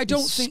 I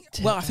don't think...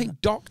 Well, I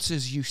think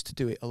doctors used to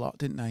do it a lot,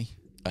 didn't they?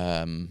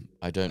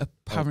 I don't.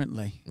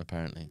 Apparently.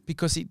 Apparently.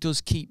 Because it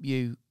does keep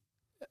you...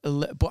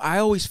 But I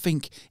always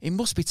think it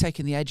must be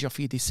taking the edge off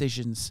your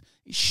decisions.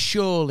 It's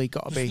surely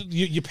got to be.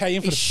 You're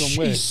paying for it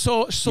somewhere.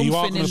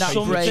 Something in that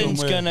brain.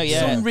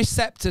 Some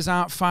receptors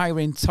aren't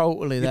firing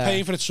totally there. You're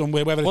paying for it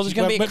somewhere. Whether there's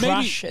going to be a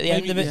crash at the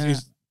end of it.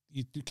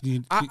 Can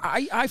you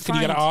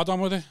get it hard on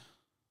with it?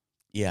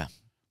 Yeah.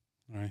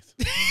 Right.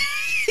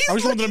 I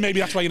was wondering maybe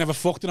that's why you never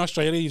fucked in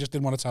Australia. You just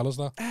didn't want to tell us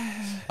that.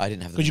 I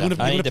didn't have the.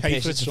 I need to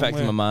piss. It's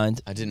affecting my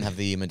mind. I didn't have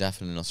the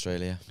modafinil in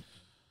Australia.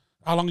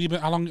 How long?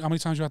 How many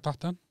times you had that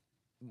then?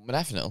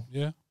 Modafinil?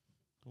 Yeah.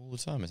 All the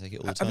time. I take it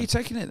all the time. Have you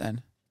taken it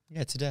then?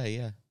 Yeah, today,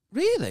 yeah.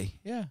 Really?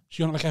 Yeah.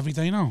 So you're on like every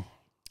day now?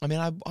 I mean,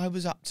 I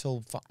was up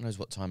till fuck knows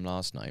what time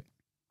last night.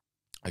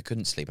 I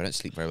couldn't sleep. I don't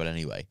sleep very well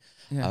anyway.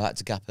 Yeah. I had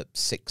to gap at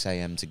 6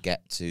 a.m. to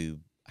get to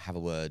Have a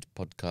Word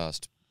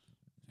podcast.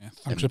 Yeah,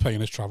 thanks for paying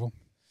his travel.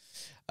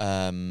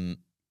 No.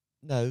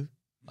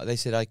 They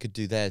said I could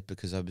do theirs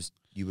because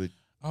you were...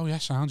 Oh, yeah,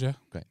 sound, yeah.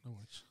 Great. No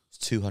worries. It's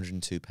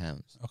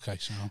 £202. Okay,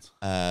 sound.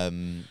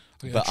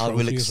 But I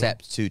will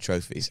accept 2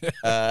 trophies. We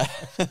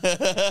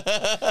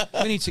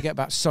need to get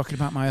back to talking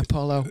about my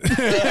Apollo.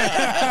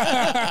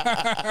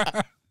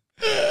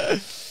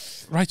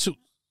 Right, so...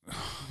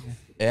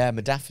 Yeah,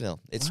 modafinil.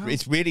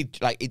 It's really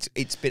like it's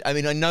been. I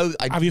mean, I know.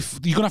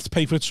 You're gonna have to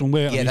pay for it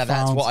somewhere. Yeah,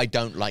 that's what I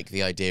don't like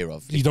the idea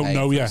of. You don't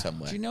know yet.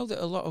 Somewhere. Do you know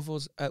that a lot of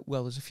us?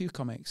 Well, there's a few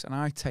comics, and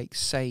I take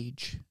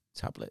sage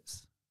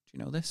tablets. Do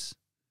you know this?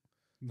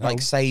 No.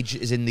 Like sage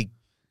is in the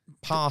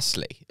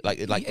parsley, like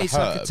it's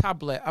herb. Like a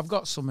tablet. I've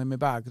got some in my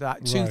bag.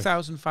 That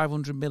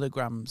 2,500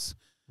 milligrams.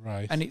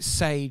 Right. And it's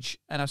sage,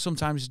 and I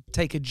sometimes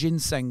take a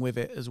ginseng with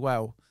it as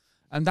well.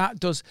 And that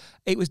does.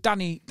 It was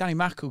Danny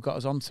Mack who got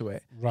us onto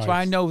it. Right. So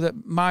I know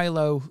that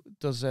Milo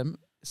does them,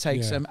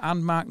 takes them,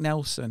 and Mark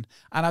Nelson.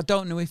 And I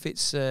don't know if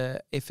it's a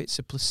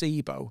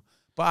placebo,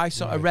 but I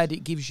sort of read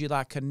it gives you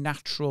like a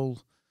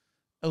natural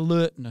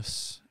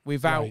alertness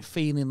without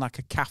feeling like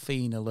a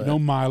caffeine alert. You know,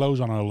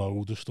 Milo's on a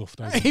load of stuff,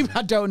 don't you?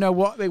 I don't know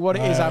what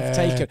it is I've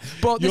taken.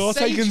 But you're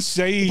taking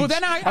sage. But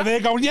then and they're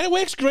going, yeah, it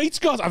works great,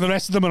 Scott. And the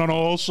rest of them are on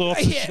all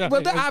sorts of shit.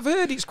 Well, I've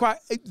heard it's quite...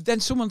 Then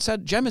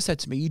Gemma said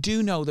to me, you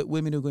do know that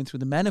women who are going through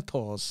the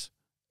menopause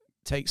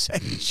take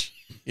sage.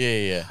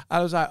 Yeah.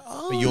 I was like,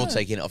 oh. But you're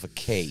taking it off a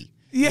key.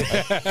 Yeah.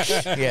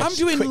 I'm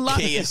doing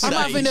I'm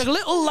having a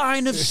little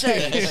line of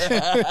sage.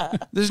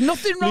 There's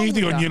nothing wrong with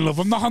Leave the onion, love.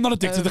 I'm not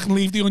addicted. I can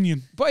leave the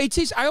onion. But it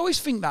is. I always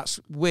think that's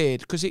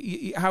weird because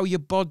how your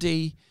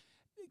body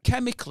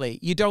chemically,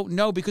 you don't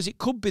know because it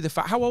could be the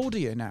fact. How old are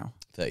you now?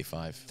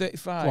 35.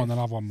 35. Go on, then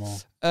have one more.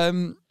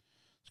 Let's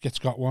get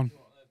Scott one.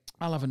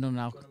 I'll have another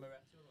now.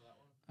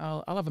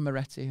 I'll have a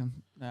Moretti.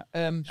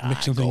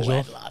 Mixing things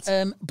up.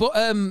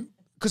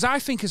 Because I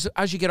think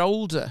as you get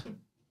older.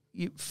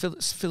 What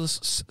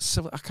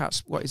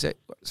is it?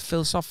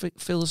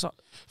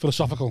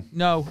 Philosophical.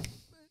 No,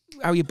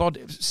 how your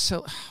body.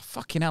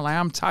 Fucking hell, I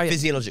am tired.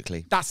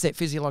 Physiologically. That's it.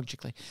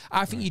 Physiologically,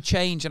 I think you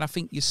change, and I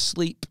think your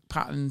sleep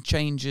pattern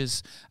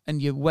changes,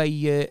 and your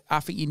way.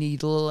 I think you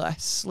need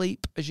less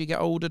sleep as you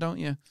get older, don't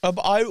you? But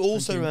I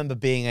also remember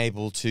being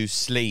able to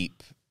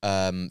sleep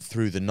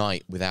through the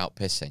night without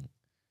pissing.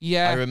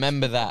 Yeah, I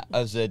remember that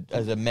as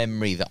a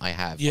memory that I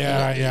have.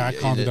 Yeah, I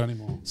can't do that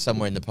anymore.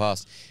 Somewhere in the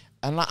past.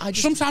 And like,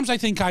 sometimes I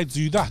think I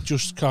do that.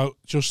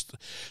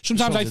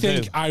 Sometimes I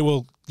think I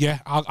will. Yeah,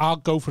 I'll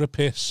go for a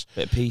piss,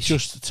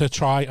 just to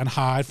try and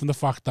hide from the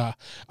fact that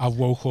I've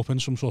woke up in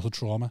some sort of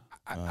trauma.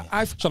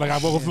 I've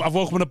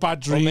woke up in a bad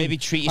dream. Or maybe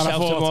treat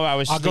yourself to more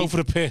hours. I'll go for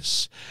a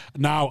piss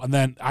now, and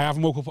then I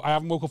haven't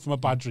woke up from a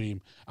bad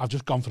dream. I've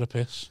just gone for a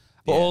piss.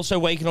 But also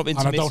waking up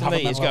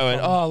intermittently is going,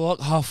 oh, look,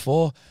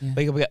 4:30. Yeah.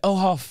 Wake up again,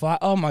 5:30.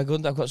 Oh, my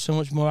God, I've got so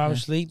much more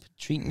hours sleep.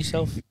 Treating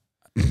yourself.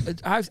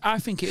 I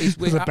think it is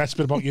weird. The best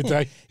bit about your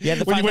day.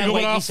 Yeah, when you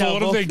wake up at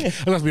 4:30 and think,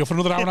 I'll have to be up for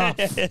another hour and a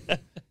half.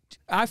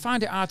 I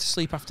find it hard to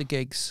sleep after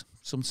gigs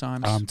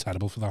sometimes. I'm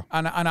terrible for that.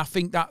 And I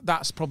think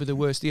that's probably the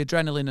worst, the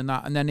adrenaline and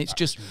that. And then it's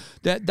just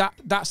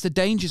that's the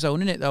danger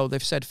zone, isn't it, though?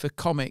 They've said for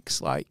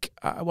comics, like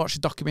I watched a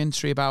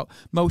documentary about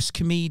most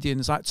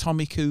comedians, like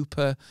Tommy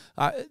Cooper,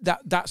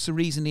 that's the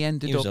reason he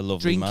ended up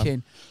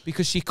drinking,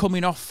 because you're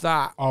coming off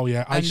that. Oh,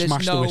 yeah, I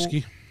smashed the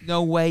whiskey.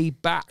 No way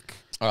back.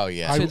 Oh,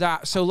 yeah. To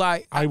that. So,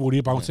 like, I worry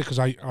about it because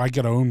I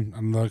get home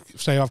and, like,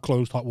 say I've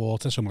closed hot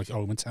water, so I'm like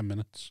home in 10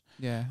 minutes.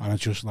 Yeah. And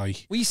it's just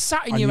like, well, you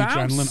sat in your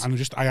house.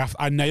 Adrenaline, and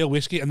I nail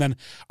whiskey, and then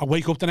I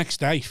wake up the next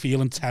day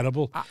feeling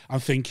terrible. I'm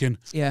thinking,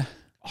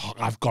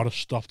 I've got to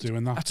stop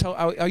doing that.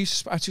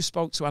 I just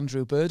spoke to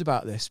Andrew Bird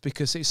about this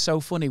because it's so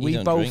funny. He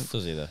don't drink,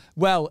 does he, though?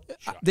 Well,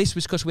 this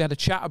was because we had a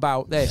chat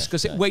about this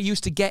because we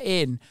used to get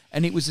in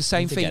and it was the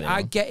same thing.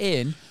 I get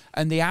in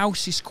and the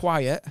house is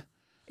quiet.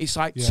 It's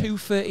like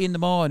 2:30 in the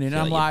morning, and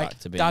I'm like,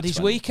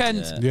 Daddy's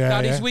weekend.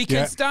 Daddy's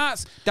weekend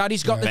starts.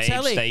 Daddy's got the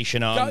telly.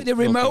 Station on. Got the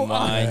remote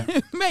on.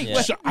 Mate,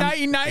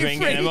 1993.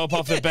 Bringing him up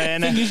off the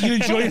burner.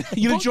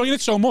 You're enjoying it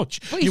so much.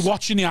 You're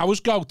watching the hours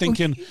go,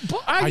 thinking,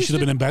 I should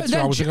have been in bed 2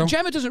 hours ago.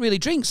 Gemma doesn't really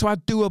drink, so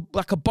I'd do a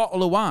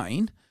bottle of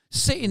wine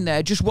sitting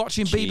there just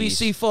watching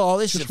BBC Four.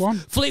 This Just is one.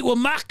 Fleetwood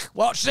Mac.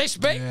 Watch this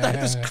bit. Yeah.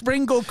 There's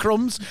Pringle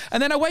crumbs,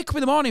 and then I wake up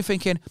in the morning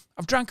thinking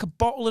I've drank a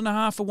bottle and a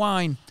half of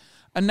wine,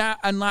 and that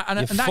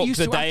You fucked used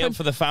the to day happen. up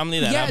for the family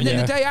then, Yeah, haven't and then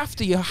you? the day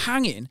after you're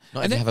hanging.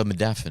 Not and if you then, have a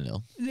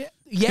modafinil.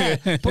 yeah,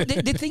 but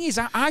the thing is,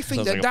 I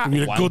think Sounds like that.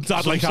 You're a good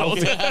dad like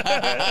Alfie.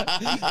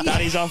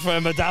 Daddy's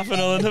offering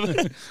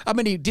modafinil. I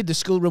mean, he did the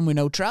school run with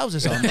no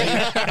trousers on.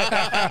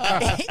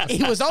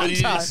 He was on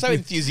He time. was so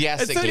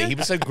enthusiastically. He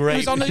was so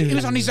great. He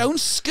was on his own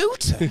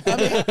scooter. I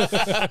mean,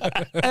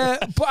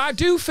 but I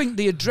do think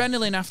the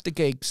adrenaline after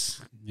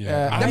gigs.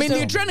 Yeah. I mean, the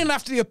adrenaline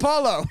after the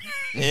Apollo.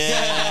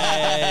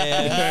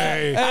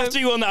 Hey. After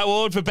you won that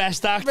award for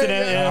best actor,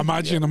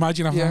 Imagine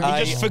having Yeah.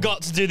 you just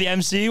forgot to do the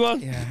MC one.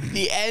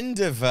 the end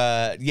of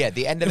the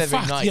end of In every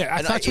fact, night. yeah,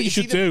 And that's what you it's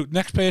should either- do.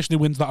 Next person who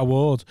wins that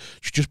award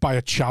should just buy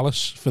a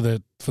chalice for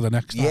the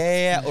next act.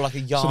 Yeah, or like a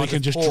yard. So they can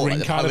of just port, drink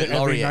like the out of poet it every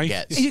laureate night.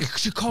 gets. You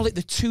should call it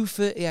the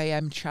 2:30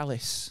 a.m.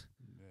 chalice.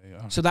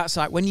 So that's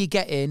like when you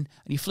get in and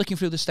you're flicking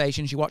through the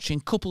stations, you're watching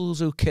Couples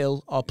Who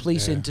Kill or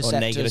Police Interceptors. Or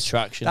Naked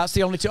Attraction. That's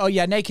the only two. Oh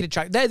yeah, Naked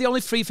Attraction. They're the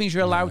only three things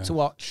you're allowed to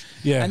watch.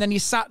 Yeah. And then you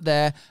sat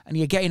there and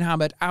you're getting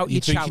hammered out You're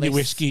your drinking chalice, your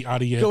whiskey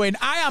out of your going,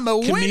 I am a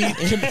winner.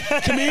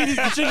 comedian.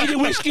 You're drinking your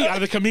whiskey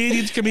out of the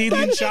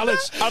comedian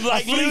chalice. I'm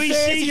like At Louis 3:30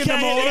 C.K. in the at the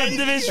morning.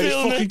 end of his And just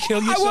film. fucking kill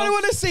What I yourself.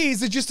 want to see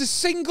is just a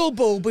single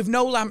bulb with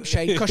no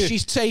lampshade because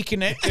she's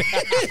taking it.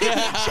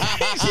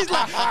 She's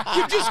like,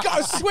 you've just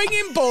got a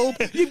swinging bulb,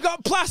 you've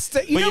got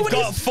plastic. You But know you've when got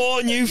it's-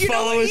 4 new you know,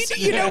 followers.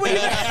 you know when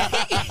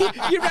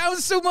you're around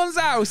someone's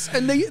house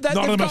and they've None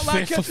of them got are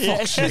like fit for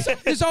fuck's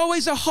sake. there's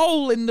always a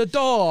hole in the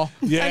door.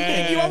 Yeah.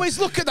 And you always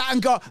look at that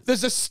and go,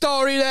 there's a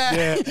story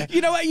there. Yeah.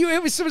 You know what?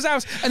 You're with someone's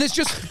house and there's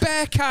just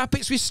bare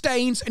carpets with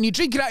stains and you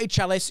drink it out of your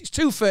chalice. It's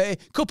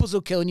 2:30. Couples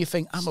will kill and you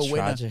think, I'm a winner.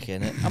 Tragic,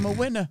 innit? I'm a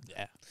winner.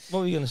 Yeah.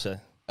 What were you going to say?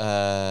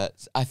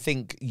 I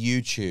think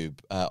YouTube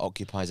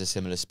occupies a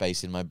similar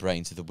space in my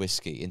brain to the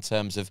whiskey in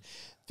terms of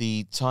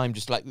the time,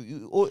 just like,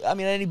 I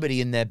mean,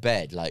 anybody in their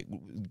bed, like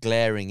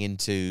glaring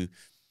into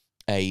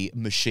a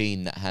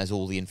machine that has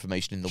all the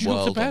information in the Do you go to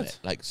world on bed? it.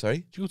 Like, sorry?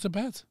 Do you go to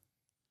bed?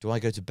 Do I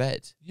go to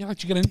bed? Yeah,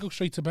 like you get in and go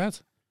straight to bed.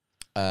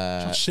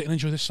 Just sit and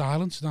enjoy the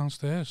silence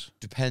downstairs.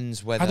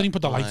 Depends whether I don't even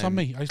put the light on I'm-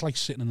 me. I just like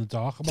sitting in the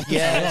dark. I'm not putting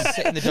the light Yeah, on.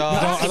 sit in the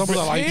dark. I don't put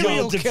the light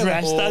serial on. killer.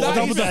 Depressed, That as I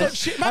don't is put the-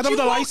 such- I don't put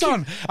the light imagine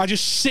on. I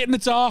just sit in the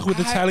dark with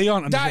the telly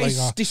on. And That just is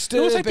like,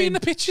 disturbing. It was like being the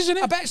pictures in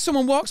I it. bet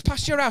someone walks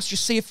past your house, you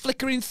see a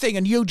flickering thing,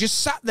 and you just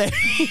sat there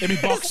In my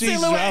boxies as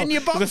silhouette well. in your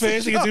The boxes.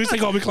 first thing you do is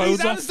take all my clothes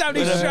His hands off. down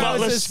his With a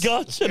bottle of trousers.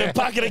 scotch and a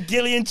packet of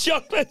Gillian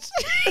chocolates.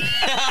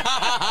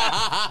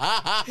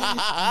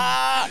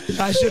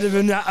 I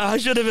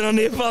should have been on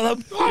the Apollo.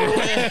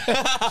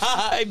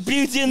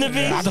 Beauty and the I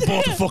Beast. had to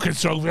bought a fucking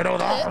trophy. I don't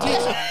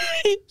know.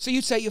 So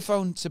you take your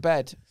phone to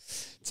bed.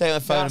 Take my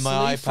phone and That's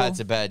my lethal. iPad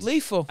to bed.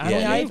 Lethal. And Yeah,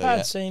 the lethal, iPad,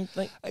 yeah. same.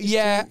 Like,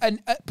 Yeah,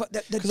 and but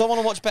Because I want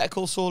to watch Better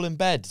Call Saul in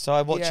bed. So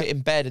I watch Yeah. it in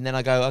bed and then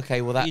I go,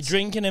 okay, well, you that's...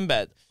 drinking in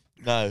bed.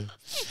 No. I Yeah,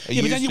 but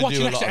used then you to watch do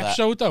the a next lot of that.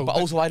 episode, though. But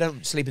also, I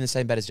don't sleep in the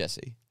same bed as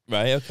Jessie.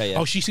 Right, okay, yeah.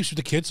 Oh, she sleeps with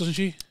the kids, doesn't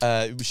she?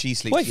 She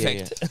sleeps...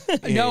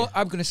 Perfect. no,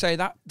 I'm going to say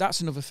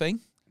that's another thing.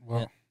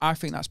 Well, I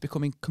think that's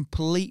becoming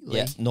completely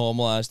Yeah,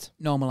 normalised.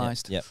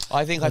 normalised. Yeah.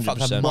 I think I fuck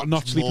her 100%. much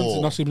not sleeping more.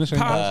 in the same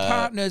bed.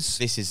 Partners.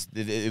 This is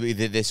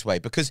this way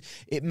because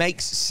it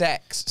makes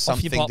sex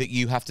Off your something pop. that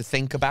you have to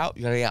think about.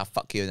 You go, yeah,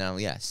 fuck you now.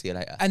 Yeah, see you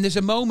later. And there's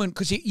a moment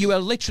because you are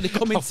literally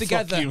coming Oh, fuck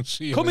together, you,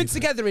 see you coming later.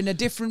 together in a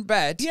different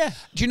bed. Yeah.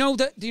 Do you know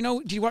that? Do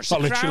you watch Not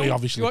The literally, Crown?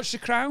 obviously. Do you watch The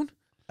Crown?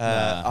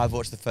 I've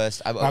watched the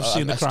first. I've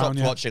seen The I stopped Crown,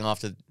 yeah. watching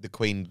after the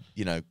Queen.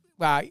 You know,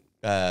 Right.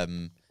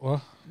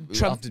 What?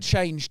 Trump after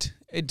changed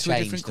into a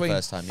changed different the queen.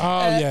 first time. Oh,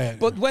 Yeah. yeah.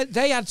 But when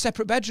they had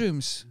separate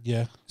bedrooms,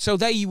 Yeah. so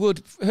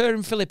her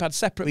and Philip had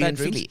separate Queen and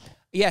bedrooms. Philip.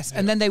 Yes,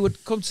 and then they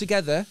would come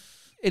together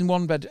in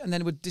one bed, and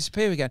then it would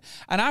disappear again.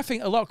 And I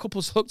think a lot of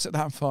couples looked at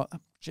that and thought,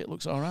 "Shit,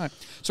 looks all right."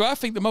 So I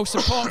think the most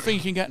important thing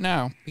you can get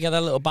now, You get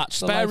that little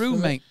bachelor spare life room,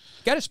 with it. mate.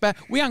 Get a spare.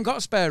 We ain't got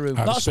a spare room. I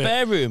had Not a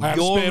spare room. I had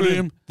a Your spare room.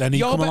 room. Then he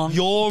Your come bed- along.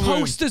 Your room.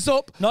 Posters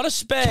up. Not a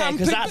spare,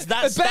 because Camping-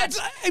 that's a bed, that's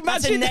a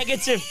imagine-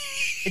 negative.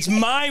 It's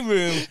my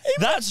room.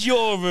 That's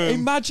your room.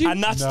 Imagine-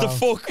 and that's the No.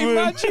 fuck room.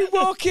 Imagine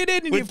walking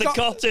in and With the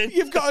cotton.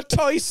 you've got a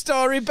Toy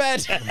Story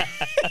bed.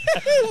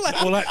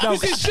 no,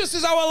 This is just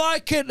as how I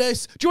like it.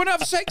 This. Do you want to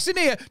have sex in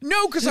here?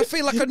 No, because I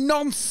feel like a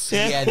nonce.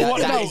 Yeah, But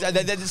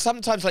what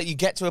sometimes like you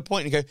get to a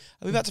point and you go,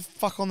 "Are we about to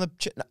fuck on the?"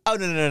 Oh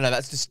no,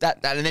 that's just that,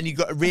 and then you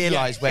got to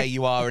realise where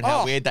you are and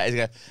how Oh. weird that is.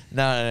 You go,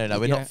 no,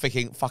 we're Yeah.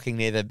 not fucking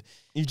near the.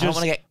 You I don't just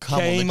want to get cum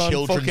on came the on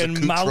children's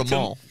fucking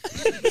Malcolm.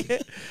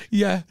 accoutrement.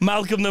 Yeah.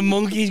 Malcolm the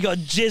monkey's got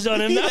jizz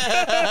on him.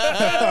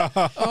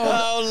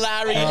 Oh,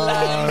 Larry's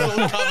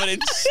all covered in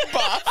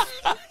spuff.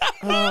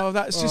 Oh,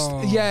 that's just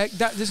yeah.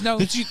 There's no.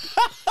 Did you?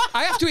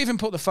 I have to even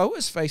put the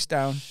photos face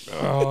down.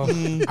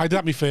 I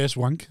did my first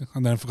wank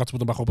and then I forgot to put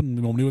them back up, and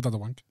my mum knew I'd had a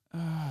wank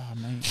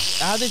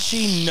How did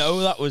she know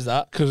that was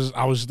that? because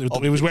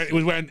it was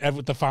when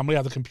the family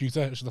had a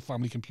computer. It was the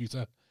family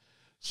computer,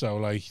 So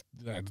like,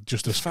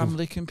 just a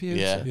family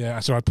computer. Yeah.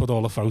 So I'd put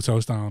all the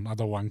photos down.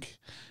 I'd a wank,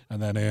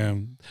 and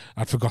then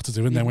I'd forgot to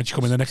do it. And then when she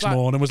come in the next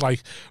morning, was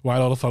like, why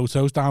are all the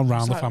photos down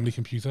round the family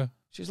computer?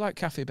 She's like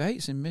Kathy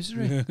Bates in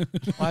Misery.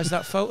 Why is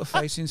that photo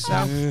facing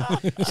south? See,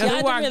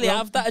 I don't really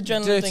have that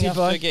adrenaline thing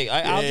after a gig.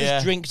 I'll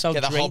just drink. So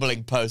get the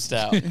hobbling post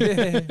out.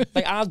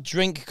 Like I'll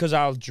drink because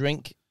I'll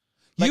drink.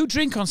 Like, you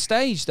drink on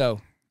stage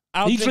though.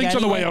 He drinks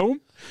on the way home.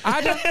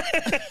 I don't.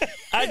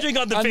 I drink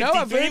on the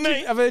 53,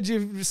 mate. I've heard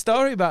your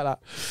story about that.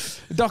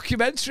 A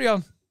documentary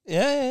on.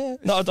 Yeah.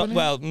 Not a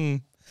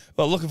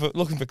well,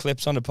 looking for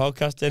clips on the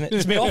podcast, innit?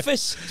 It's my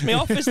office. It's my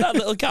office, that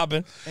little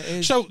cabin.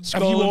 So,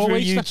 have you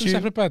always slept in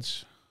separate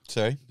beds?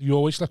 Sorry? You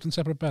always slept in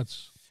separate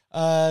beds?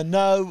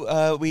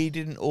 No, we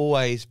didn't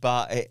always,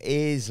 but it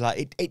is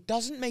like, it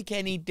doesn't make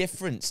any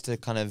difference to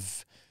kind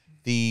of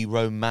the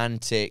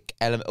romantic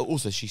element.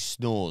 Also, she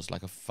snores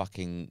like a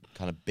fucking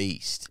kind of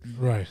beast.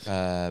 Right.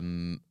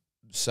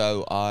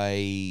 So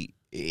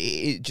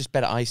it just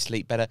better. I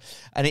sleep better.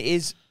 And it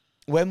is,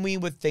 when we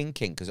were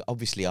thinking, because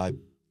obviously I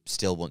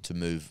still want to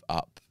move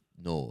up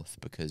north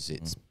because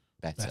it's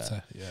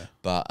better. Yeah.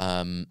 But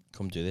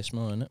come do this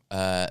more, innit?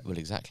 well,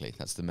 exactly.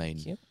 That's the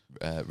main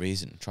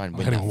reason. Try and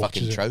win Anyone that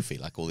fucking watches it. trophy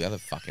like all the other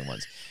fucking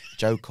ones.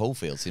 Joe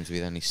Caulfield seems to be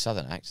the only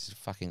Southern act. It's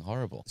fucking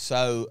horrible.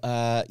 So,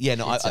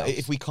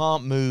 if we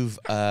can't move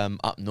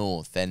up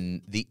north,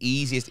 then the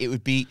easiest it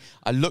would be,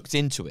 I looked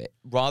into it,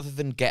 rather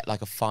than get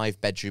like a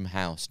 5-bedroom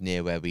house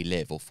near where we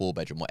live, or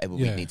 4-bedroom, whatever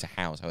we need to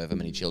house, however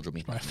many children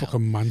we have. Like a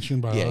fucking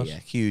mansion by us. Yeah,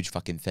 huge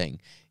fucking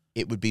thing.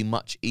 It would be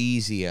much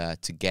easier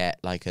to get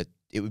like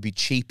it would be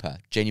cheaper,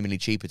 genuinely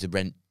cheaper to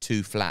rent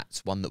 2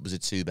 flats, one that was a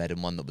 2-bed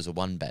and one that was a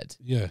 1-bed.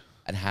 Yeah.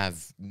 And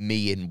have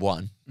me in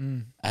one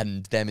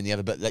and them in the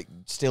other, but like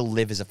still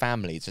live as a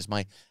family. It's just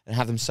and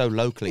have them so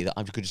locally that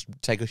I could just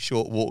take a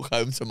short walk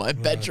home to my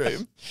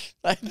bedroom.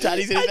 Like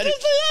Daddy's in his bedroom.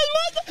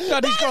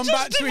 Daddy's gone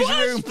back to his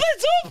room.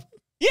 Split up.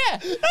 Yeah.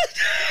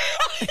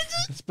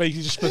 It's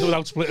basically just split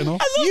without splitting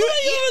up.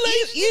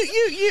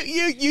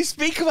 You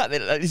speak about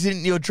it like it's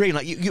in your dream.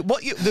 Like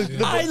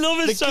I love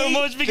it so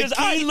much because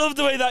I love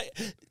the way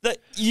that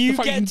you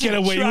get to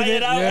away try with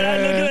it out, and I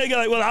look at it and go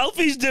like, well,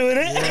 Alfie's doing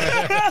it.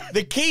 Yeah.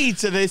 The key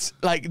to this,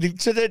 like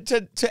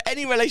to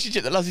any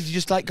relationship that loves you, to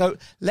just like go,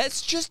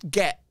 let's just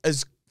get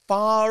as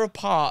far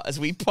apart as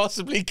we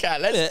possibly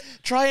can. Let's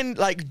try and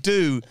like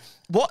do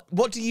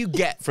what do you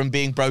get from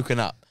being broken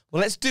up?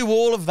 Well, let's do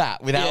all of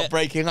that without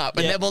breaking up,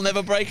 and then we'll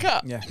never break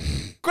up. Yeah.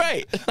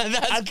 Great.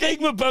 I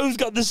think we've both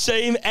got the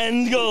same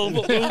end goal,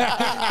 but we're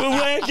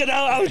working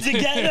out how to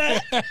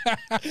get there.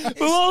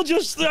 We're all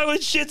just throwing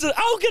shit at,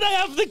 how can I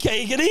have the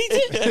cake and eat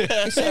it?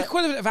 It's the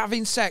equivalent of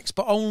having sex,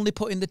 but only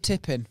putting the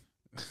tip in.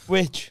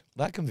 Which?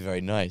 That can be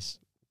very nice.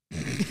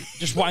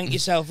 Just wank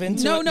yourself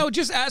into it? No,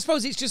 just I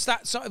suppose it's just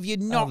that sort of,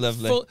 you've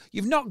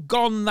not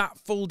gone that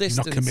full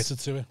distance. You're not committed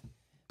to it.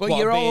 But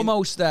you're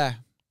almost there.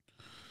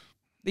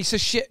 It's a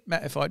shit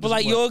metaphor. But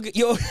like don't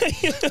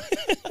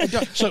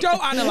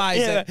analyse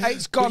it.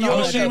 It's gone. I'm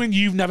assuming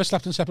you've never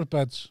slept in separate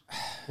beds.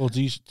 Or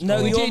do you?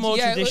 No, you're more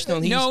traditional.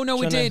 No,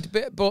 we did,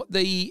 but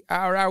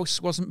our house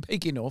wasn't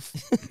big enough.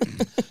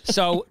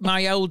 So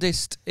my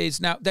eldest is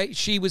now.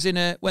 She was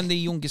in when the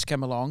youngest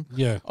came along.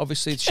 Yeah.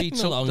 Obviously, she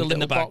took the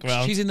little box.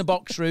 She's in the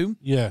box room.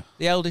 Yeah.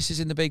 The eldest is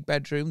in the big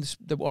bedroom.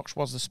 The box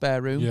was the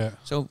spare room. Yeah.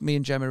 So me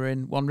and Gemma are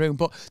in one room.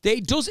 But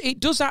it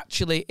does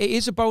actually. It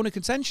is a bone of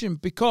contention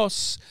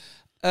because.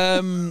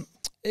 It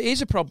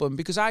is a problem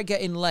because I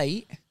get in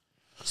late,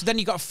 so then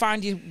you got to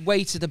find your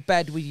way to the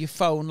bed with your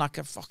phone like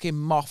a fucking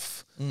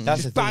moth,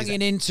 just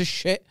banging into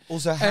shit.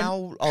 Also,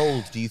 how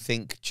old do you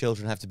think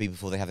children have to be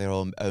before they have their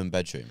own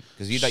bedroom?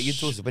 Because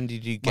you when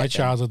did you get my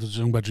child had his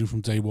own bedroom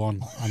from day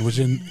one and was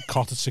in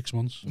cot at 6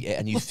 months. Yeah,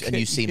 and you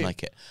seem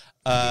like it.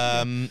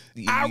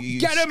 You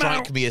get him strike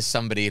out. me as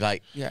somebody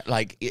like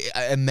it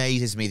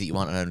amazes me that you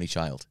aren't an only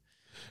child.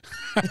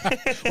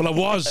 Well, I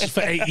was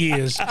for 8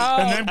 years,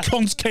 and then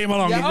cunts came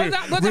along and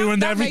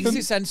ruined everything. That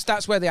makes sense.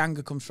 That's where the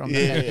anger comes from.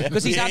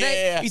 Because he's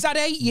had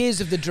 8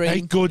 years of the dream.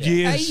 8 good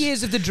years. 8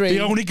 years of the dream. The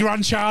only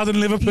grandchild in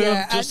Liverpool.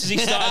 Yeah, just as he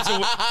started to.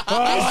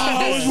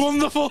 That was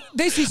wonderful.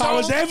 I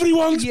was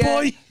everyone's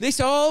boy. This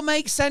all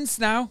makes sense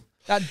now.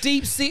 That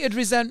deep-seated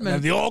resentment.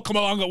 And they all come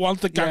along at once,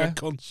 the gang of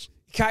cunts.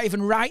 You can't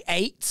even write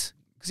 8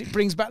 because it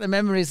brings back the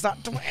memories.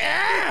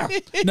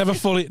 never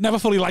fully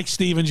liked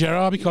Steven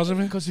Gerrard because of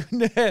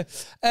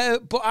it.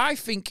 But I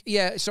think,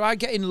 so I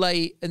get in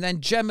late, and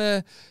then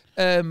Gemma,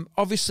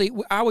 obviously,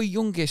 our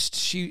youngest,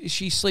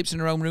 she sleeps in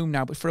her own room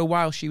now, but for a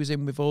while she was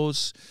in with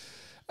us.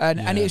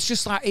 And it's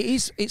just like,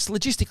 it's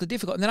logistically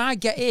difficult. And then I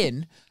get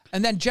in,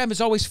 and then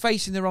Gemma's always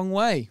facing the wrong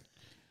way.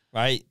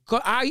 Right.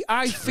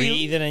 I feel...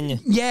 Breathing in you.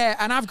 Yeah,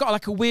 and I've got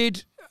like a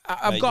weird...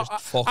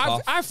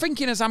 I'm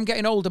thinking as I'm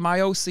getting older, my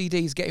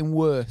OCD is getting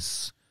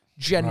worse,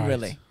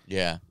 generally. Right.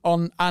 Yeah.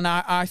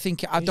 I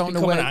think I don't know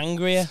where.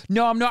 Angrier.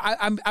 No, I'm not.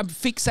 I'm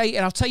fixating.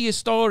 I'll tell you a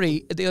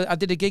story. I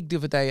did a gig the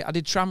other day. I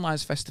did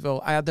Tramlines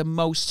Festival. I had the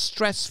most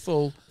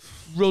stressful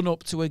run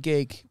up to a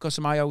gig because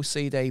of my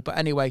OCD. But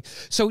anyway,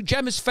 so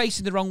Gemma's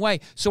facing the wrong way.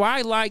 So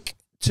I like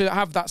to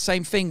have that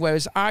same thing,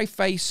 whereas I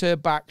face her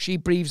back, she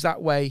breathes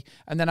that way,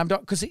 and then I'm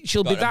not, because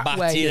she'll be that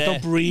way.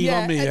 Don't breathe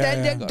on me.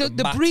 And then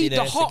the breathe,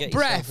 the hot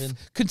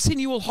breath,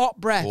 continual hot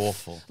breath,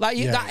 awful. Like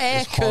that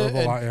air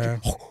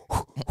curtain.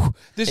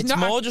 It's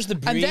more just the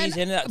breeze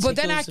in it. But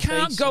then I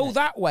can't go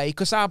that way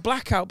because our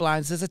blackout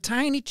blinds. There's a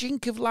tiny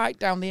chink of light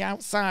down the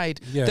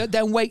outside that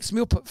then wakes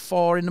me up at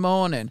 4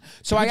 a.m.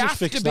 So I have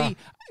to be.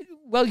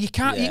 Well, you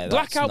can't.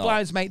 Blackout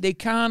blinds, mate. They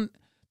can't.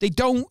 They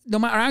don't, no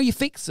matter how you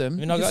fix them,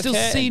 you can still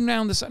see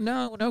round the side.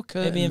 No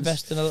curtains. Maybe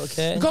invest in a little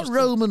curtain. We've got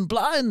Roman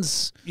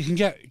blinds. You can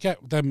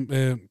get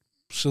them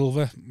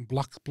silver,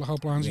 blackout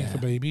blinds for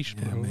babies.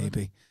 Yeah,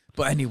 maybe.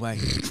 But anyway,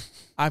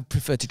 I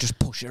prefer to just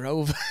push her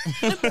over.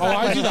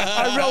 I do that.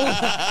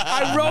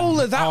 I roll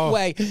her that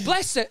way.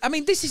 Bless her. I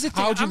mean, this is a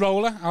thing. How'd you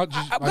roll her?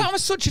 I'm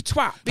such a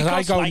twat because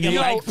I go knee.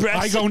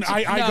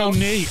 I go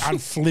knee and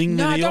fling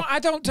the knee up. I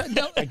don't.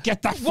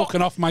 Get that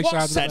fucking off my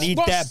side. I need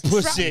that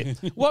pussy.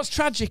 What's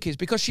tragic is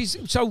because she's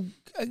so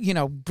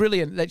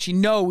brilliant that she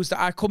knows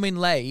that I come in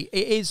late.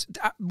 It is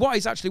what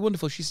is actually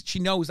wonderful. She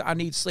knows that I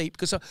need sleep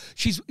because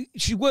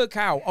she work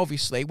out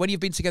obviously when you've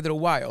been together a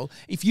while.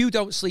 If you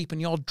don't sleep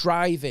and you're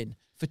driving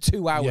for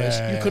 2 hours,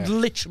 you could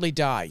literally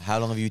die. How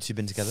long have you two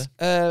been together?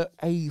 A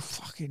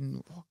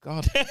fucking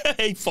God.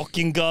 Hey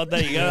fucking God,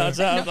 there you go. That's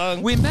how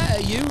long. We met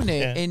at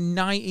uni in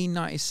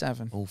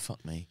 1997. Oh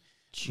fuck me.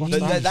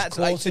 That's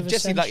like, so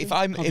Jesse, like if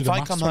I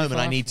come home and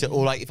I need to,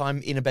 or like if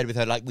I'm in a bed with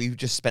her, like we've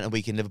just spent a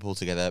week in Liverpool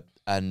together,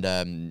 and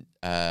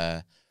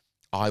I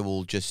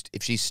will just,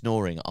 if she's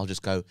snoring, I'll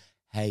just go,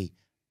 hey,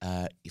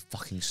 you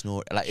fucking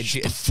snore, like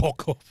shut the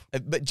fuck up.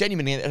 But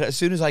genuinely, as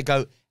soon as I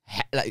go,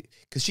 like,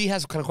 because she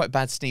has kind of quite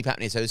bad sleep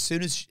apnea, so as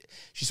soon as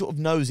she sort of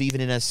knows,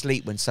 even in her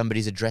sleep, when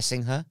somebody's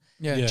addressing her,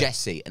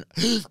 Jessie, and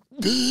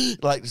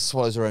like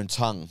swallows her own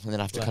tongue, and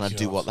then I have to kind of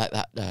do what like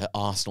that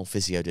Arsenal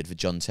physio did for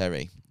John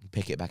Terry.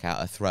 Pick it back out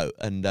her throat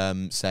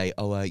and say,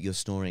 "Oh, you're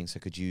snoring.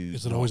 So could you?"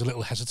 Is there always a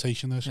little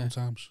hesitation there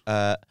sometimes?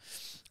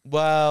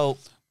 Well,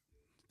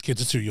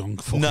 kids are too young.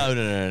 No.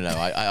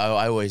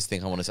 I always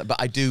think I want to say, but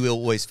I do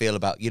always feel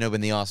about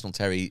when the Arsenal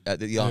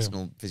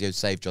Arsenal physio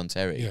saved John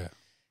Terry. Yeah,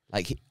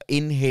 like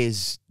in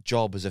his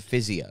job as a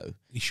physio,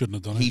 he shouldn't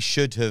have done it. He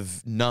should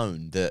have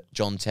known that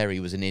John Terry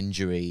was an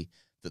injury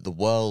that the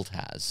world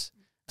has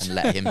and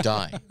let him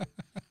die.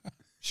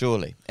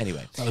 Surely.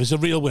 Anyway. Well, it was a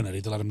real winner.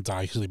 He'd let him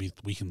die because he'd be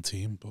weakened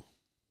team. But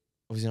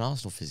was he an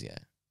Arsenal physio?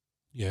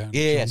 Yeah.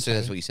 Yeah. So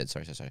that's what you said.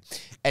 Sorry.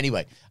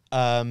 Anyway.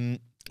 And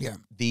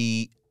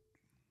I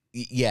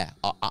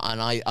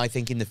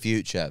think in the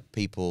future,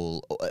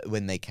 people,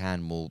 when they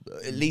can, will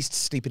at least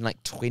sleep in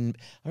like twin.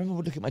 I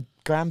remember looking at my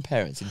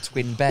grandparents in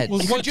twin beds.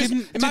 Well,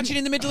 imagine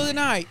in the middle of the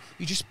night,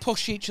 you just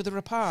push each other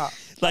apart.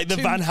 Like the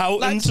Van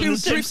Houten and the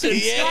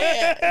Simpsons.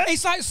 Yeah.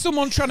 It's like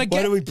someone trying to get...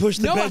 Why don't we push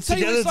the beds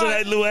together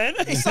tonight, Llewellyn?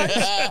 It's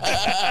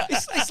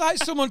like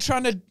someone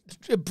trying to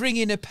bring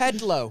in a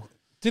pedalo.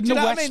 Didn't the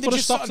West put a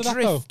stop to that,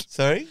 though?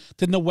 Sorry?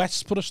 Didn't the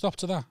West put a stop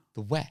to that?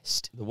 The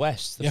West? The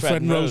West. Yeah,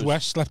 Fred and Rose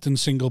West slept in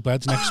single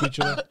beds next to each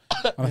other.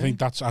 And I think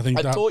that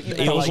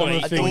was one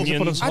of the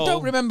things. I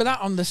don't remember that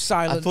on the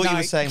Silent I thought Night. You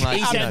were saying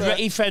like...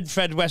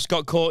 Fred West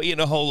got caught eating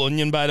a whole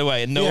onion, by the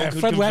way, and no one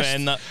could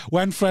confirm that.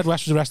 When Fred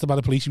West was arrested by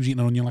the police, he was eating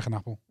an onion like an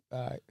apple.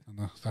 Right.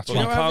 That's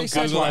why I can't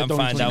Google it and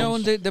find out. You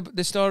know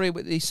the story,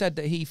 he said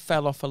that he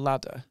fell off a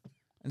ladder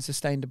and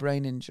sustained a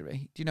brain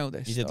injury. Do you know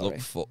this? He did look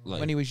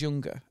when he was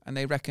younger, and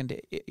they reckoned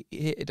it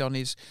hit on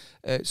his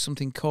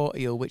something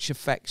cortial, which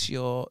affects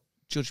your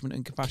judgment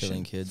and compassion.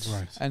 Killing kids,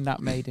 right? And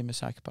that made him a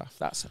psychopath.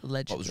 That's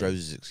allegedly. What was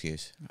Rose's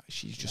excuse?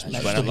 She's just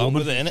went along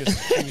with it,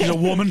 innit? She's a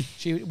woman.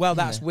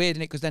 That's weird,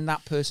 isn't it? Because then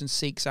that person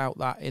seeks out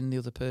that in the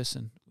other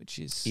person, which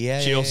is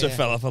She also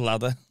fell off a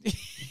ladder.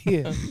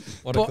 Yeah.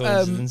 What a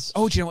coincidence.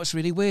 Do you know what's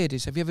really weird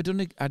is, have you ever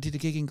done I did a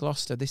gig in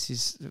Gloucester. This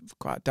is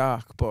quite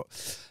dark, but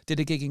did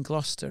a gig in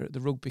Gloucester at the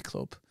rugby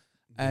club.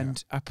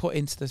 And I put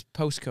into the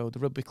postcode, the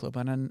rugby club,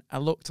 and then I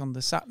looked on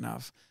the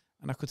sat-nav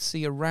and I could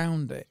see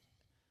around it.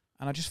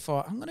 And I just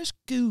thought, I'm going to just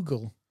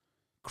Google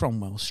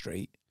Cromwell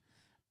Street.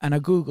 And I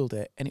Googled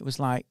it, and it was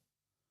like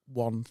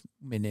 1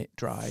 minute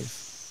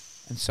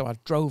drive. And so I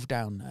drove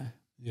down there.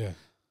 Yeah.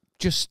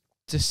 Just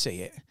to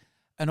see it.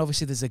 And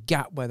obviously there's a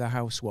gap where the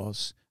house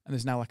was. And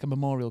there's now like a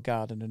memorial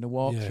garden and a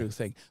walkthrough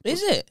thing.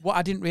 Is it? What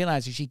I didn't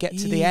realise is you get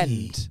to the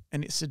end,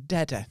 and it's a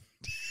dead end.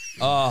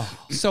 Oh.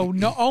 So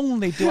not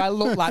only do I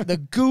look like the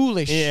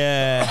ghoulish...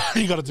 Yeah.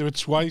 You got to do it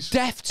twice.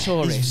 Deaf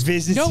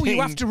tourist. No, you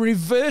have to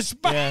reverse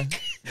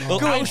back. Yeah. Well,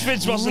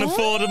 Auschwitz wasn't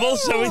affordable,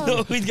 so we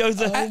thought we'd go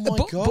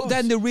to... But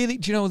then the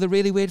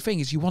really weird thing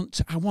is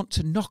I want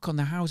to knock on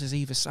the houses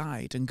either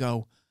side and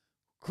go,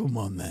 come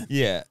on then.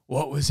 Yeah.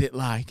 What was it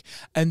like?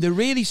 And the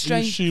really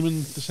strange... Are you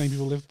assuming the same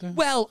people lived there?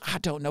 Well, I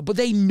don't know, but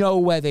they know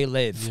where they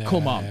live. Yeah,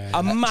 come on. Yeah.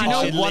 Imagine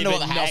I wonder what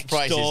the house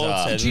prices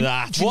are.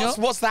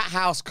 What's that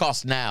house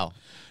cost now?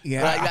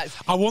 Yeah, like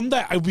I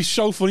wonder. It would be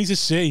so funny to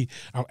see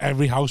how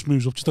every house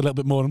moves up just a little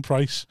bit more in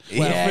price.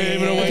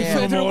 Further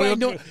away. No,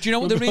 do you know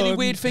what the really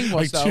weird thing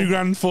was? Like $2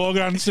 grand, $4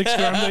 grand, $6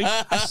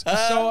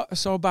 grand. I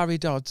saw Barry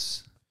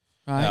Dodds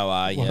Right?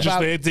 Oh, yeah. Just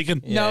there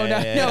digging. No.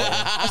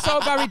 I saw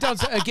Barry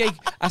Dodds at a gig.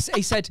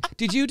 He said,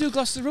 "Did you do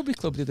Gloucester Rugby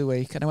Club the other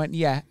week?" And I went,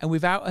 "Yeah." And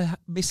without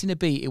missing a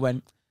beat, he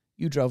went,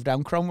 "You drove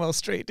down Cromwell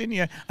Street, didn't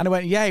you?" And I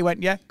went, "Yeah." He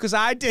went, "Yeah," because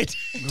I did.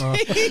 So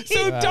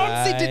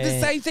Doddsy did the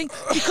same thing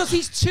because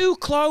he's too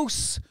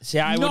close. See,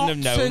 I wouldn't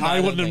have known. I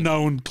wouldn't have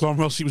known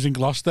Cromwell Street was in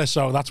Gloucester,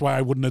 so that's why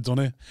I wouldn't have done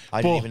it.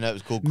 I didn't even know it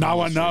was called Now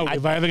I Cromwell know. Street.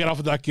 If I ever get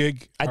offered that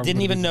gig, I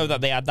didn't even know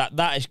that they had that.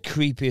 That is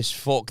creepy as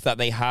fuck that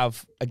they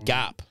have a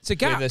gap. It's a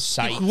gap. With a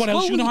site. What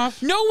else you gonna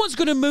have? No one's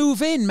going to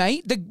move in,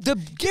 mate. Yeah,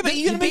 but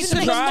you're going to be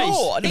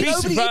surprised.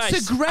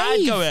 It's a grave.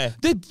 I'd go there.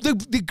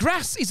 The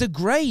grass is a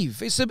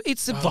grave. It's a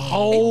the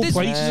whole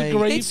place is a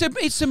grave. It's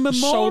a so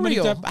many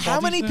memorial. dead How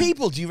many bodies there.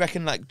 people do you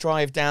reckon like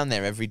drive down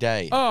there every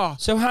day? Oh,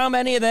 So how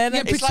many are there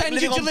then? Yeah, pretend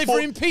living you're on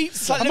delivering It's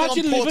pizza. like living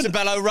Imagine on living-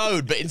 Portobello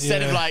Road, but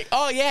instead of Yeah. like,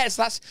 oh yes,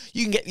 that's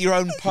you can get your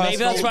own personal. Maybe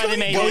that's why they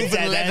made it woven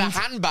dead leather end.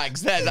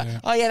 handbags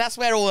there. Oh yeah, that's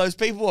where all those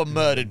people were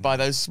murdered by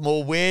those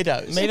small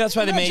weirdos. Maybe that's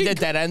why they made it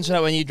dead end, so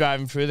that when you're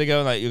driving through, they're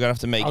going like, you're gonna have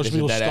to make Oh, this so a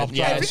people dead stop end.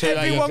 Yeah, driving. so like,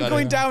 Everyone you've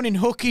going gotta- down in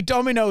hooky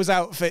Domino's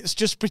outfits,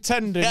 just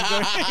pretending.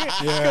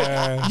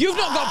 Yeah. You've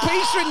not got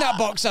pizza in that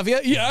box, have you?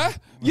 Yeah.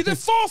 You're the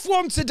fourth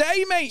one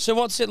today, mate. So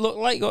what's it look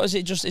like? Or is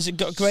it just? Is it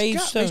got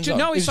gravestones? It's just,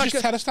 no, it's Is it like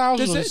just terraced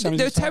houses or is it There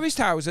are semi-detached? terraced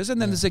houses,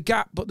 and then there's a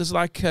gap, but there's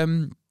like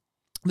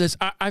there's.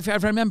 I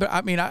remember.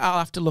 I mean, I'll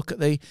have to look at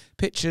the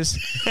pictures.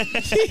 No,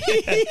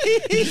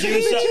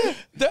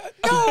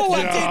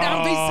 I didn't.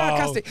 I'm being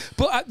sarcastic.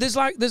 But there's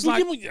I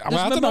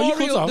don't know, you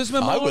could have. There's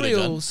I would've done.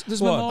 memorials.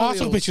 There's What? memorials. I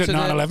took a picture at to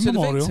 9/11 to the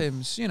memorial.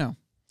 victims, you know.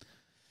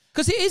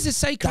 Because it is a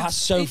sacred. That's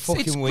so it's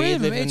fucking weird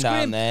grim, living it's down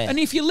grim. there. And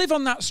if you live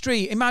on that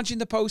street, imagine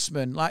the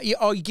postman. Like,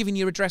 you're giving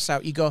your address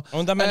out. You go. I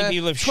wonder how many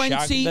people have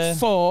shagged there.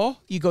 24.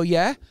 You go,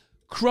 yeah.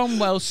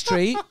 Cromwell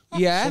Street,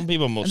 yeah. Some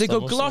people must And they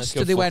go have, mustn't they? Gloucester.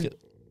 Go They fuck went, it.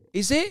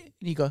 is it?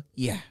 And you go,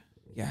 yeah,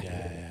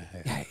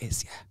 it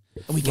is,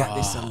 yeah. And we get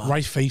this a lot.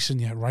 Right facing,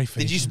 yeah, right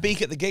facing. Did you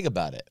speak at the gig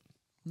about it?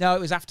 No, it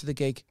was after the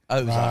gig. Oh,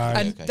 it was after.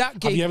 And Okay. that Have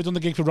gig, you ever done the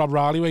gig for Rob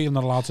Riley where you're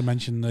not allowed to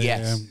mention the...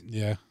 Yes.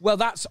 yeah. well,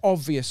 that's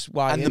obvious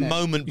why. And the innit?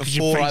 moment Because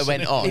you're before I facing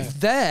went it. on, It's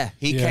there.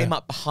 he Yeah. came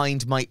up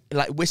behind my,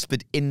 like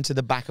whispered into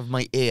the back of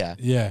my ear.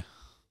 Yeah.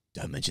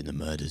 Don't mention the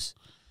murders.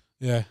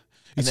 Yeah. He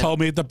And then- told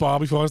me at the bar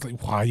before, I was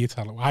like, why are you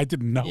telling me? I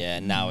didn't know. Yeah,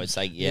 now it's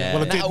like, yeah.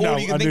 Well, I Is did that know, all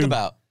you can I think knew.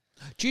 about?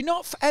 Do you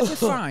not ever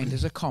find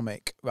as a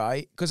comic,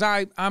 right? Because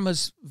I'm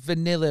as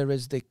vanilla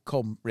as they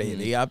come,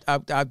 really. I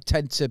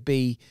tend to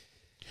be,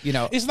 you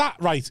know. Is that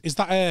right? Is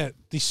that a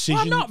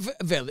decision? I'm not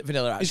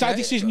vanilla. Actually. Is that a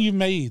decision you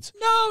made?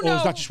 No. Or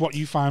is that just what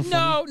you find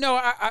funny? No.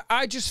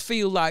 I just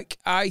feel like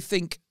I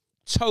think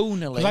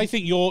tonally. Because I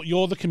think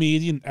you're the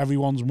comedian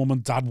everyone's mum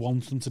and dad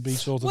wants them to be,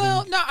 sort of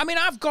Well, thing. no. I mean,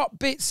 I've got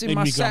bits in Maybe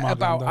my me set grandma,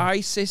 about granddad.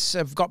 ISIS.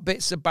 I've got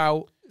bits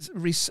about.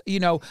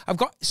 You know, I've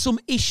got some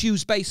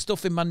issues-based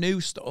stuff in my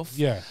new stuff.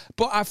 Yeah.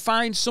 But I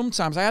find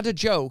sometimes I had a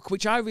joke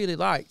which I really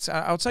liked.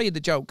 I'll tell you the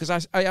joke because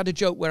I had a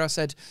joke where I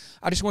said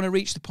I just want to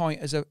reach the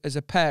point as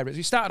a parent.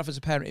 We started off as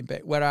a parenting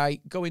bit where I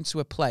go into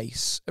a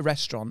place, a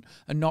restaurant,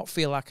 and not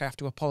feel like I have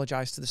to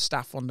apologise to the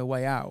staff on the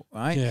way out.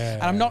 Right. Yeah.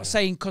 And I'm not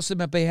saying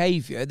customer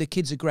behaviour. The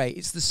kids are great.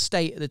 It's the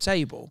state of the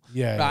table.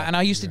 Yeah, Right. yeah, And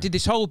I used to do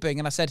this whole thing,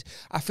 and I said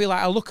I feel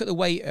like I look at the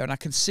waiter and I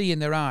can see in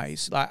their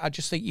eyes like I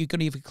just think you're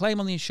going to either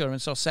claim on the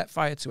insurance or set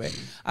fire to it.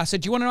 I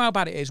said, do you want to know how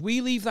bad it is? We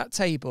leave that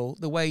table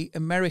the way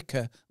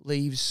America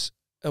leaves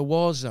a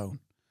war zone,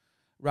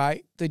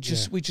 right?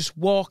 We just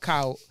walk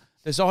out.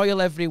 There's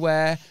oil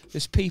everywhere.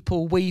 There's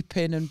people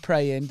weeping and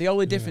praying. The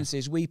only difference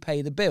is we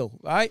pay the bill,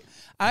 right?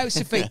 I used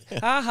to think,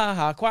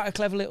 quite a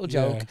clever little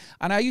joke. Yeah.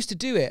 And I used to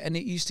do it, and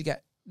it used to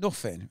get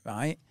nothing,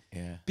 right?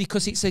 Yeah.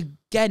 Because it's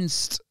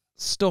against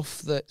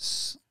stuff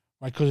that's,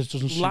 Right, because it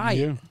doesn't suit Light.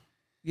 you.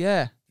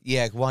 yeah.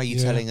 Yeah, why are you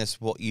Yeah. telling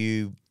us what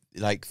you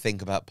like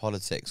think about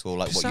politics or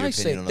like what your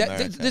Precisely. opinion on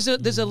America?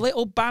 There's a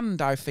little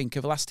band, I think,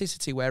 of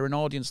elasticity where an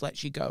audience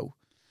lets you go.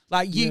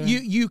 Like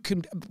you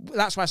can.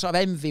 That's why I sort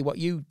of envy what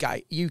you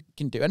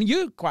can do, and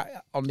you're quite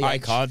on the I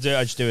edge. can't do it.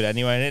 I just do it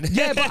anyway. innit?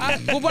 Yeah,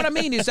 but what I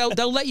mean is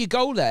they'll let you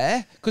go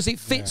there because it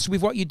fits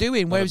with what you're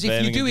doing. Whereas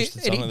if you do Birmingham it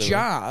just and on it it,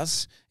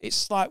 jars,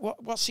 it's like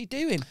what's he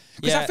doing?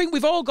 Because I Yeah. think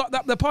we've all got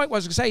that. The point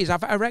was to say is I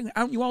reckon,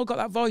 haven't you all got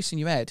that voice in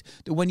your head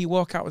that when you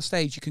walk out on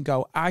stage you can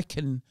go, I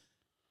can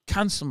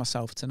cancel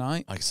myself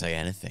tonight. I can say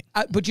anything.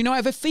 But do you not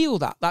ever feel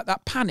that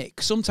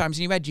panic? Sometimes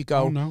in your head you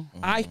go, Oh, no.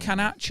 I can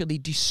actually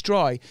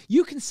destroy.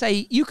 You can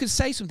say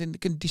something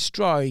that can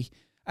destroy.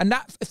 And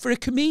that for a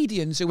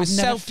comedians who are I've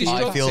never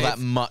self-destructive. I feel that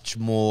much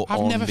more I've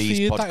on never these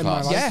feared that in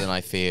my podcasts life. Yeah. than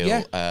I feel.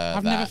 Yeah.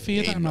 I've never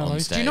feared that in my on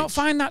life. stage. Do you not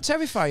find that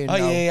terrifying? Oh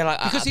though? yeah, like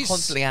Because I'm it's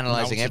constantly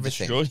analysing How to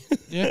everything. destroy.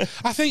 Yeah.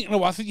 I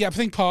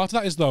think part of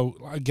that is, though,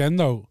 again,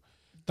 though,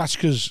 that's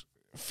because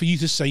for you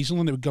to say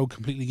something, it would go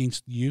completely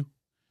against you.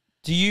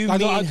 Do you I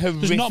mean don't-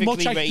 there's not much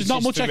horrifically I- there's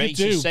not racist much for I could racist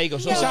do. sake or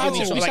Besides-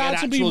 something? Sort of like an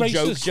besides being actual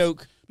racist.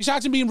 joke.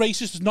 Besides him being racist,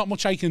 there's not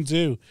much I can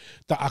do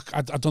that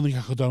I don't think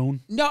I could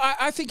own. No,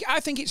 I think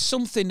it's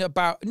something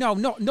about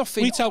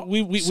nothing. We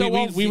obvious.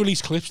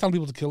 release clips telling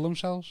people to kill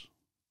themselves.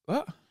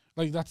 What?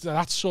 Like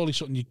that's surely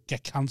something you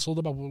get cancelled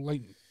about.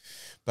 Like,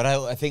 But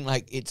I think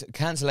like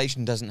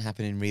cancellation doesn't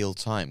happen in real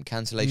time.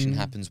 Cancellation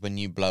happens when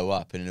you blow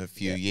up, and in a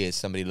few years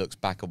somebody looks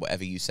back at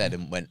whatever you said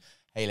and went,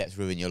 "Hey, let's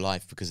ruin your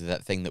life because of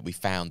that thing that we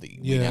found that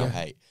we now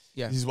hate."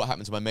 Yeah. This is what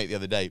happened to my mate the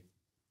other day.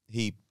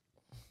 He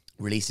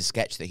released a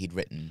sketch that he'd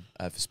written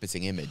for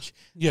Spitting Image.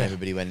 Yeah. And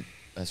everybody went,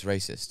 "That's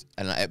racist,"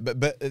 and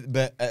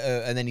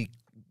and then he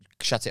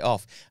shut it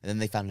off. And then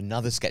they found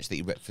another sketch that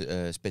he wrote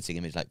for Spitting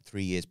Image like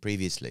 3 years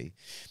previously,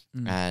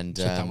 and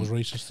So that was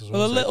racist as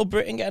well. Well, Little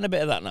Britain getting a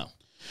bit of that now.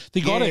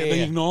 They got it,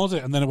 they ignored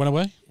it, and then it went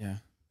away.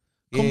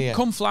 Yeah.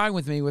 Come Fly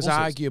With Me was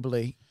Also,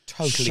 arguably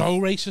totally So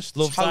racist.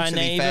 Love Thy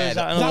Totally Neighbour. fair. Is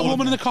that That another woman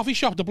one? in the coffee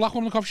shop, the black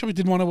woman in the coffee shop, who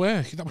didn't want to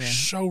work. That was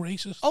so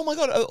racist. Oh my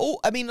god!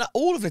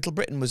 All of Little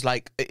Britain was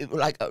like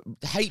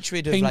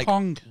hatred of Ping like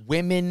pong.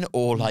 women,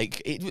 or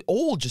like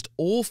all just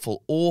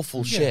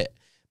awful shit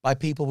by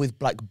people with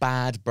like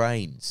bad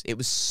brains. It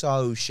was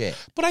so shit.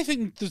 But I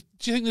think, do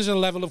you think there's a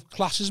level of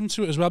classism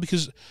to it as well?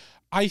 Because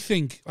I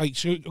think, like,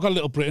 so you've got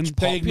Little Britain. They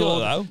popular,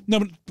 ignored. though. No,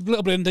 but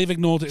Little Britain, they've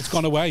ignored it. It's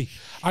gone away.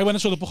 I went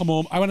and saw the Book of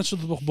Mormon. I went and saw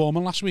the Book of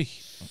Mormon last week.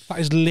 That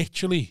is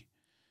literally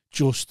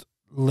just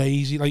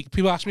lazy. Like,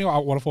 people ask me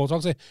what I thought.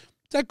 I'll say,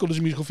 that good as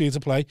a musical theatre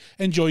play.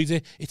 Enjoyed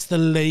it. It's the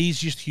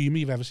laziest humour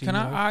you've ever seen.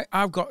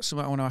 I've got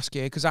something I want to ask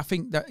you, because I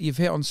think that you've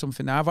hit on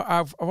something now.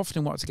 I've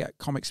often wanted to get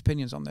comics'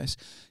 opinions on this.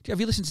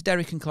 Have you listened to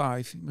Derek and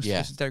Clive? You must have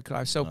listened to Derek and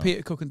Clive. So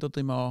Peter Cook and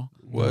Dudley Moore.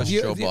 Worst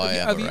job I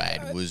ever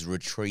had was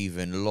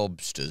retrieving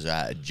lobsters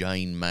out of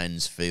Jane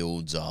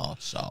Mansfield's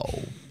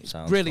arsehole.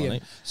 Sounds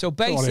Brilliant. funny. So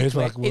Go on, basically, here's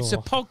what I it's a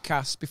will.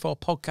 podcast before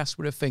podcasts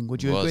were a thing.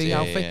 Would you Was, agree, yeah,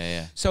 Alfie?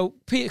 yeah. So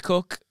Peter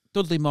Cook,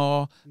 Dudley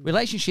Moore,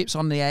 relationships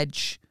on the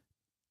edge.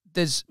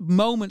 There's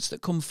moments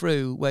that come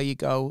through where you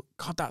go,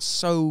 God, that's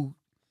so...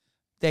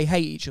 They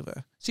hate each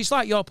other. So it's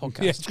like your podcast.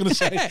 Yeah, I was going to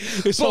say,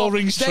 this But all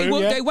rings they true.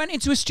 They went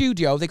into a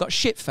studio, they got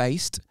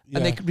shit-faced,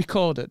 and they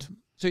recorded.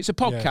 So it's a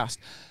podcast.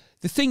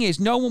 The thing is,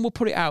 no one will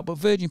put it out, but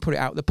Virgin put it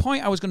out. The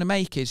point I was going to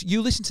make is,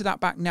 you listen to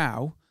that back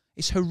now,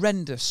 it's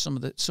horrendous, some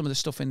of the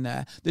stuff in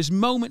there. There's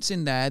moments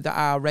in there that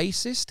are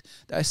racist,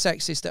 that are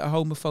sexist, that are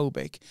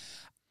homophobic.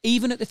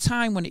 Even at the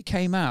time when it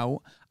came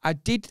out, I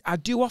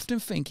do often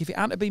think, if it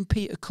hadn't been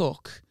Peter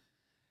Cook,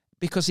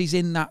 because he's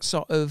in that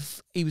sort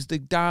of, he was the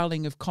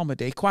darling of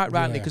comedy, quite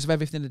rightly, because of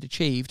everything he'd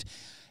achieved.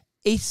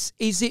 Is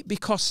it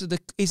because of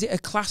is it a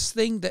class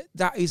thing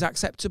that is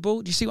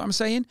acceptable? Do you see what I'm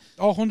saying?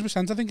 Oh,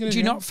 100%, I think it is. Do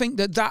you not think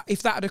that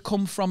if that had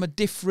come from a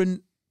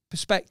different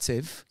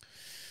perspective,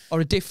 or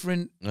a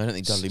different... I don't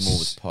think Dudley Moore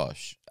was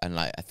posh, and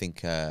like I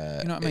think you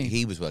know what I mean?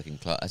 he was working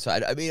class. So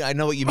I mean, I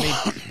know what you mean,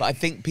 but I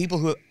think people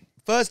who...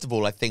 First of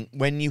all, I think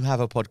when you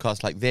have a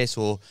podcast like this,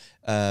 or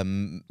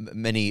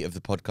many of the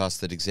podcasts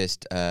that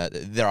exist,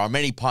 there are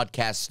many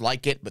podcasts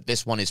like it, but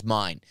this one is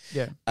mine.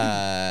 Yeah.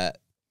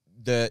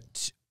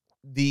 That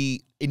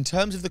in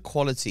terms of the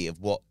quality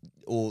of what,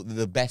 or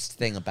the best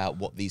thing about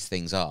what these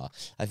things are,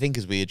 I think,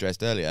 as we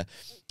addressed earlier,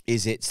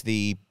 is it's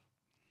the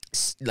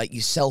like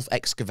your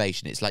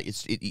self-excavation. It's like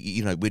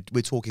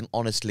we're talking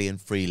honestly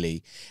and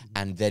freely,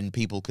 and then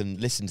people can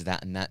listen to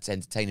that, and that's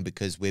entertaining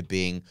because we're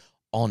being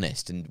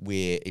honest and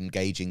we're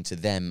engaging to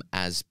them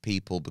as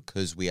people,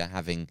 because we are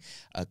having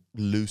a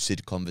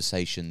lucid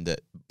conversation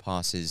that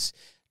passes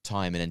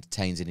time and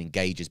entertains and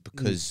engages,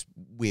 because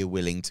we're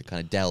willing to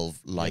kind of delve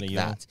like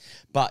that.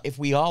 But if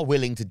we are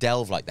willing to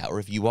delve like that, or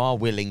if you are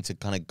willing to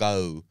kind of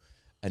go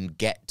and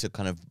get to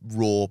kind of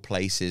raw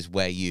places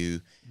where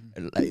you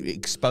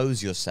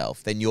expose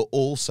yourself, then you're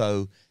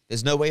also,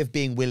 there's no way of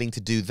being willing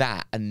to do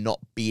that and not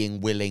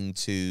being willing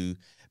to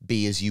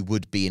be as you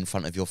would be in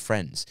front of your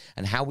friends.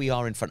 And how we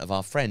are in front of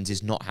our friends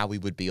is not how we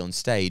would be on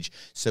stage.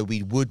 So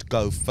we would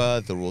go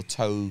further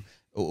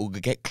or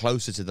get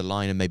closer to the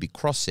line and maybe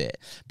cross it.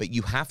 But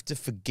you have to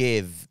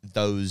forgive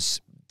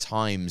those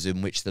times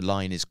in which the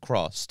line is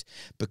crossed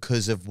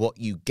because of what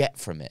you get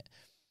from it.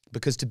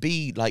 Because to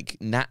be like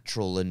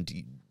natural and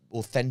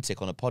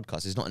authentic on a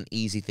podcast is not an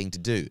easy thing to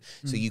do.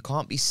 So you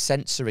can't be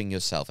censoring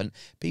yourself. And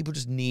people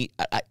just need...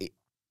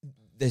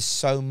 there's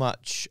so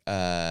much...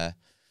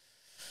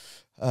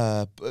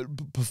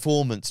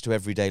 performance to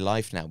everyday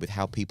life now, with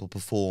how people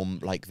perform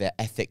like their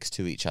ethics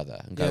to each other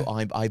and go,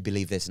 I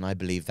believe this and I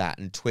believe that.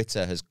 And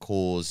Twitter has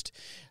caused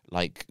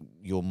like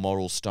your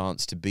moral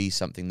stance to be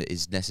something that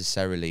is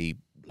necessarily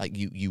like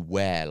you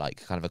wear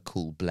like kind of a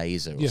cool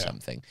blazer or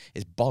something.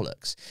 It's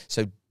bollocks.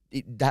 So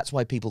that's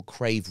why people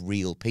crave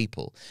real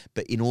people.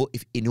 But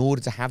in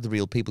order to have the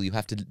real people, you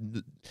have to,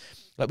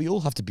 like, we all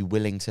have to be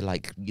willing to,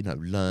 like, you know,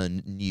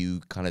 learn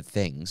new kind of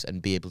things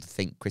and be able to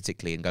think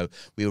critically and go,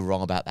 we were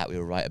wrong about that, we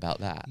were right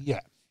about that.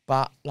 Yeah.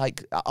 But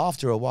like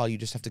after a while, you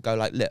just have to go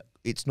like, look,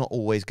 it's not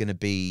always going to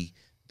be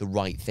the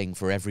right thing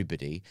for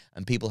everybody,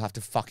 and people have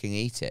to fucking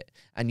eat it.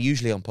 And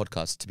usually on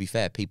podcasts, to be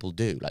fair, people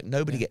do. Like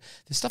the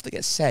stuff that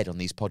gets said on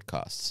these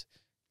podcasts,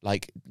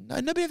 like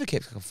nobody ever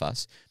kicks up a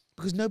fuss.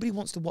 Because nobody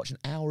wants to watch an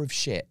hour of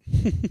shit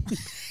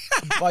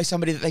by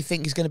somebody that they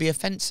think is going to be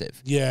offensive.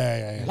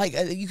 Yeah. Like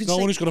you can. No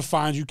one who's going to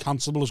find you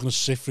cancelable is going to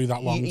sift through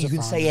that long. You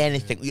can say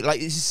anything. Like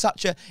this is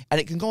such a, and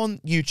it can go on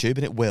YouTube,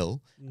 and it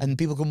will, and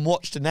people can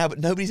watch it now. But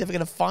nobody's ever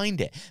going to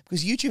find it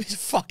because YouTube is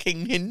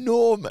fucking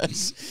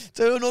enormous.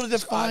 So in order to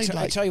find,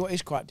 I tell you what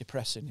is quite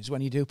depressing is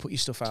when you do put your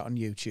stuff out on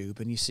YouTube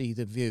and you see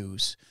the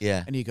views.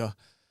 Yeah. And you go,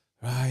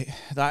 right.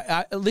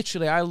 I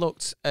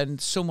looked and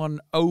someone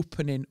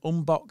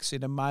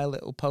unboxing a My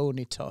Little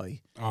Pony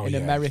toy in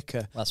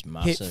America. That's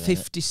massive. Hit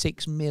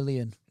 56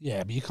 million.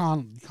 Yeah, but you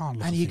can't look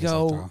And at you things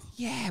go, like that.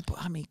 yeah, but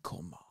I mean,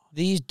 come on.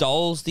 These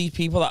dolls, these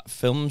people that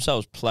film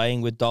themselves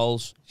playing with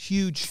dolls,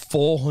 Huge.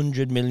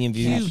 400 million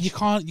views. Yeah,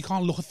 but you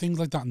can't look at things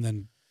like that and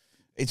then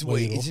it's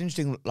weigh it up.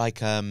 interesting.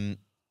 Like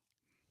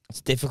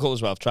It's difficult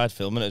as well. I've tried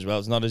filming it as well.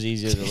 It's not as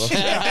easy as it looks.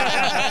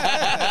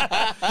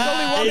 There's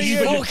only one of you.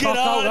 fucking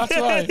hard. That's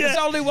right. There's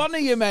only one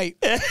of you, mate.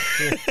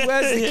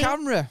 Where's the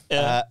camera?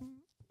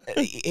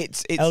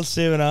 it's El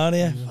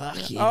Surinania.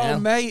 Oh,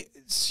 mate,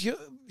 it's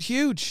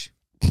huge.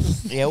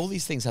 yeah, all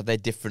these things have their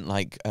different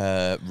like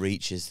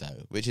reaches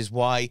though, which is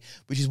why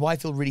I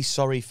feel really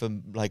sorry for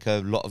like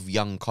a lot of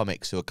young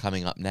comics who are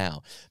coming up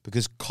now,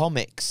 because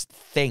comics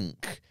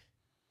think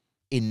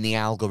in the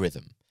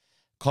algorithm.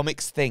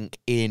 Comics think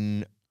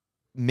in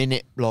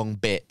minute-long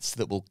bits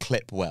that will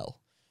clip well.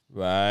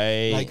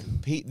 Right. Like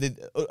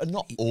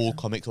not all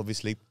comics,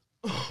 obviously,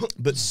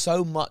 but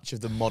so much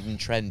of the modern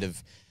trend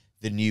of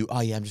the new,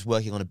 I'm just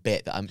working on a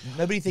bit that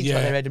nobody thinks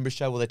about their Edinburgh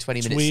show or their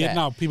 20 minute weird set.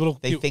 now.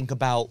 They think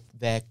about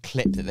their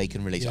clip that they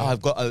can release. Yeah.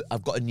 Oh,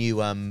 I've got a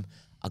new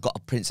I've got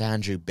a Prince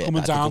Andrew bit.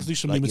 coming that I down think to do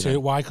some like, new you know,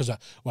 material. Why? Because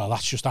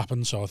that's just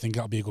happened, so I think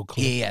that'll be a good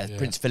clip. Yeah,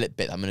 Prince Philip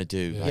bit I'm going to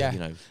do. Like, Yeah. you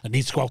know. It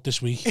needs to go out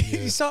this week.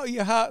 You sort of,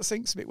 your heart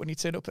sinks a bit when you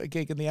turn up at a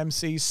gig and the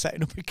MC's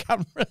setting up a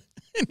camera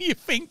and you're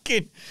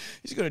thinking,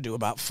 he's going to do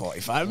about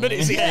 45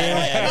 minutes. Wait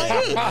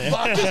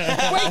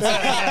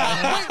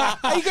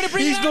are you going to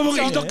bring He's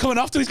not coming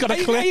after. He's got a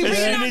clip. Are you bringing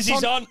As soon as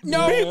he's on.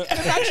 No,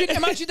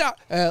 imagine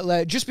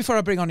that. Just before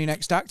I bring on your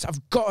next act,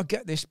 I've got to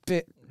get this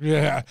bit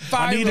Yeah,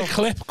 I need a viral.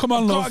 clip. Come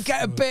on, I've love. got to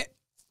get a bit.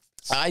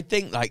 I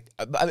think like,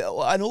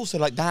 and also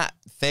like that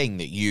thing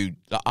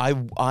that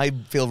I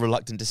feel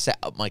reluctant to set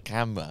up my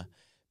camera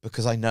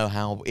because I know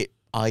how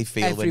I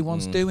feel.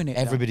 Everyone's doing it.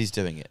 Everybody's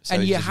doing it. So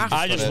And it's you just- have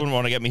I just wouldn't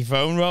want to get my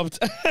phone robbed.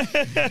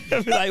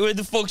 Like, where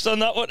the fuck's on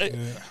that one?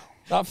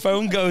 That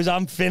phone goes,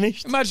 I'm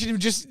finished. Imagine him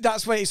just,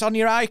 that's where it's on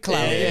your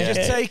iCloud. You're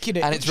just taking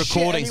it. and it's Shit,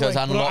 recording, so it's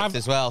anyway. unlocked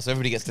as well, so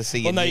everybody gets to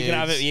see Well, it. no, you can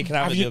have it. You can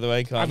have it the other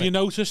way, can't Have you? you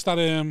noticed that?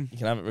 You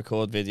can have it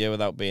record video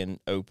without being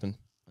open.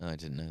 Oh, I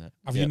didn't know that.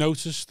 Have you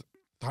noticed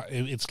that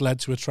it's led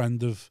to a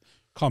trend of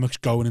comics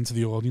going into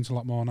the audience a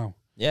lot more now?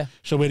 Yeah.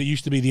 So where it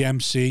used to be the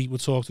MC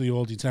would talk to the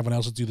audience, and everyone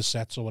else would do the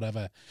sets or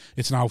whatever.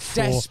 It's now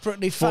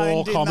Desperately four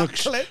finding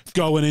comics that clip.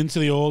 going into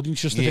the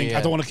audience just to think, Yeah.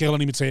 I don't want to kill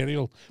any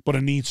material, but I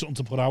need something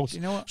to put out. You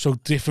know what? So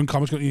different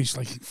comics, it's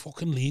like,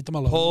 fucking lead them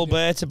alone. Paul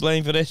Bear to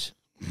blame for this.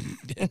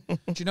 Do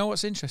you know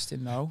what's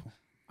interesting, though?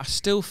 I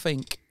still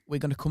think we're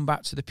going to come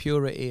back to the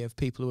purity of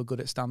people who are good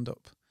at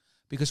stand-up.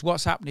 Because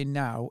what's happening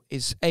now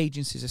is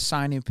agencies are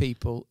signing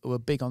people who are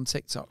big on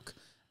TikTok.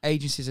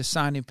 Agencies are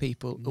signing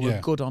people who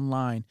are good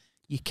online.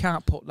 You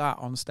can't put that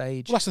on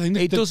stage. Well, that's the thing.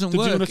 It doesn't they're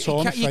work. Doing a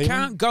ton of You failing.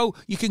 can't go.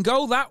 You can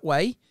go that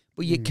way,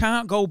 but you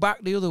can't go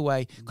back the other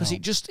way because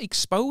it just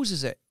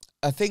exposes it.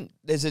 I think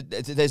there's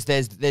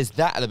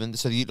that element.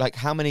 So you like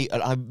how many?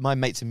 My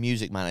mate's a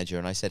music manager,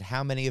 and I said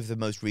how many of the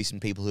most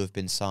recent people who have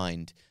been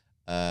signed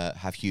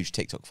have huge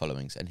TikTok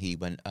followings, and he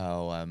went,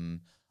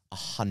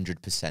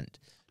 100%.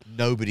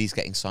 Nobody's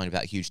getting signed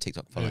without a huge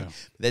TikTok following. Yeah.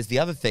 But there's the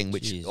other thing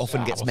which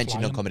often gets we're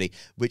mentioned on flying. comedy,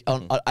 which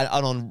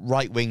on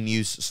right wing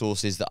news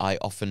sources that I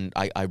often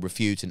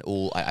refute, and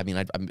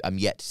I'm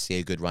yet to see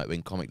a good right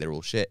wing comic. They're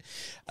all shit.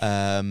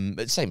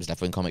 But same as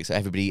left wing comics.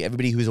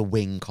 Everybody who's a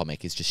wing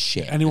comic is just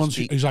shit. Anyone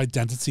Just- whose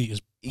identity is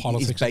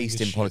politics is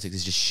based in shit. politics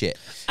is just shit.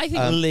 I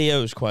think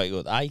Leo's quite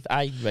good. I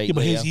rate Yeah,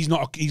 but Leo. he's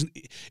not.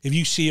 If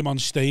you see him on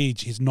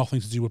stage, he's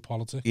nothing to do with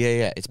politics.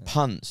 Yeah. It's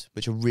puns,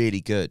 which are really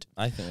good.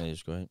 I think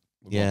Leo's great.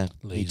 Yeah,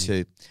 me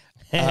lazy. too.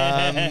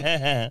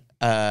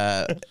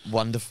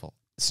 Wonderful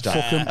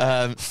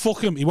stuff.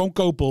 Fuck him. He won't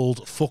go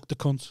bald. Fuck the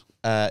cunt.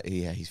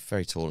 Yeah, he's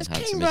very tall and Came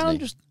handsome, round isn't he?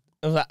 just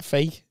of that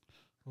fake.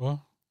 What?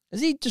 Has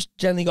he just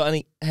generally got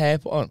any hair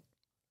put on?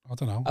 I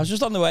don't know. I was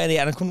just on the way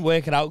and I couldn't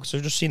work it out because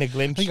I've just seen a I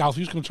glimpse. think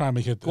Alfie's going to try and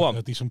make Go on.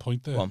 a decent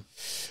point there. Go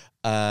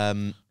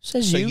on.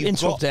 Says So you you've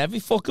interrupt got- every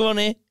fucker on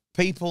here.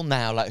 People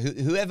now, like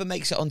whoever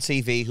makes it on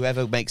TV,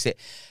 whoever makes it,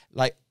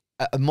 like.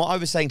 And what I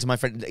was saying to my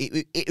friend,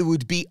 it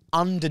would be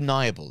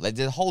undeniable. There's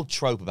a whole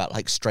trope about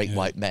like straight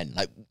white men.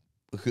 Like,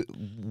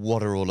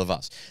 what are all of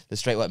us? The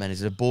straight white men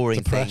is a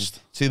boring Depressed.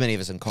 thing. Too many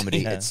of us in comedy,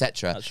 Yeah,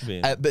 etc. that should be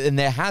it. But then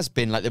there has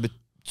been like there were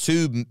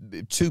two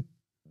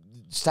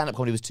stand-up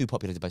comedy was too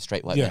populated by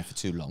straight white men for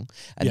too long,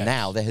 and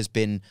now there has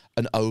been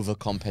an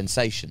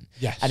overcompensation.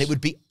 Yes. And it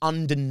would be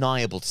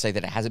undeniable to say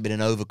that it hasn't been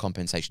an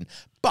overcompensation,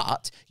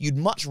 but you'd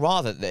much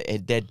rather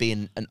that there'd be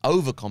an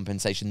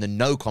overcompensation than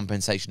no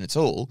compensation at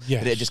all,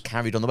 that it just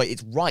carried on the way.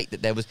 It's right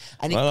that there was,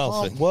 and it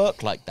can't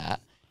work like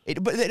that.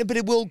 But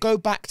it will go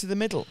back to the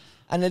middle.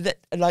 And that,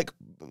 like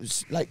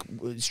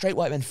straight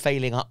white men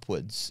failing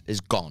upwards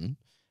is gone.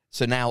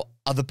 So now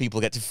other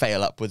people get to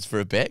fail upwards for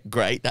a bit.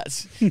 Great.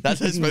 That's I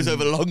suppose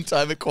over a long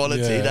time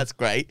equality. Yeah. That's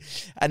great.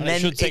 And then it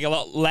should take a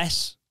lot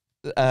less.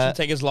 It should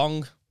take as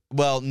long.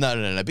 Well,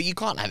 no. But you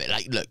can't have it.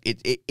 Like, look,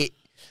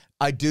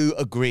 I do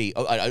agree.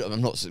 I'm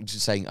not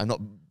saying, I'm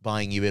not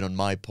buying you in on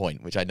my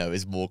point, which I know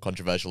is more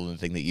controversial than the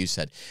thing that you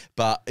said.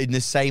 But in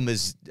the same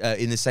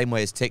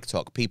way as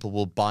TikTok, people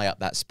will buy up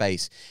that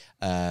space,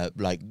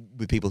 like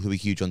with people who are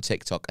huge on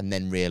TikTok, and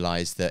then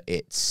realize that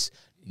it's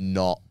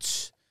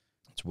not.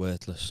 It's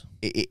worthless.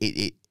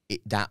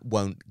 That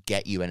won't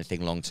get you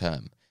anything long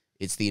term.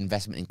 It's the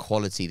investment in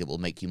quality that will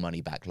make you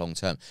money back long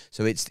term.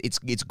 So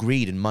it's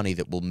greed and money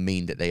that will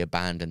mean that they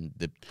abandon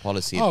the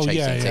policy of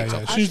chasing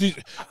TikTok.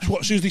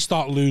 As soon as they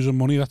start losing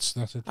money, that's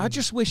it. I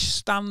just wish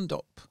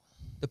stand-up,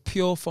 the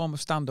pure form of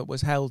stand-up,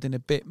 was held in a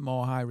bit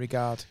more high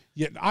regard.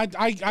 Yeah,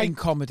 in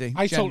comedy,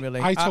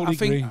 generally. I totally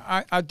agree.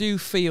 I do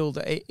feel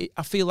that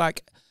I feel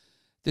like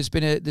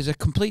there's a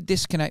complete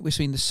disconnect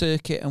between the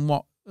circuit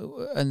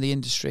and the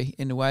industry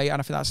in a way,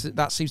 and I think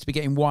that seems to be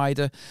getting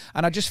wider.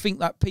 And I just think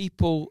that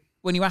people,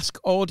 when you ask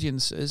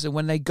audiences and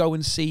when they go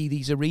and see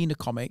these arena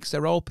comics,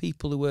 they're all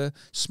people who were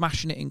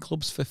smashing it in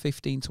clubs for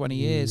 15, 20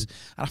 years.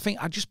 And I think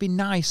it'd just be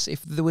nice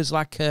if there was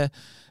like a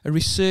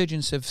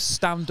resurgence of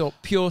stand-up,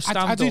 pure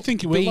stand-up. I do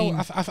think it will.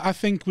 I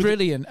think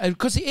brilliant,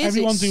 because it is.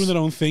 Everyone's doing their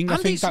own thing. And I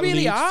think it's that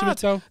really leads hard.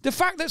 to it, the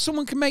fact that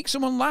someone can make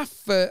someone laugh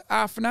for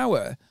half an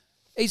hour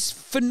is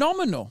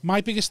phenomenal.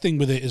 My biggest thing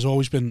with it has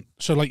always been,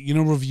 so like, you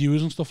know,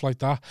 reviews and stuff like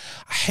that.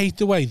 I hate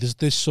the way there's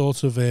this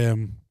sort of,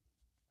 you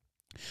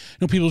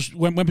know,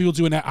 when people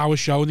do an hour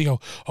show and they go,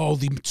 oh,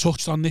 they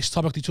touched on this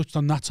topic, they touched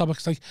on that topic.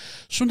 It's like,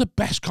 some of the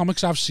best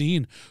comics I've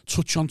seen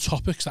touch on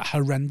topics that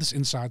are horrendous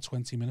inside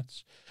 20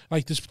 minutes.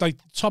 Like, there's like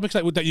topics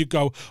that you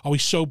go, oh,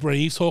 he's so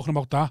brave talking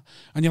about that.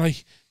 And you're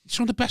like,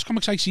 some of the best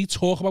comics I see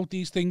talk about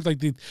these things,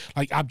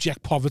 like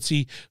abject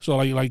poverty, so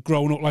like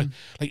growing up, like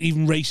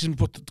even racism,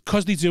 but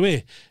because they do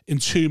it in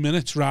 2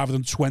 minutes rather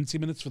than 20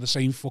 minutes for the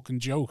same fucking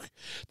joke,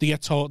 they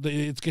get told,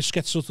 it just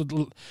gets sort of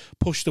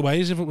pushed away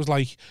as if it was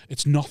like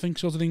it's nothing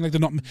sort of thing. Like they're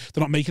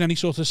not making any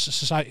sort of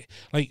society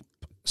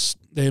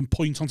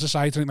point on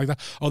society or anything like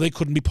that. Oh, they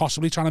couldn't be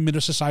possibly trying to mirror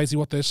society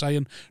what they're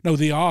saying. No,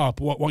 they are.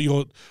 But what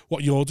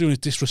you're doing is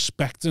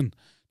disrespecting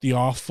the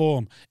art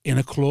form in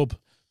a club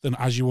than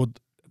as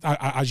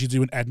you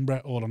do in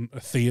Edinburgh or on a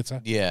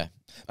theatre. Yeah.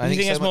 I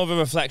think it's more of a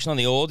reflection on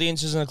the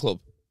audiences in a club.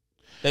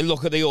 They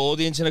look at the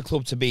audience in a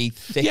club to be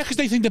thick. Yeah, because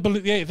they think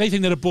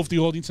they're above the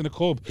audience in a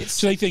club.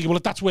 So they think, well,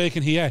 if that's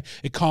working here,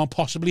 it can't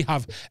possibly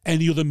have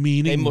any other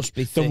meaning. They must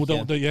be thick.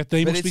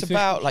 It's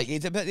about like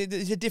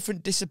it's a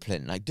different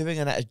discipline. Like doing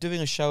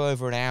a show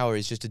over an hour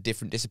is just a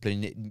different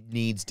discipline. It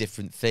needs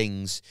different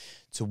things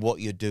to what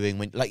you're doing.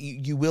 When like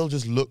you will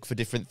just look for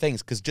different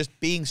things, because just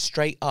being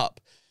straight up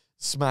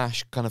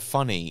smash kind of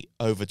funny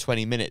over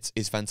 20 minutes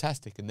is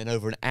fantastic, and then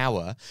over an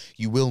hour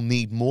you will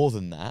need more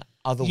than that,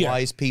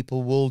 otherwise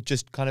people will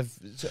just kind of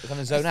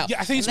zone out. Yeah,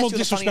 I think it's more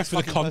disrespect for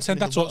the content.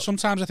 That's what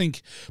sometimes I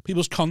think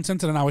people's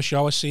content in an hour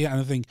show, I see it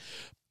and I think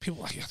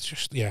people like, it's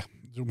just, yeah,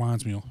 it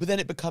reminds me of. But then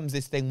it becomes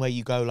this thing where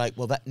you go like,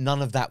 well, that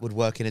none of that would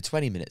work in a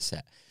 20-minute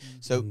set.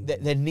 So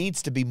there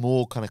needs to be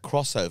more kind of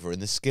crossover, and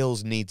the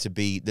skills need to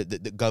be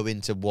that go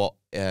into what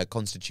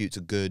constitutes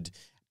a good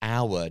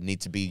hour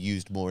need to be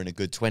used more in a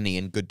good 20,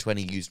 and good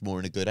 20 used more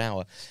in a good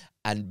hour.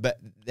 But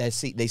they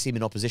seem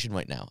in opposition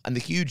right now. And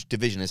the huge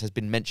division, as has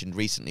been mentioned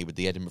recently with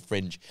the Edinburgh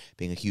Fringe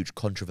being a huge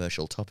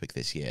controversial topic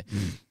this year,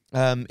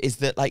 is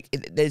that like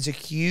there's a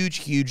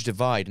huge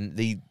divide, and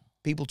the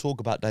people talk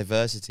about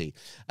diversity,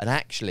 and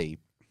actually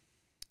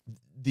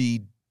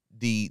the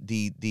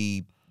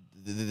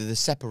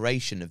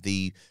separation of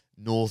the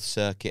North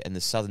Circuit and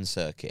the Southern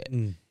Circuit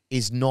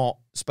is not,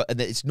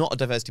 and it's not a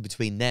diversity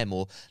between them,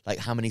 or like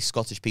how many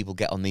Scottish people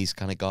get on these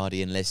kind of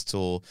Guardian lists,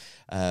 or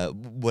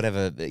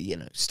whatever, you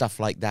know, stuff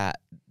like that.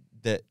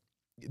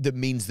 That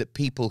means that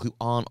people who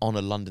aren't on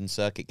a London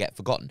circuit get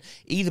forgotten,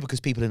 either because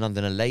people in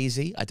London are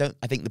lazy. I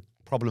think the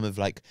problem of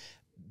like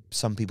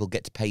some people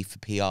get to pay for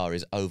PR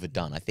is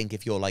overdone. I think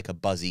if you're like a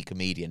buzzy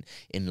comedian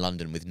in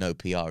London with no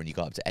PR and you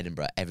go up to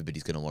Edinburgh,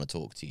 everybody's going to want to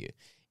talk to you.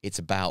 It's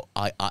about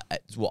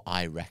it's what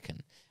I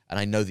reckon. And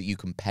I know that you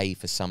can pay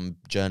for some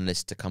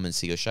journalist to come and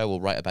see your show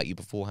or write about you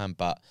beforehand,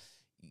 but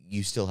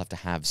you still have to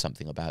have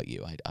something about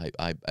you.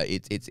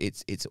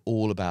 It's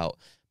all about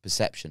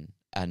perception,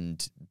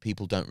 and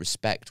people don't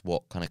respect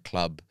what kind of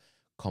club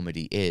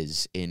comedy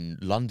is in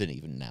London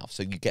even now.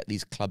 So you get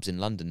these clubs in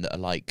London that are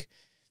like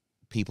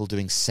people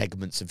doing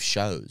segments of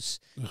shows,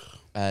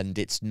 and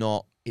it's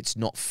not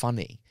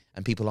funny,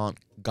 and people aren't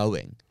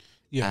going.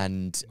 Yeah,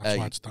 and that's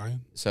why it's dying.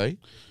 Sorry.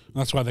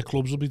 That's why the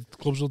clubs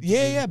will.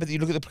 Yeah. But you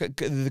look at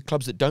the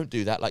clubs that don't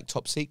do that, like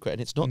Top Secret, and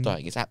it's not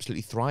dying. It's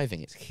absolutely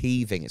thriving. It's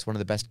heaving. It's one of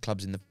the best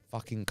clubs in the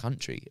fucking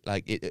country.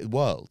 Like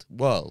world,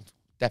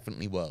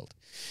 definitely world.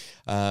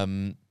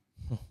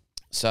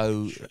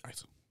 So,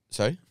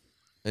 sorry.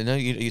 No,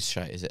 you're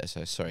straight, is it?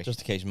 So sorry.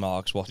 Just in case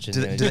Mark's watching.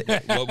 World.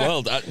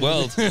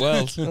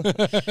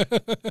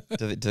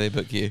 Do they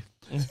book you?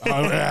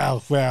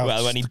 Well,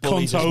 when he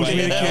bullies cunt owes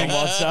me a gig.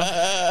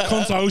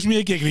 Cunt owes me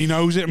a gig and he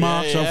knows it,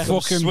 Mark. So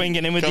fucking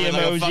swinging in with the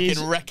emojis. Like a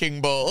fucking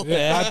wrecking ball.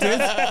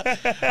 Yeah,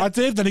 I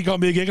did. Then he got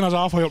me a gig and I was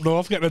halfway up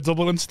north getting a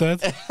double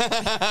instead.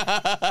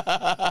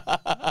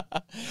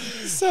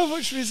 So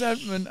much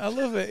resentment. I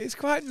love it. It's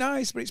quite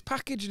nice, but it's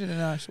packaged in a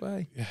nice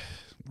way. Yeah.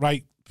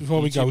 Right. Before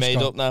we go, made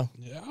Scott. Up now.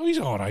 Yeah, he's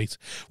all right.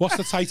 What's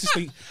the tightest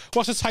thing?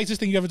 What's the tightest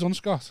thing you ever done,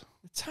 Scott?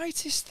 The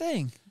tightest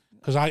thing.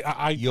 Because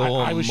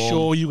I was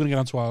sure you were going to get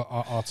onto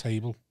our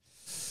table.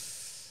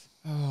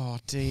 Oh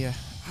dear.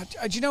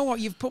 Do you know what?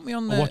 You've put me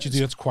on the. What you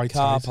do? It's quite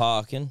car tight.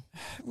 parking.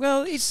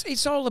 Well,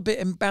 it's all a bit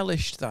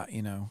embellished, that,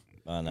 you know.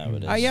 I know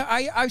it is.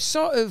 I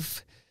sort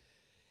of.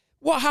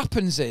 What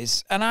happens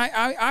is, and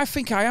I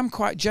think I am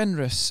quite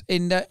generous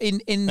in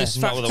this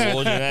fact. When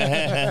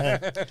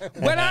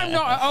I'm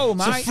not at home,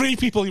 so 3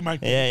 people you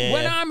might.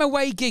 When I'm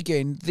away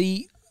gigging,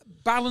 the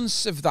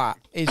balance of that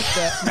is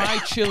that my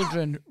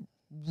children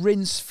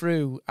rinse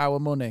through our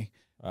money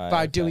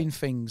by doing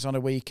things on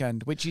a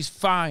weekend, which is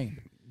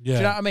fine. Yeah. Do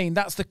you know what I mean?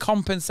 That's the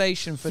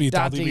compensation for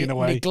daddy being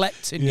away.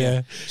 Neglecting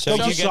you. So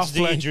you get to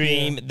do your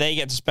dream, they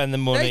get to spend the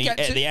money.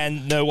 At the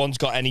end, no one's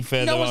got any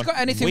further No one's got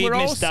anything. We've We're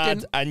all missed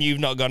Dad, and you've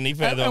not got any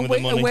further on with the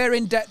money. And we're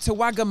in debt to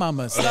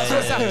Wagamamas. That's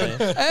what's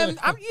happened.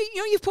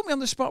 You've put me on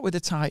the spot with the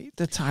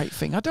tight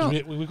thing. I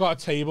don't. We've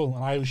got a table,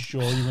 and I was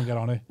sure you were going to get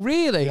on it.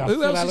 Really? Yeah,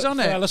 who else is on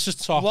it? Let's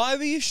just talk. Why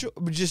were you sure?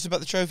 Just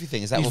about the trophy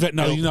thing? Is that he's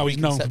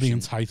known for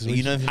being tight.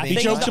 He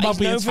jokes about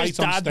being tight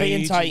on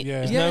stage.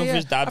 He's known for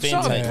his dad being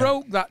tight. I've sort of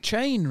broke that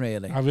chain,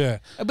 really. Have you?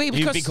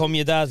 You've become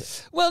your dad.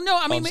 Well, no,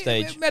 I mean,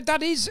 my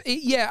dad is.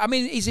 Yeah, I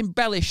mean, he's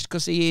embellished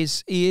because he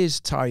is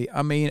tight.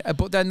 I mean,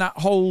 but then that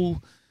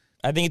whole.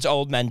 I think it's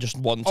old men just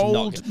want to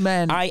old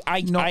men. I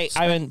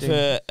went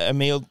for a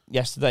meal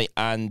yesterday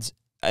and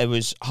it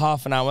was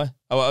half an hour.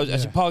 I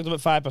was parked up at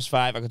 5:05.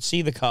 I could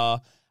see the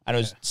car and it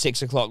was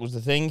 6 o'clock was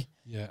the thing.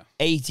 Yeah.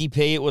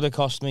 80p it would have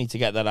cost me to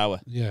get that hour.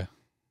 Yeah.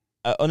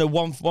 On a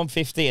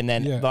 150 and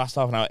then the last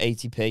half an hour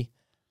 80p.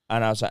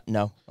 And I was like,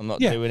 no, I'm not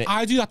doing it.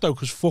 I do that though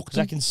because fuck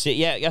them. I can see.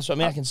 Yeah, that's what I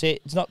mean. I can see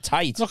it. It's not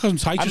tight. It's not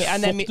because I'm tight.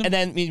 And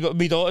then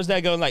my daughter's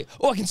there going like,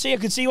 oh, I can see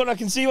one like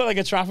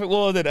a traffic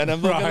warden, and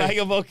I'm looking like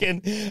a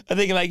fucking. I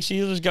think like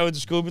she'll just go into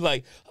school and be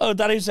like, oh,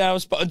 Daddy said I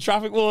was spotting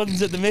traffic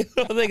wardens at the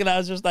middle thing, and I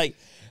was just like.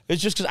 It's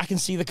just because I can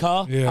see the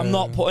car. Yeah. I'm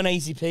not putting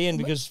ATP in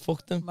because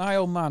fuck them. My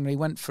old man, he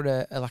went for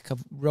a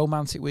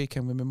romantic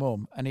weekend with my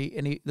mum, and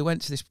they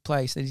went to this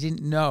place and he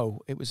didn't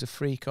know it was a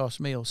 3-course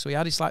meal. So he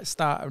had his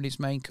starter and his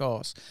main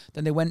course.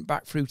 Then they went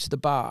back through to the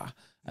bar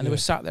and they were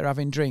sat there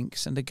having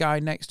drinks, and the guy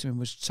next to him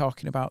was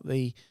talking about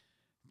the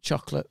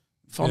chocolate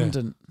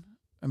fondant,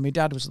 and my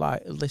dad was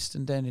like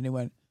listening in, and he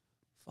went,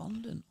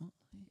 "Fondant?"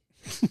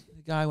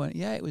 The guy went,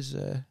 "Yeah, it was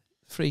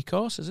 3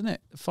 courses, isn't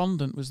it? The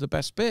fondant was the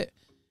best bit."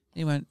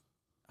 He went,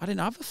 "I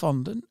didn't have a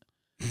fondant."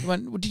 He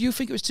went, "Well, do you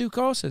think it was 2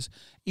 courses?"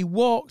 He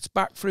walked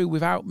back through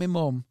without my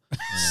mum,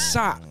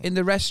 sat in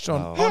the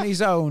restaurant on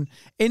his own,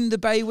 in the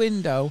bay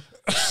window,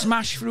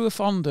 smashed through a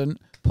fondant,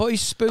 put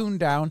his spoon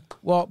down,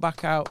 walked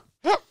back out.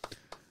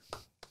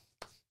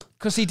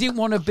 Because he didn't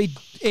want to be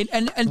in.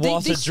 And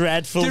what a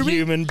dreadful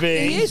human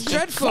being. He is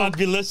dreadful.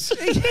 Fabulous.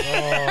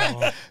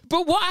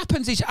 But what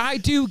happens is I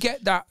do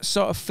get that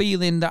sort of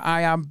feeling that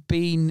I am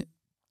being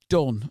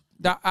done.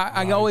 That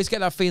I always get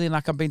that feeling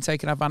like I'm being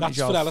taken advantage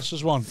of. That's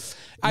Fidelis' one.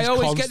 I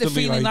always get the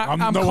feeling like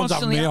I'm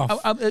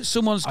constantly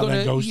someone's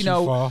going to, you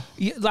know,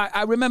 like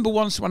I remember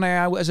once when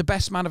I was a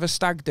best man of a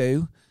stag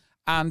do,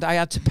 and I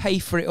had to pay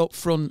for it up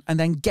front and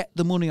then get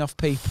the money off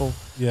people.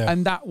 Yeah.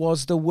 And that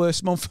was the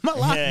worst month of my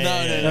life.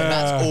 No,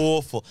 that's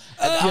awful.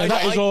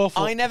 That is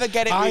awful. I never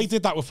get it. I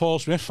did that with Paul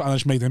Smith and I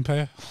just made him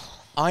pay it.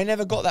 I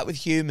never got that with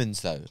humans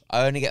though.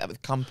 I only get that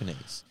with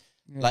companies.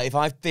 Yeah. Like if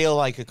I feel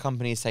like a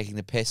company is taking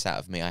the piss out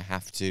of me, I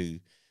have to.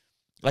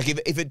 Like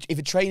if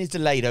a train is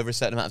delayed over a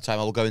certain amount of time,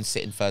 I will go and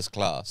sit in first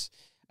class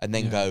and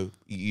then go,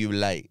 "You were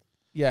late."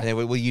 Yeah. And they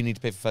went, "Well, you need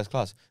to pay for first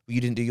class." Well,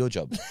 you didn't do your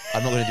job.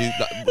 I'm not going to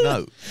do.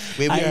 No,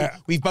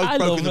 we've both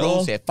broken the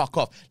rules here. Fuck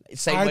off.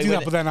 Same I way do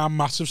that, but then I'm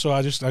massive, so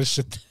I just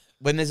sit.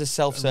 When there's a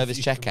self-service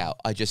checkout,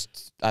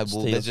 I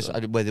will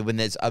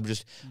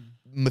just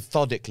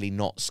methodically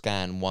not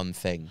scan one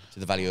thing to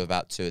the value of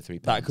about £2 or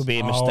 £3. That could be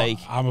a mistake.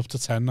 I'm up to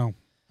 10 now.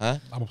 Huh?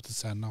 I'm up to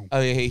 10 now. Oh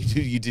yeah,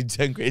 you did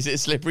 10 grand. Is it a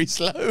slippery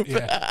slope?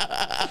 Yeah.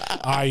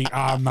 I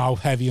am now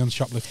heavy on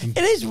shoplifting.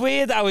 It is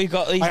weird how we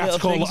got these little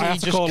things. I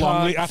have to call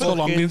Longley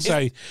and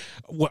say,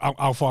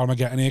 how far am I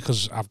getting here?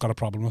 Because I've got a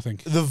problem, I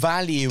think. The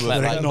value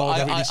of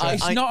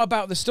it's not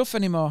about the stuff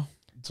anymore.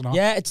 It's not.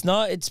 Yeah, it's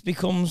not. It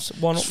becomes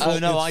one. Oh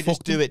no, I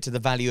just do it to the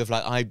value of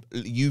like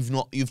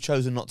you've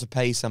chosen not to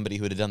pay somebody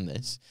who would have done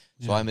this,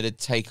 so I'm going to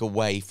take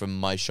away from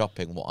my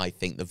shopping what I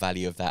think the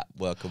value of that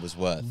worker was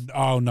worth.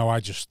 Oh no,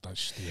 I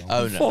steal.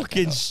 Oh no,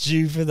 fucking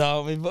stupid,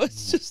 aren't we? But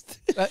it's just.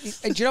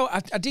 Do you know?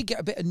 I did get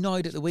a bit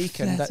annoyed at the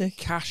weekend that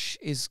cash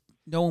is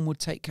no one would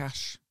take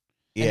cash.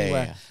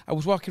 Anywhere. Yeah. I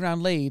was walking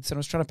around Leeds and I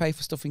was trying to pay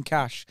for stuff in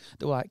cash.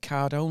 They were like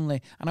card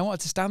only, and I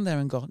wanted to stand there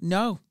and go,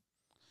 no,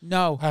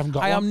 I haven't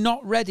got. I am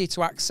not ready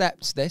to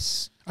accept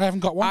this. I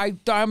haven't got one.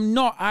 I'm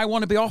not. I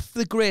want to be off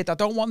the grid. I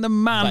don't want the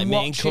man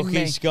watching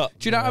me. Do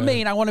you know what I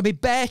mean? I want to be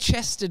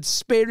bare-chested,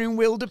 spearing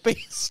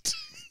wildebeest.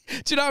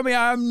 Do you know what I mean?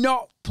 I'm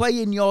not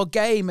playing your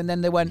game. And then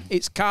they went,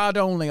 it's card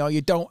only, or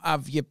you don't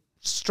have your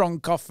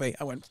strong coffee.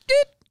 I went, but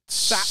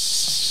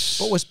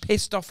was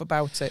pissed off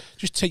about it.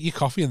 Just take your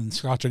coffee and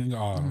start drinking.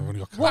 Oh, I've only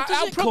got coffee. What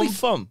does it come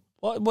from?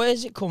 Where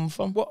does it come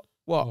from?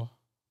 What?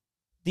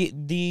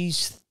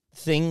 These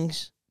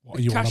things. What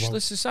are you on about?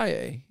 Cashless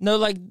society? No,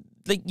 like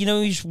you know,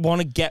 you just want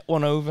to get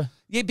one over.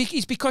 Yeah,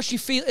 it's because you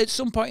feel at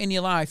some point in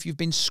your life you've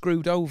been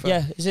screwed over.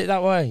 Yeah, is it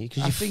that way?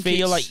 Because you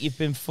feel like you've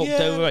been fucked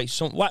over.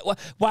 Like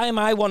why am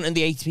I wanting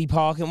the ATP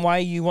park and why are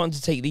you wanting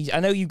to take these?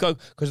 I know you go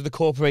because of the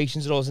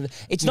corporations and all.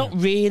 It's not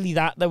really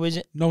that though, is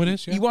it? No, it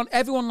is. Yeah.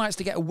 Everyone likes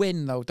to get a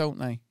win though, don't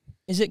they?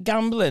 Is it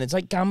gambling? It's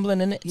like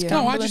gambling, isn't it? Yeah.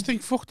 No, I just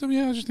think fuck them.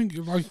 Yeah, I just think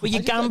like. Well,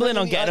 you're gambling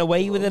on getting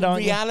away with it,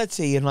 aren't you?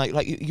 Reality and like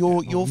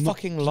your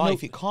fucking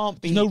life. It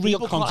can't be. No real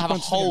people can't have a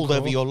hold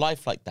over your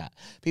life like that.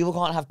 People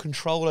can't have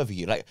control over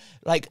you.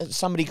 Like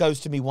somebody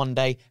goes to me one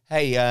day,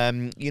 hey,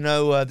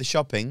 the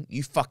shopping,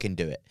 you fucking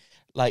do it.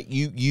 Like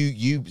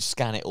you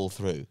scan it all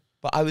through.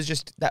 But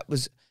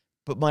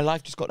but my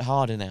life just got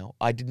harder now.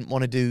 I didn't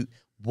want to do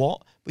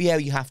what, but yeah,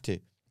 you have to.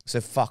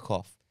 So fuck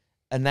off.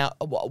 And now,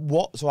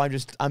 what? So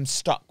I'm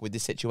stuck with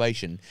this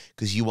situation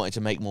because you wanted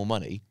to make more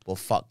money. Well,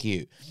 fuck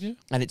you. Yeah.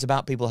 And it's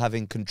about people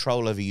having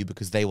control over you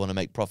because they want to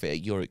make profit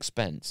at your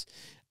expense,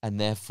 and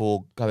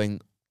therefore going,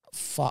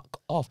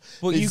 fuck off.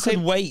 Well, you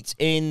could wait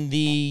in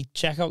the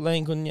checkout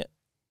lane, couldn't you?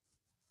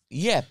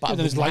 Yeah, but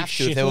there's like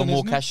shit if there were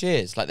more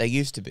cashiers, like there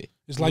used to be.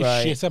 It's like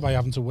shit by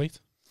having to wait.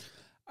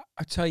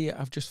 I tell you,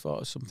 I've just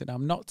thought of something.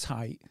 I'm not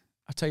tight.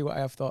 I tell you what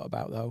I have thought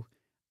about though.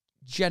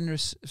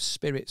 Generous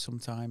spirit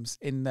sometimes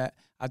in that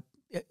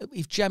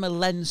if Gemma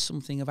lends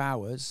something of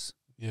ours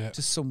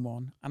to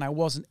someone and I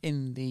wasn't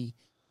in the,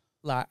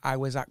 like, I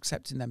was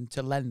accepting them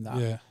to lend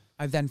that,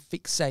 I then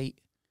fixate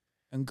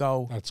and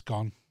go, that's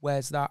gone.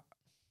 Where's that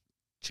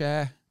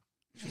chair?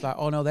 She's like,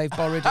 oh no, they've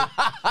borrowed it.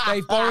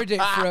 They've borrowed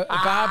it for a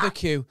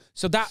barbecue.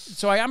 So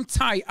I am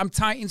tight. I'm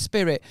tight in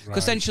spirit.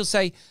 Because then she'll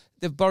say,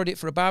 they've borrowed it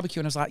for a barbecue.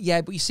 And I was like,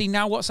 yeah, but you see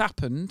now what's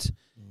happened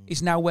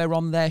is now we're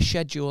on their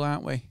schedule,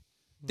 aren't we?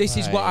 This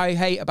is what I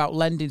hate about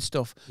lending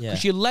stuff.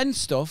 Because you lend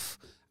stuff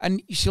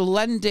and she'll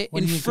lend it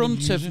in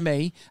front of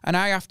me and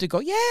I have to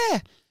go,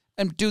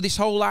 and do this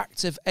whole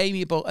act of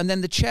amiable. And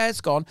then the chair's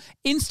gone.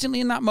 Instantly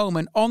in that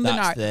moment, on the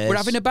night, we're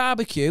having a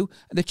barbecue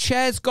and the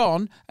chair's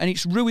gone and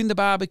it's ruined the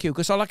barbecue.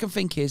 Because all I can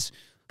think is,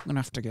 I'm going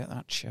to have to get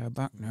that chair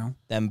back now.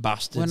 Them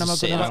bastards. When am I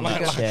going to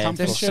have to get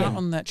They're sat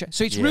on that chair.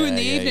 So it's ruined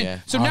the evening. Yeah.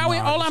 So now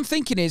all I'm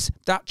thinking is,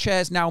 that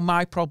chair's now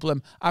my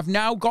problem. I've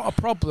now got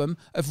a problem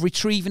of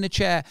retrieving a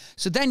chair.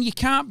 So then you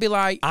can't be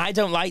like... I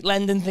don't like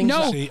lending things.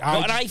 No.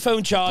 Got an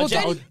iPhone charger.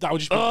 That would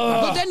just be,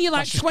 but then you're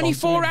like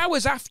 24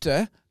 hours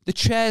after... The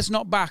chair's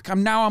not back.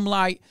 I'm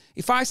like,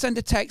 if I send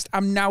a text,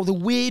 I'm now the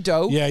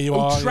weirdo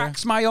who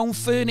tracks my own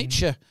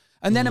furniture.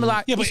 And then I'm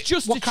like, it's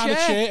just what a kind chair.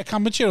 Of chair? A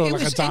camper chair or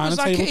like a dining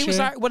table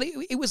chair?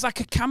 It was like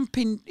a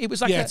camping. It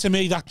was like to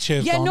me that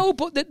chair's gone. No,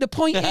 but the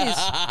point is,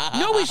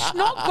 no, it's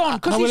not gone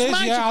because it's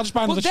my chair. I'll just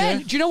buy another chair.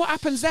 Do you know what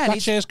happens then?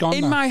 That chair's gone.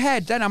 In my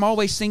head, then I'm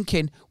always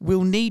thinking,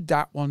 we'll need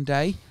that one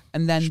day.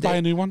 And then buy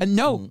a new one.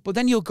 And but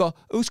then you'll go,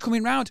 who's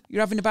coming round?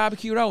 You're having a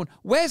barbecue your own.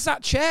 Where's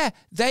that chair?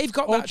 They've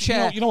got that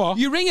chair. You know what?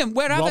 You ring them.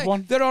 Where are they?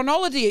 One. They're on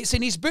holiday. It's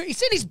in his boot.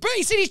 It's in his boot.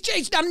 It's in his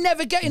chair. I'm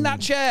never getting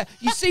that chair.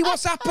 You see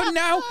what's happened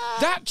now?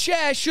 That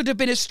chair should have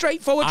been a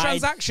straightforward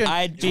transaction.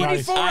 I'd be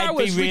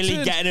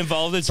really getting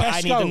involved in I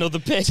need another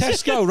pitch.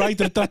 Tesco,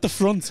 right at the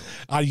front.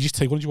 You just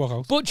take one as you walk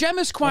out. But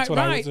Gemma's quite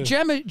right.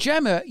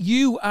 Gemma,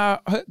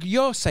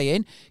 you're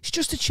saying it's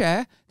just a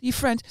chair. Your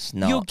friend,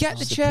 you'll get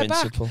the chair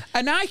back.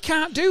 And I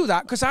can't do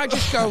that because I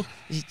just go,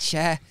 the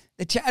chair.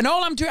 And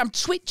all I'm doing, I'm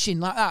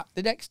twitching like that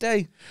the next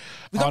day.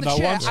 We got the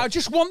chair. I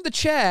just want the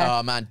chair.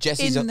 Oh man,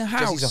 Jessie's in the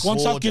house.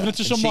 Once I've given it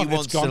to someone, she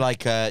wants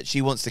to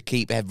she wants to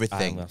keep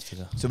everything.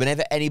 So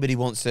whenever anybody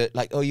wants to,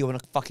 like, oh, you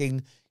want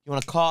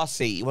a car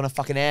seat, you want a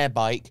fucking air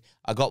bike,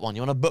 I got one.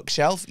 You want a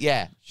bookshelf?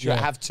 Yeah, sure, I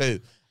have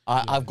two.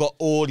 I've got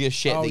all your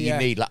shit that you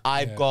need. Like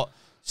I've got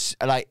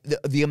like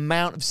the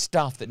amount of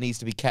stuff that needs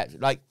to be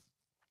kept. Like,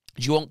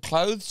 do you want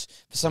clothes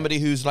for somebody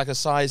who's like a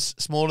size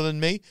smaller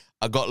than me?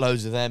 I got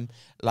loads of them.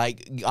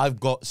 Like, I've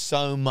got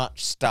so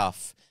much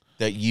stuff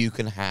that you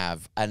can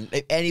have. And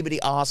if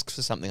anybody asks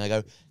for something, I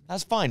go,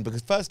 that's fine.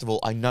 Because first of all,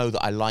 I know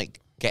that I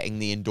like getting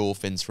the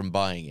endorphins from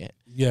buying it.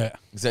 Yeah.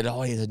 I said,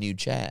 oh, here's a new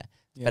chair.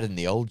 It's better than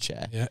the old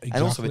chair. Yeah, exactly.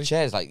 And also with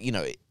chairs, like,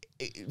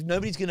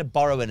 nobody's going to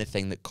borrow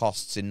anything that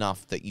costs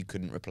enough that you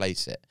couldn't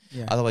replace it.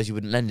 Yeah. Otherwise, you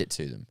wouldn't lend it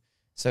to them.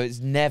 So it's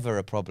never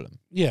a problem.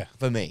 Yeah.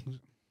 For me.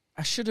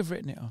 I should have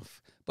written it off.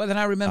 But then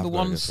I remember I've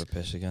got to once. go for a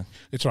piss again.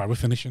 It's all right, we're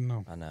finishing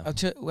now. I know. I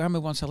remember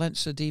once I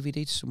lent a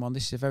DVD to someone.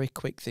 This is a very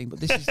quick thing, but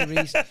this is the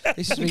reason.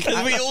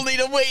 Because we all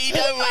need a wee,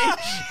 don't we?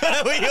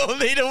 We all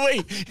need a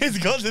wee. It's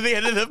got to the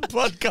end of the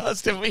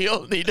podcast and we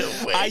all need a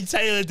wee. I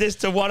tailored this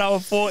to 1 hour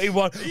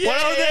 41. Yeah, 1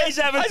 hour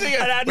 37. I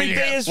And Andy B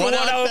is for 1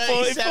 hour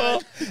 44.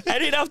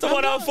 Anything after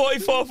 1 hour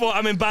 44,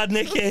 I'm in bad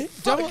nicky.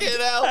 Fucking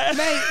hell.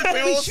 Mate,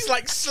 we all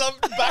like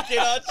slumped back in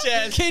our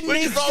chairs.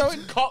 Kidneys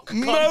Rob's cock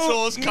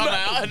contours come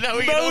out. And now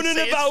we can all moaning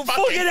see about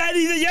fucking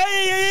anything. Yeah.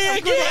 I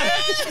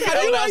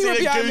knew why you were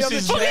behind me on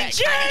the neck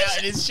hanging out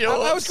in his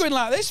shorts. I was going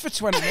like this for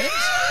 20 minutes.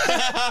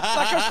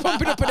 Like I was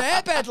pumping up an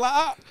airbed like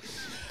that.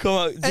 Come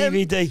on,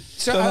 DVD.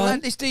 So I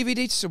lent this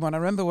DVD to someone. I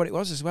remember what it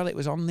was as well. It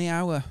was On the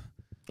Hour.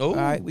 Oh.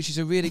 Right, which is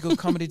a really good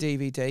comedy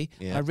DVD.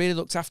 Yeah. I really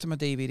looked after my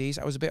DVDs.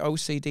 I was a bit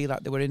OCD,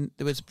 like they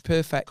was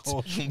perfect.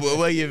 Where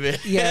were you?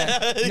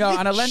 Yeah, no,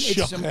 and I lent it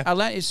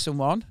to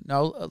someone.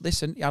 No,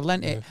 listen, I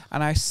lent it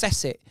and I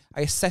assess it.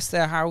 I assess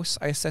their house.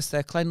 I assess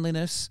their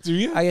cleanliness. Do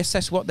you? I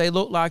assess what they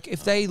look like.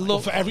 If they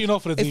look, for every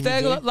enough for the if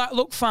they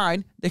look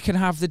fine, they can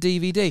have the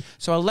DVD.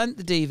 So I lent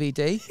the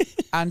DVD,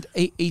 and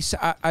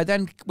I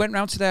then went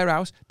round to their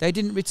house. They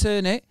didn't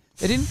return it.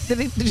 They didn't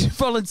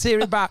volunteer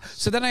it back.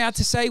 So then I had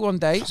to say one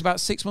day, it's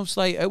about 6 months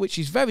later, which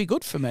is very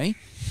good for me.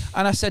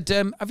 And I said,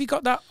 have you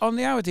got that On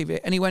the Hour DVD?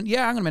 And he went,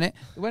 yeah, hang on a minute.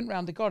 They went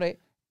round, they got it,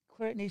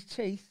 put it in his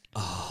teeth.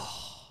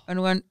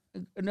 And went,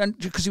 and then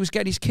because he was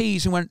getting his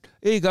keys, and went,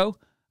 here you go.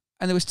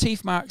 And there was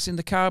teeth marks in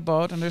the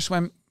cardboard, and I just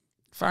went,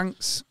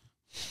 thanks.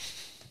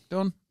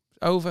 Done.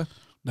 Over.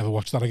 Never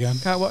watch that again.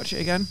 Can't watch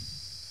it again.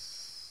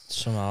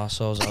 Some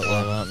arseholes out there,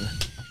 aren't there?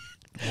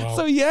 Wow.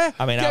 So yeah,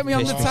 I mean, get I've me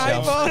on the pissed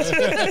time myself. board.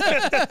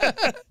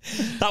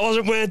 That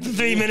wasn't worth the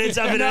 3 minutes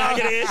having an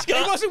agony, It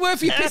Scott. wasn't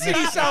worth you pissing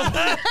yourself.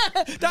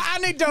 That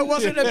anecdote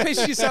wasn't a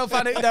piss yourself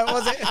anecdote,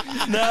 was it?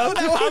 No.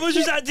 How much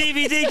was that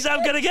DVD? Because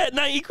I'm going to get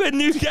 90 quid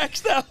new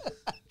decks now.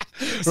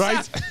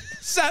 Right.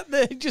 Sat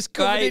there just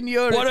covered in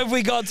urine. What have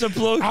we got to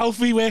plug?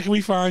 Alfie, where can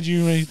we find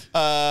you, mate?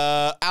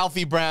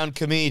 Alfie Brown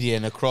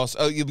comedian across.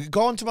 Oh, you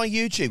go onto my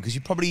YouTube because you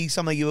probably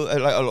some of you,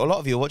 like, a lot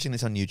of you are watching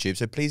this on YouTube.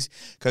 So please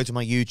go to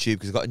my YouTube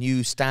because I've got a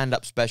new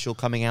stand-up special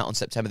coming out on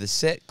September the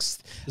 6th.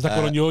 Is that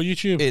going on your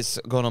YouTube? It's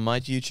gone on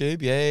my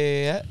YouTube.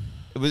 Yeah.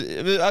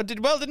 I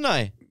did well, didn't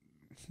I?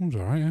 It was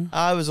all right, yeah.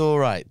 I was all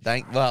right.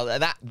 Well,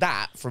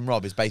 that from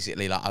Rob is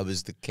basically like I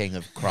was the king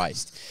of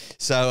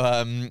Christ.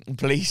 So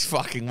please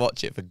fucking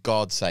watch it for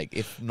God's sake.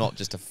 If not,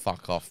 just to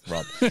fuck off,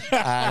 Rob.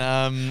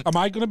 And, Am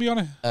I going to be on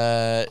it?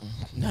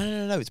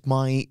 No.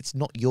 It's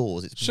not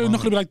yours. It's So not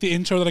going to be like the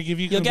intro that I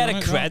give you? You'll get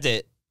a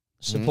credit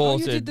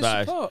supported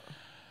by... Support.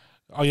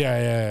 Oh,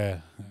 yeah.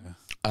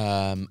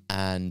 I've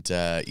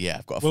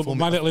got a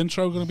My little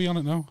intro going to be on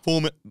it now?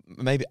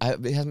 Maybe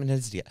it hasn't been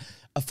edited yet.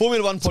 A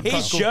Formula One podcast.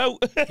 His show.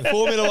 A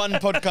Formula One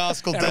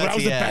podcast called Yeah, that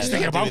was Dirty the Air. best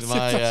thing about it,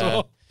 that's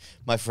all.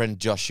 My friend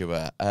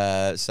Joshua.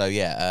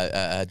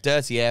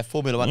 Dirty Air,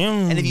 Formula One.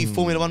 Any of you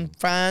Formula One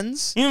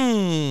fans?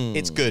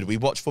 It's good. We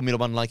watch Formula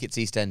One like it's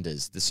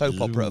EastEnders, the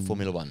soap opera of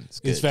Formula One. It's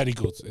good. It's very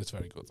good.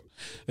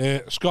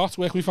 Scott,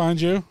 where can we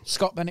find you?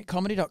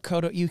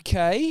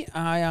 scottbennettcomedy.co.uk.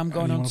 I am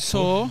going on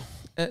tour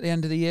at the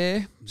end of the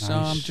year. Nice. So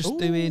I'm just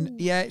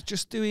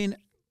doing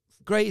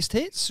greatest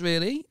hits,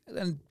 really,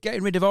 and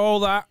getting rid of all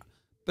that,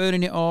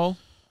 burning it all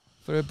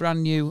for a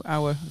brand new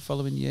hour the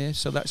following year.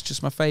 So that's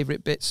just my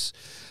favourite bits.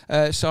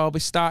 So I'll be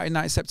starting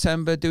that in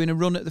September, doing a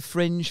run at the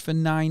Fringe for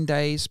 9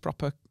 days,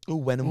 proper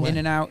when and in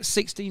and out.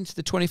 16th to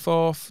the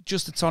 24th,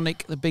 Just a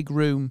Tonic, the big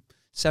room,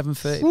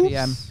 7:30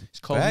 p.m. It's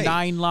called Great.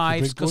 9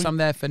 Lives big because boy. I'm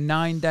there for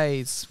 9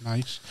 days.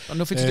 Nice. Got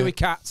nothing to do with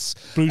cats.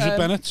 Brews with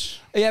Bennett.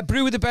 Yeah,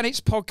 Brew with the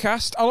Bennetts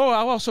podcast. I'll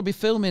also be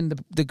filming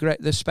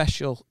the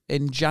special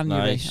in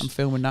January. Nice. I'm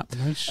filming that.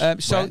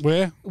 Nice. So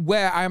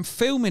Where I am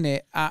filming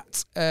it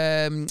at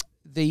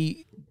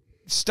the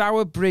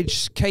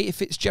Stourbridge Katie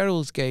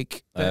Fitzgerald's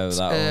gig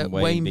that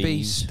Wayne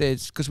Beast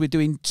did, because we're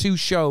doing 2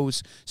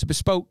 shows. It's a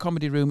bespoke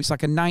comedy room. It's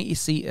like a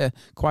 90-seater,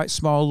 quite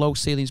small, low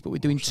ceilings, but we're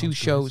doing 2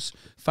 shows,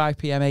 5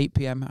 p.m, 8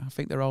 p.m. I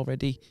think they're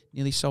already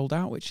nearly sold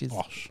out, which is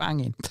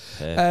banging.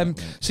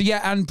 So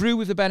yeah, and Brew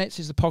with the Bennetts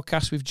is the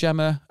podcast with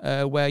Gemma,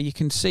 where you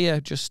can see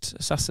her just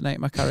assassinate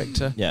my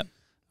character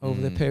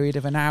over the period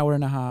of an hour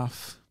and a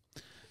half.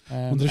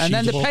 And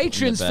then the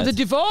patrons for the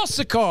divorce,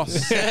 of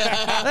course.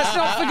 Let's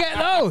not forget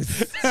those.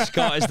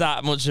 Scott is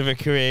that much of a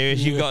career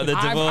as you've got the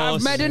divorce.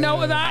 I've made a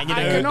note of that.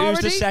 And who's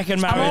the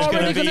second marriage I'm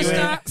going already to be? going to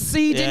start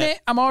seeding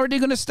it. I'm already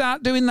going to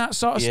start doing that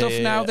sort of stuff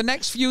now. The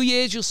next few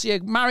years, you'll see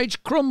a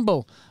marriage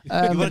crumble. You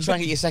want to try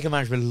and get your second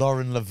marriage with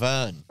Lauren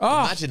Laverne.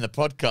 Imagine the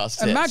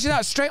podcast. Imagine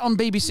that straight on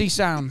BBC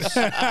Sounds.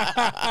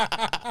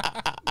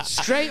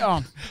 Straight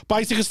on.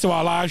 Buy tickets to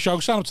our live show.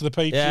 Sign up to the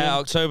Patreon. Yeah,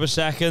 October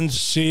 2nd.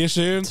 See you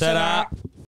soon. Ta-da.